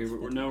Sith. Okay,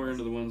 we're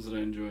into the ones that I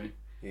enjoy.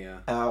 Yeah.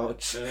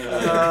 Ouch.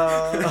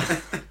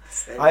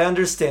 I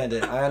understand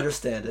it.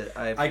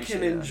 I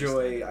can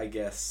enjoy, I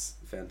guess,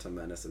 Phantom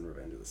Menace and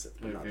Revenge of the Sith,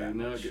 but not that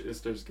now much. it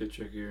starts to get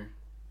trickier.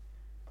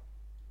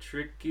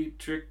 Tricky.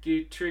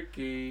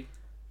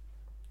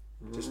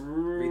 Just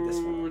read this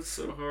one. It's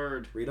so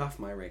hard. Read off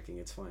my ranking.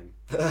 It's fine.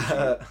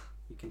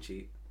 You can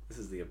cheat. This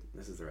is the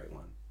right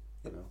one.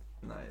 You know.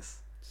 Nice.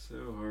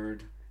 So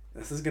hard.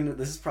 This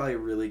is probably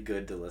really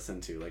good to listen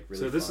to. Like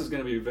really. So this fun. is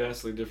gonna be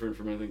vastly different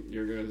from I think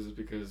your guys'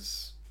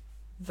 because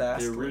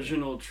the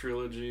original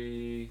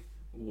trilogy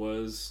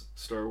was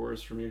Star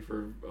Wars for me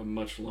for a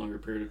much longer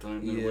period of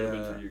time than it would have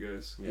been for you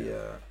guys.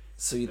 Yeah.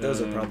 So those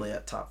are probably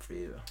at top for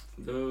you.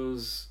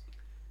 Those,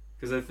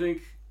 because I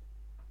think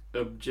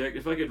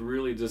if I could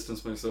really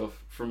distance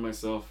myself from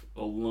myself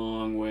a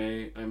long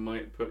way, I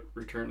might put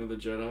Return of the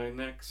Jedi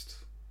next.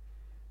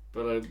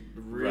 But I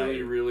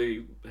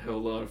really have a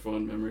lot of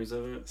fond memories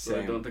of it, so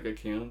I don't think I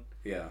can.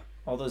 Yeah.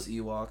 All those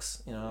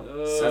Ewoks, you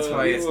know. So that's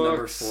why it's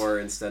number 4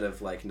 instead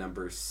of like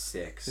number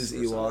 6. Who's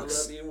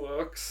Ewoks? I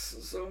love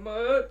Ewoks so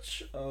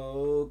much.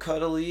 Oh,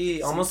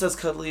 cuddly. Almost as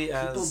cuddly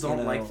as... People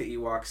don't like the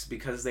Ewoks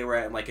because they were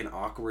at like an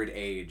awkward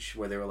age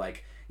where they were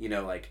like, you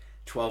know, like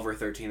 12 or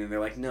 13 and they're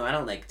like, no, I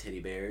don't like teddy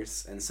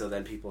bears. And so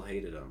then people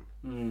hated them.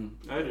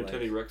 I had a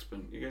Teddy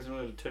Ruxpin. You guys know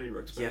what a Teddy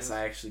Ruxpin is? Yes,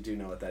 I actually do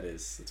know what that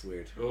is. It's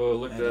weird. Oh,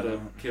 look that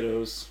up,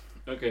 kiddos.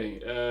 Okay,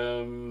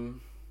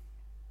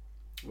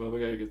 well, we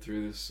gotta get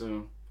through this,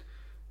 so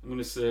I'm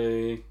gonna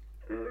say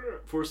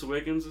Force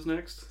Awakens is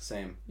next.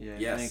 Same. Yeah,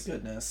 yes. Thank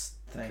goodness.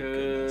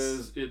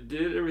 Because it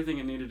did everything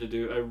it needed to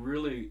do. I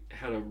really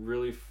had a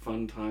really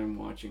fun time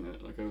watching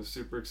it. Like, I was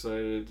super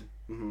excited.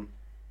 Mm-hmm.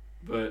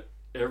 But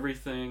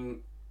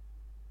everything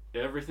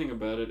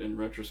about it in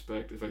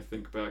retrospect, if I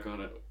think back on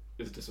it,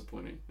 is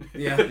disappointing.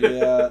 Yeah,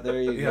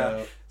 there you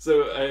go.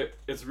 So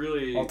it's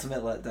really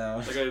ultimate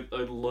letdown. Like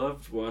I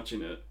loved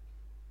watching it,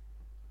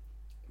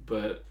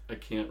 but I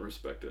can't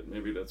respect it.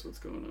 Maybe that's what's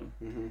going on.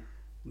 Mm-hmm.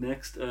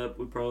 Next up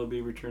would probably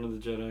be Return of the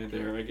Jedi.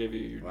 There, I gave you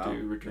your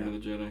due. Return of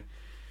the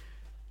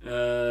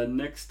Jedi.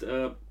 Next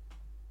up,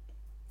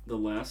 The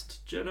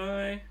Last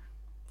Jedi.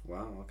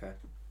 Wow. Okay.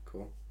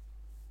 Cool.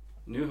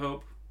 New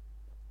Hope.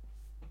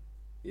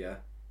 Yeah.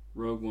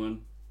 Rogue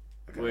One.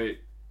 Okay.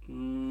 Wait.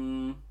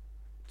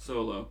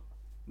 Solo.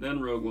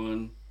 Then Rogue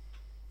One.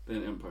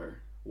 Then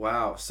Empire.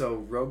 Wow. So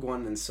Rogue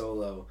One and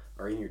Solo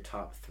are in your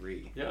top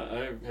 3. Yeah,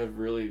 I have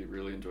really,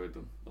 really enjoyed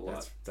them a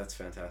lot. That's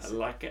fantastic. I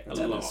like it a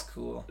That lot. is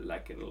cool. I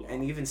like it a lot.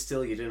 And even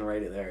still, you didn't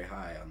rate it very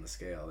high on the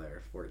scale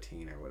there,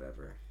 14 or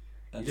whatever.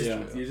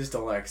 You just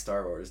don't like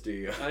Star Wars, do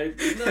you?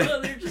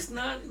 No, they're just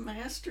not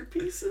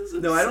masterpieces.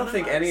 No, I don't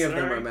think any of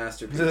them are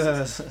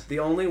masterpieces. The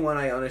only one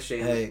I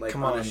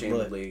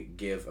unashamedly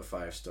give a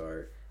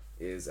 5-star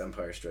is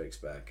Empire Strikes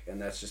Back,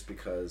 and that's just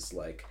because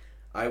like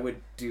I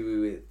would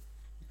do it,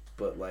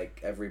 but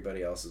like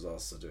everybody else is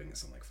also doing it,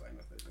 so I'm like fine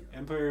with it. You know?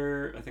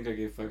 Empire, I think I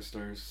gave 5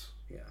 stars.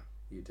 Yeah,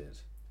 you did.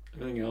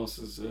 Everything else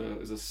is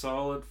a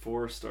solid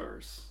 4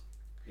 stars.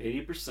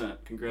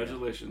 80%.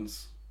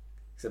 Congratulations. Yeah.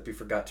 Except you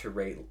forgot to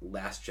rate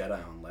Last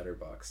Jedi on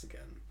Letterboxd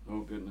again.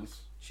 Oh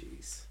goodness.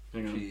 Jeez.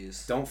 Hang on.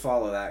 Jeez. Don't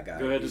follow that guy.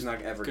 Go ahead. He's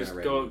not ever gonna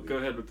rate. Go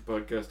ahead with the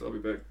podcast. I'll be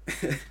back.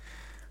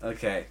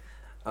 Okay.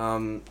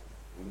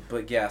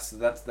 But yeah, so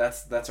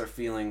that's our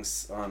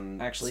feelings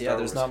on. Actually, Star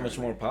there's Wars not currently.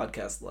 much more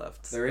podcast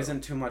left. There isn't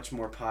too much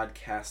more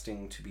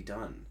podcasting to be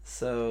done.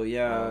 So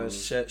yeah,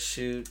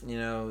 shoot,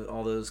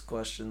 all those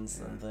questions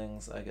and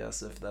things. I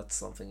guess if that's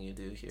something you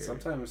do here.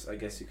 Sometimes I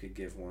guess you could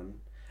give one.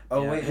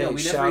 Oh yeah. wait, hey, no,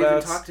 we never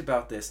even talked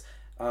about this.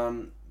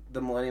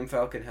 The Millennium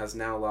Falcon has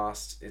now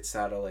lost its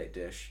satellite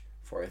dish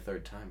for a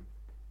 3rd time,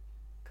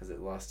 because it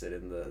lost it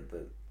in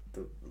the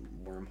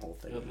wormhole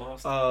thing. It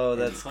lost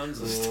that's tons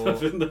cool. of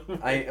stuff in the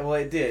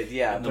It did,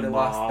 yeah, in but the it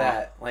lost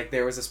that. Like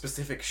there was a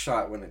specific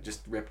shot when it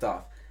just ripped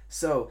off.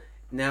 So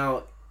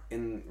now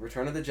in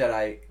Return of the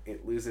Jedi,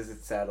 it loses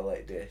its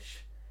satellite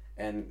dish,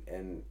 and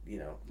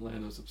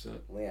Lando's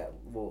upset. Yeah,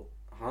 well.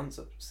 Han's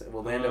upset.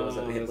 Well,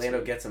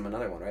 Lando gets him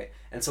another one, right?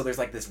 And so there's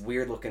like this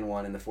weird looking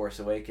one in The Force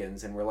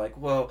Awakens, and we're like,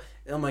 well,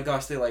 oh my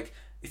gosh, they like,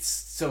 it's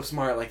so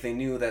smart. Like they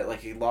knew that like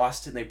he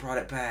lost it and they brought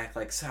it back.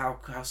 Like how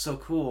so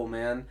cool,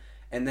 man.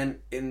 And then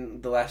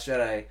in The Last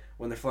Jedi,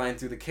 when they're flying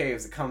through the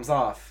caves, it comes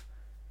off.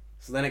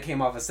 So then it came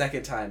off a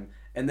 2nd time,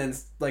 and then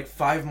like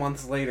 5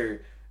 months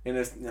later,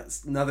 in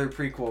another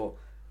prequel,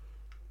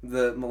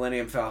 the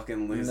Millennium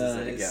Falcon loses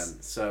it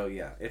again. So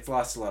yeah, it's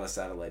lost a lot of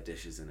satellite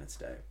dishes in its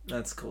day.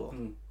 That's cool.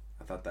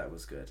 I thought that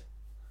was good.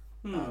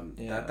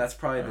 That's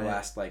probably the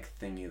last like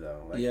thingy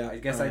though. Like, yeah, I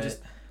guess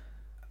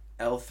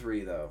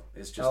L3 though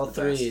is just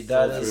L3. The best.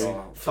 That is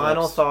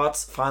final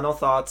thoughts.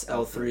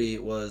 L3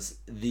 was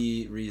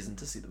the reason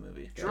to see the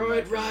movie.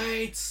 Droid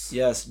rights.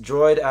 Yes,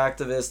 droid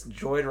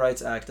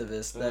rights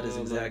activist. That is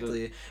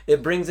exactly.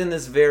 It brings in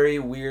this very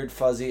weird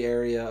fuzzy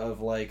area of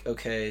like,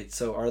 okay,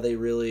 so are they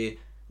really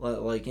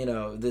like, you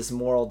know, this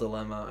moral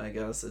dilemma. I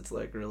guess it's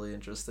like really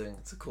interesting.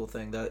 It's a cool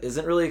thing that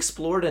isn't really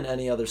explored in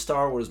any other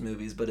Star Wars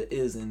movies, but it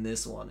is in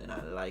this one, and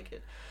I like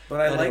it.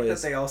 But I like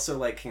that they also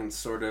like can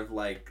sort of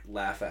like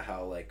laugh at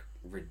how like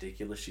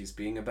ridiculous she's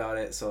being about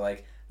it. So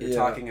like they're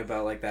talking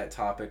about like that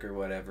topic or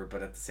whatever,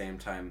 but at the same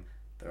time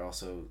they're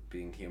also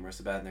being humorous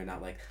about it, and they're not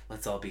like,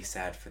 let's all be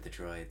sad for the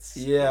droids.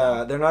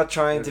 Yeah, they're not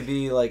trying to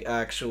be like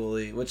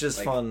actually, which is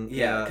like, fun.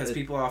 Yeah, because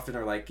people often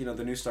are like, you know,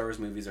 the new Star Wars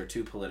movies are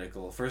too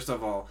political. First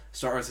of all,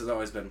 Star Wars has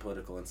always been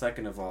political, and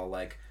second of all,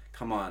 like,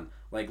 come on,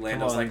 like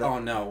Lando's like, oh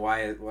no,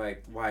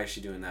 why is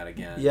she doing that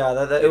again? Yeah,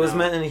 that it was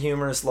meant in a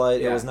humorous light.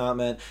 Yeah. It was not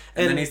meant.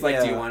 And then he's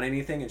like, do you want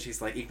anything? And she's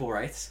like, equal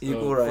rights.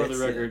 Equal rights.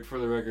 For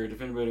the record,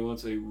 if anybody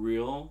wants a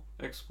real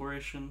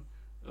exploration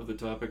of the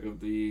topic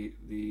of the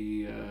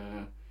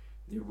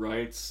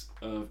rights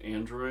of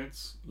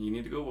androids, you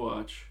need to go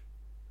watch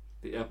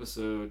the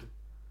episode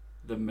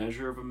The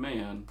Measure of a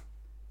Man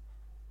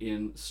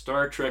in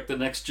Star Trek The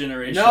Next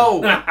Generation.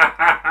 No!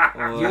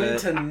 You need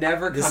to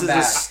never come back. This is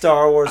a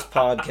Star Wars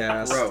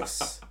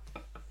podcast.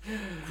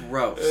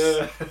 Gross.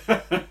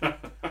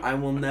 I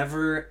will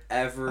never,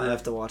 ever I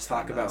have to watch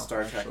talk about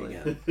Star Trek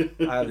again.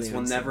 This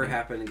will never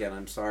happen again.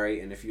 I'm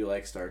sorry, and if you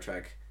like Star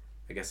Trek,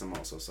 I guess I'm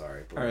also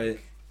sorry. But alright.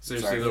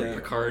 Seriously,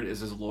 Picard is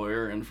his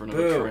lawyer in front of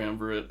a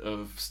triumvirate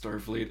of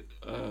Starfleet.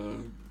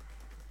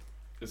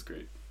 It's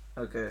great.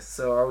 Okay,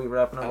 so are we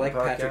wrapping up the podcast? I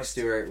like Patrick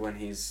Stewart when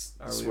he's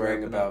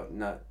swearing about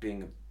not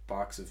being a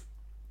box of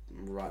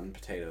rotten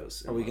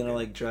potatoes. Are we going to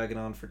like drag it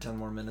on for 10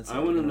 more minutes? I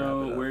want to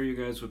know where you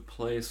guys would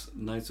place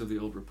Knights of the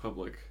Old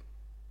Republic.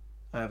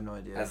 I have no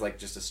idea. As like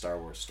just a Star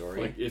Wars story?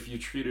 Like if you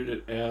treated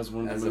it as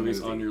one of the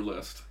movies on your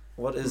list.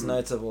 What is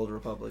Knights of Old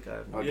Republic? I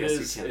have no idea. It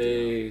is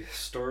a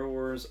Star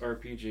Wars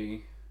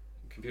RPG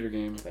computer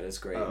game. That is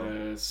great.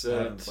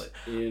 Set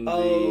in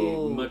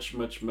the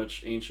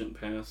much ancient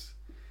past.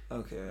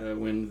 Okay.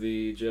 When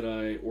the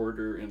Jedi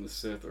Order and the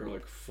Sith are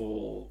like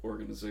full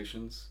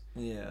organizations.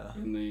 Yeah.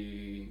 In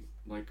the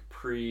like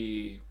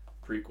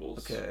prequels.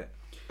 Okay.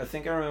 I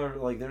think I remember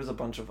like there's a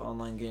bunch of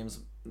online games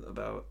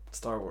about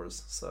Star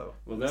Wars. So.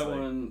 Well, that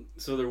one.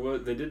 So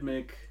they did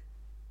make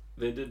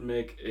an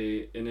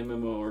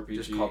MMORPG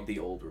just called The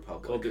Old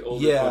Republic.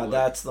 Republic.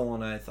 That's the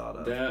one I thought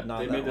of.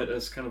 They made that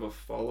as kind of a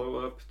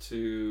follow-up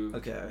to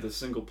the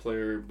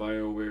single-player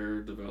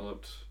BioWare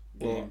developed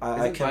game.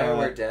 Well, isn't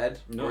BioWare dead?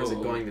 No. Or is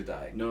it going to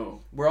die?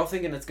 No. We're all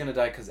thinking it's going to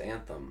die because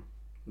Anthem.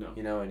 No.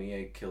 You know, and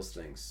EA kills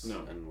things.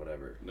 No. And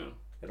whatever. No.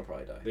 It'll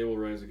probably die. They will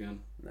rise again.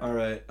 No. All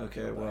right.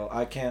 Okay. Well,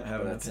 I can't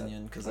have an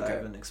opinion because I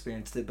haven't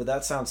experienced it. But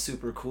that sounds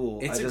super cool.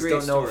 It's I just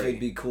don't know if it'd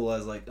be cool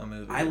as like a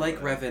movie. I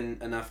like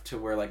Revan enough to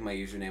where like my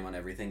username on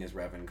everything is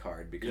Revan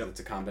Card because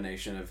it's a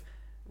combination of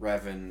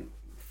Revan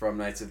from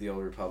Knights of the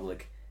Old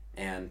Republic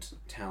and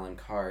Talon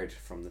Card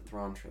from the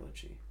Thrawn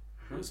trilogy,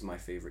 who's my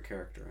favorite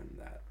character in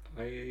that.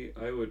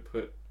 I would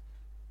put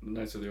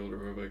Knights of the Old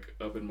Republic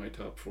up in my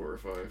top 4 or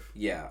 5.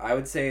 Yeah, I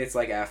would say it's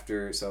like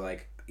after, so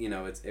like, you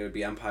know, it would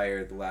be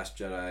Empire, The Last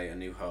Jedi, A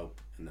New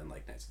Hope, and then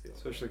like Knights of the Old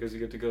Republic. Especially because you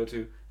get to go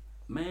to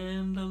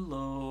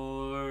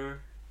Mandalore.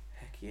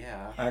 Heck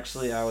yeah.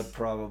 Actually, I would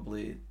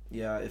probably,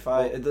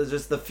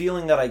 just the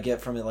feeling that I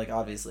get from it, like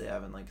obviously I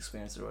haven't like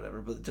experienced it or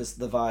whatever, but just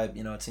the vibe,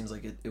 you know, it seems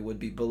like it would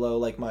be below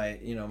like my,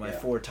 you know, my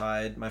 4-way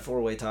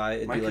tie,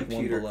 it'd be like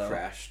one below.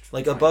 Crashed.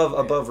 Like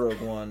above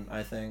Rogue One,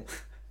 I think.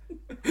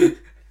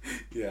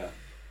 Yeah.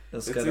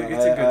 It's a good story.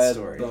 I had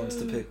bones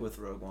to pick with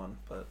Rogue One,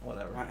 but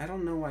whatever. I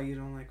don't know why you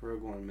don't like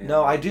Rogue One, man.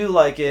 No, I do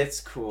like it. It's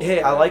cool. Hey,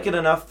 I like it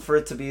enough for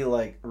it to be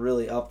like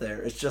really up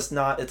there. It's just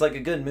not. It's like a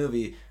good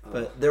movie,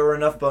 but there were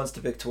enough bones to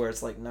pick to where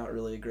it's like not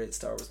really a great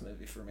Star Wars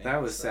movie for me. That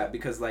was sad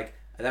because like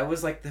that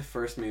was like the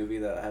first movie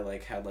that I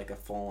like had like a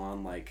full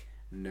on like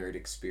nerd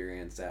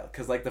experience at.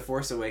 Because like The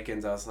Force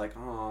Awakens, I was like,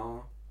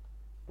 oh,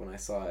 when I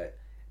saw it,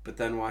 but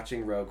then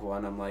watching Rogue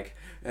One, I'm like,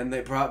 and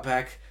they brought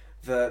back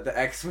the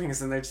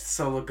X-Wings and they're just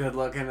so good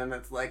looking, and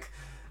it's like.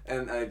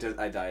 And I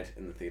died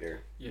in the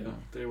theater. Yeah,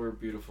 they were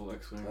beautiful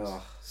X-Wings.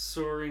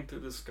 Soaring through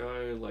the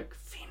sky like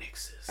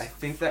phoenixes. I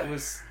think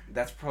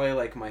that's probably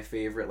like my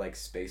favorite like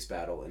space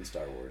battle in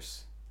Star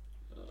Wars.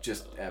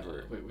 Just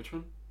ever. Wait, which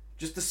one?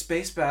 Just the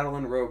space battle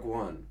in Rogue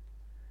One.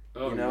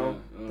 Oh, you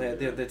know?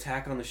 The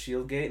attack on the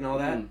shield gate and all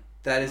that.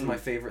 That is my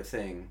favorite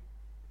thing.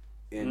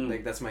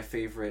 Like that's my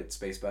favorite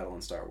space battle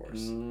in Star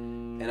Wars.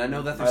 And I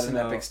know that there's some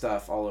epic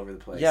stuff all over the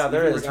place. Yeah,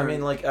 there is. I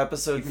mean, like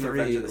Episode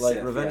 3,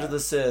 like Revenge of the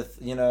Sith,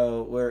 you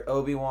know, where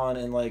Obi-Wan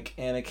and like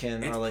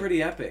Anakin are like... It's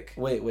pretty epic.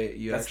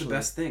 Wait, That's the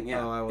best thing,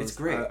 yeah. It's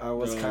great. I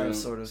was kind of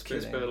sort of space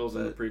kidding. Space battles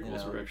and the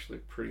prequels were actually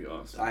pretty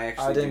awesome. I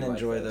didn't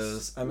enjoy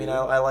those. I mean,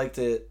 I liked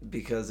it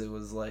because it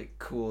was like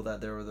cool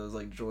that there were those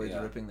like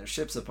droids ripping their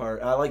ships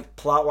apart. I like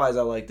plot-wise,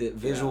 I liked it.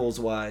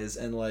 Visuals-wise,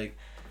 and like...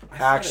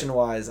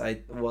 Action-wise,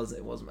 it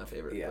wasn't my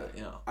favorite. Yeah, but,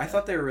 you know, I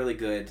thought they were really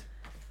good,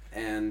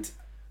 and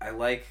I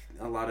like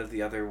a lot of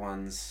the other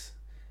ones,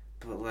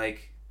 but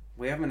like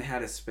we haven't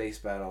had a space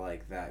battle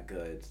like that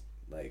good.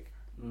 Like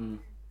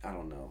I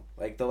don't know,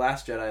 like The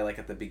Last Jedi, like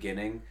at the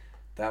beginning,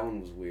 that one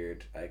was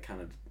weird. I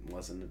kind of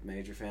wasn't a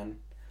major fan,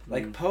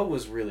 Like Poe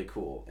was really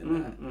cool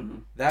in that. Mm-hmm.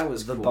 That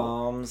was the cool.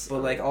 bombs,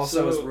 But like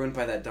also it was ruined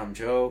by that dumb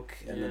joke,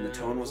 and then the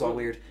tone was all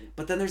weird.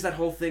 But then there's that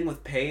whole thing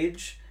with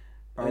Paige,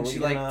 and she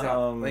like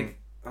oh my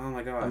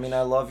gosh. I mean,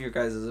 I love your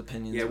guys'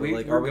 opinions. Yeah,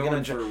 but are we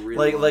going for a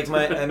really long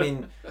time. I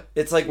mean,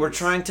 it's like we're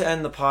trying to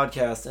end the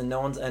podcast and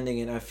no one's ending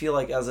it. And I feel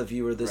like as a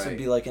viewer, this would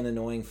be like an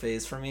annoying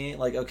phase for me.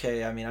 Like,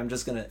 okay, I mean, I'm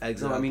just gonna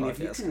exit. No, I mean, if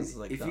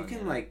you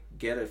can like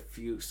get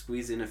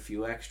squeeze in a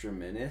few extra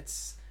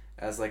minutes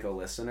as like a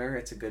listener,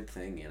 it's a good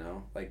thing, you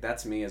know. Like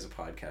that's me as a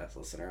podcast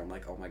listener. I'm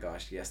like, oh my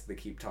gosh, yes, they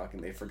keep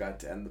talking. They forgot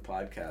to end the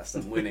podcast.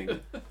 I'm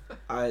winning.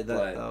 I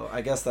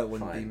guess that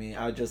wouldn't be me.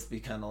 I'd just be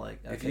kind of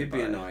like, okay, if you'd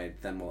be annoyed,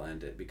 then we'll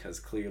end it because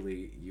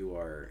clearly you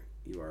are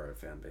a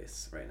fan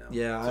base right now.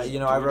 Yeah,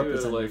 I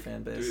represent your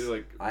fan base.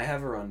 I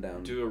have a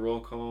rundown. Do a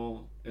roll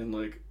call in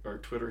like our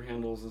Twitter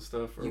handles and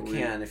stuff. Or you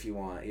can if you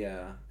want.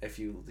 Yeah, if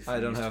you I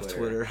don't have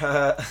Twitter.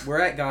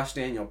 We're at Gosh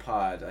Daniel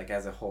Pod like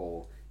as a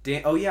whole.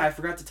 Oh yeah, I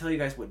forgot to tell you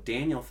guys what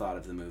Daniel thought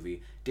of the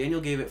movie.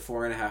 Daniel gave it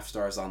 4.5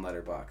 stars on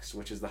Letterboxd,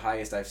 which is the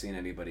highest I've seen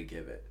anybody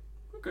give it.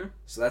 Okay.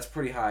 So that's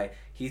pretty high.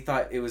 He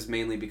thought it was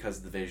mainly because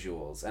of the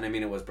visuals, and I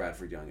mean it was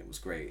Bradford Young. It was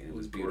great and it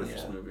was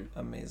beautiful. Movie.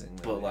 Amazing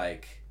movie. But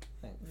like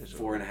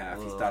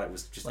 4.5, he thought it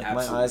was just like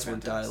absolutely my eyes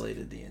fantastic. were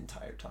dilated the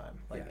entire time.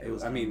 Like yeah, it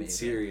was. I mean, amazing.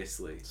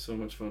 Seriously, so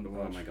much fun to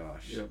watch. Oh my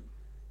gosh. Yep.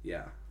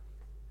 Yeah.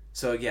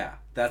 So yeah,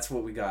 that's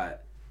what we got.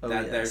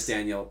 There's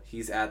Daniel.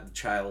 He's at the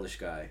Childish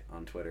Guy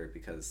on Twitter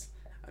because,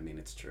 I mean,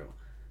 it's true.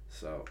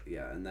 So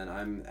yeah, and then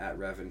I'm at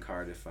Revan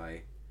Card if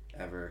I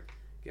ever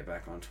get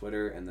back on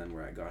Twitter, and then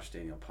we're at Gosh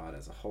Daniel Pod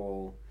as a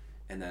whole,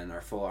 and then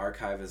our full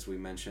archive, as we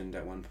mentioned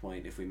at one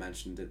point, if we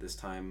mentioned it this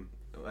time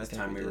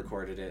we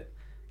recorded it.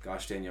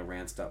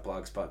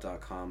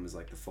 GoshDanielRants.blogspot.com is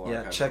like the full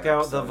archive. Yeah, check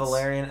out the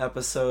Valerian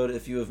episode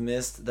if you have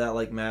missed that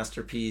like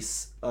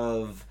masterpiece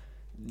of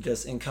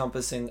just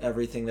encompassing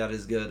everything that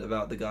is good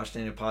about the Gosh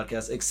Daniel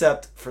podcast,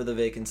 except for the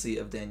vacancy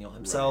of Daniel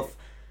himself. Right.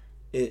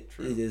 It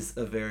is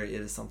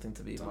something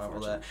to be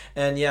marveled at.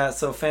 And yeah,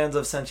 so fans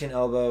of Sentient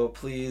Elbow,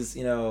 please,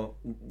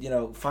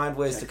 find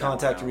ways to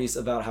contact Reese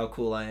about how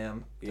cool I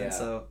am. Yeah. And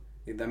so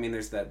I mean,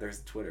 there's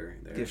Twitter.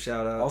 There. Give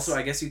shout outs. Also,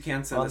 I guess you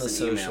can send us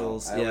an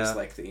email. I always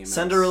like the emails.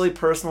 Send a really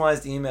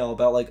personalized email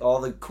about like all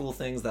the cool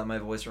things that my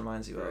voice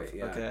reminds you of.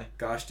 Yeah. Okay.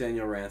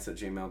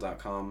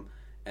 GoshDanielRants@gmail.com.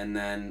 And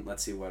then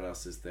let's see what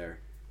else is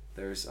there.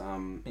 There's I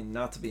mean,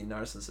 not to be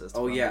narcissist.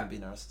 Oh yeah. Be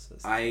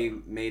narcissist. I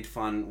made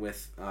fun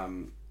with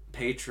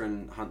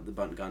patron Hunt the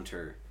Bunt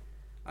Gunter.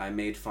 I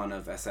made fun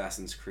of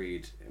Assassin's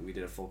Creed, and we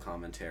did a full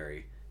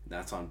commentary.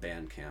 That's on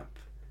Bandcamp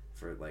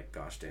for like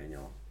Gosh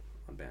Daniel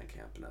on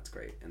Bandcamp, and that's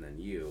great. And then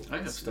I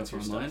have stuff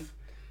online. Stuff?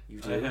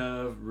 You do? I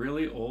have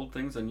really old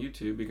things on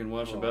YouTube. You can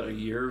watch about a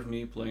year of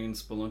me playing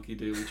Spelunky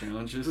Daily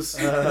Challenges,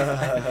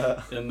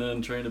 and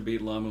then trying to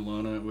beat La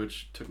Mulana,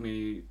 which took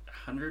me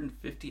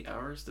 150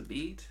 hours to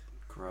beat.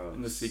 Gross.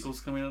 And the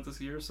sequel's coming out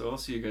this year, so I'll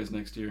see you guys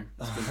next year.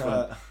 It's been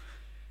fun.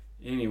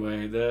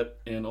 Anyway, that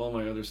and all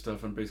my other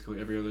stuff on basically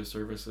every other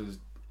service is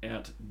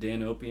at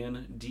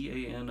Danopian,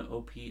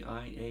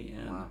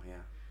 DANOPIAN. Wow, yeah.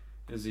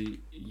 Is the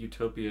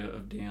utopia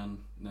of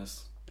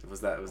Dan-ness.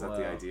 Was that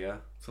the idea?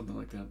 Something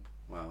like that.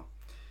 Wow.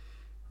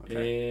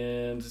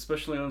 Okay. And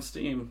especially on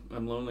Steam,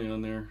 I'm lonely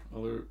on there.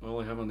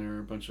 All I have on there are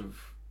a bunch of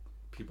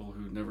people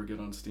who never get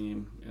on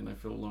Steam, and I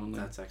feel lonely.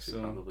 That's actually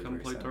probably come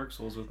play sad. Dark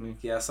Souls with me.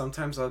 Yeah,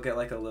 sometimes I'll get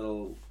like a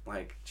little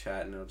like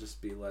chat, and it'll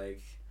just be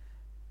like,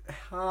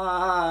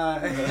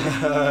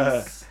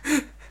 "Hi."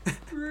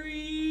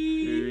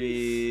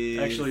 Reese.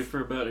 Actually,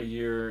 for about a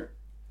year,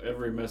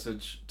 every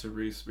message to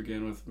Reese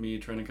began with me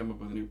trying to come up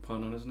with a new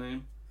pun on his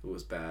name. It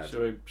was bad.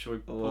 Should we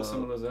pull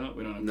some of those out?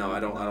 We don't have time. No,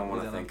 I don't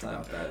want to think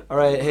about that. All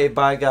right, hey,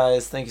 bye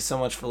guys. Thank you so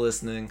much for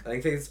listening.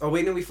 I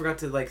think we forgot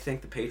to like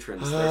thank the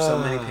patrons. There's so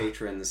many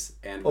patrons,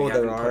 and we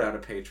haven't put out a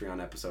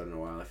Patreon episode in a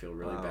while. I feel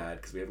really bad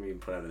because we haven't even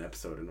put out an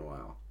episode in a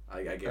while.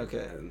 I get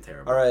I'm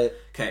terrible. All right.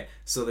 Okay,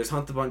 so there's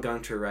Hunt the Bunt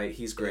Gunter, right?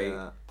 He's great.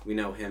 Yeah. We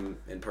know him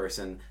in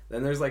person.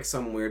 Then there's like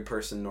some weird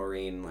person,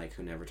 Noreen, like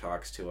who never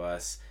talks to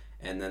us.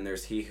 And then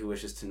there's He Who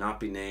Wishes to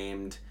Not Be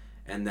Named.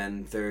 And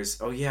then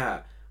there's oh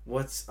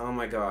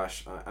my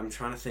gosh, I'm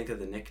trying to think of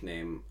the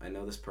nickname. I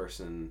know this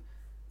person.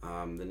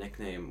 The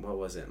nickname, what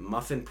was it?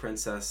 Muffin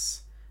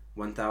Princess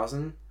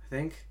 1000, I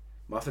think.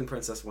 Muffin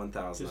Princess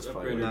 1000. Just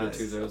upgraded to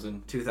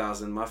 2000.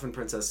 2000. Muffin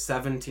Princess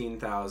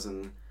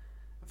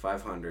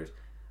 17,500.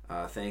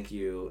 Thank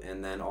you.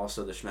 And then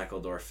also the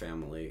Schmeckeldorf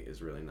family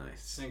is really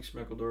nice. Thanks,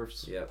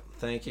 Schmeckeldorfs. Yep.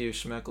 Thank you,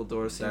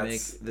 Schmeckeldorfs. You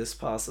make this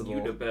possible.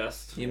 You the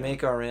best. You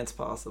make our rants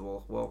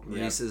possible. Well,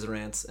 Reese's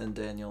rants and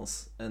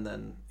Daniel's. And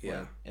then,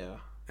 yeah.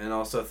 And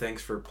also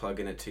thanks for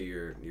plugging it to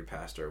your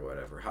pastor or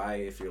whatever. Hi,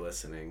 if you're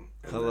listening.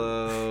 And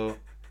hello.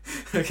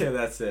 Then... Okay,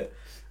 that's it.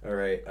 All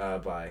right,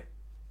 bye.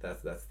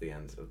 That's the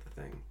end of the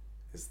thing.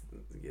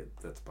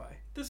 That's bye.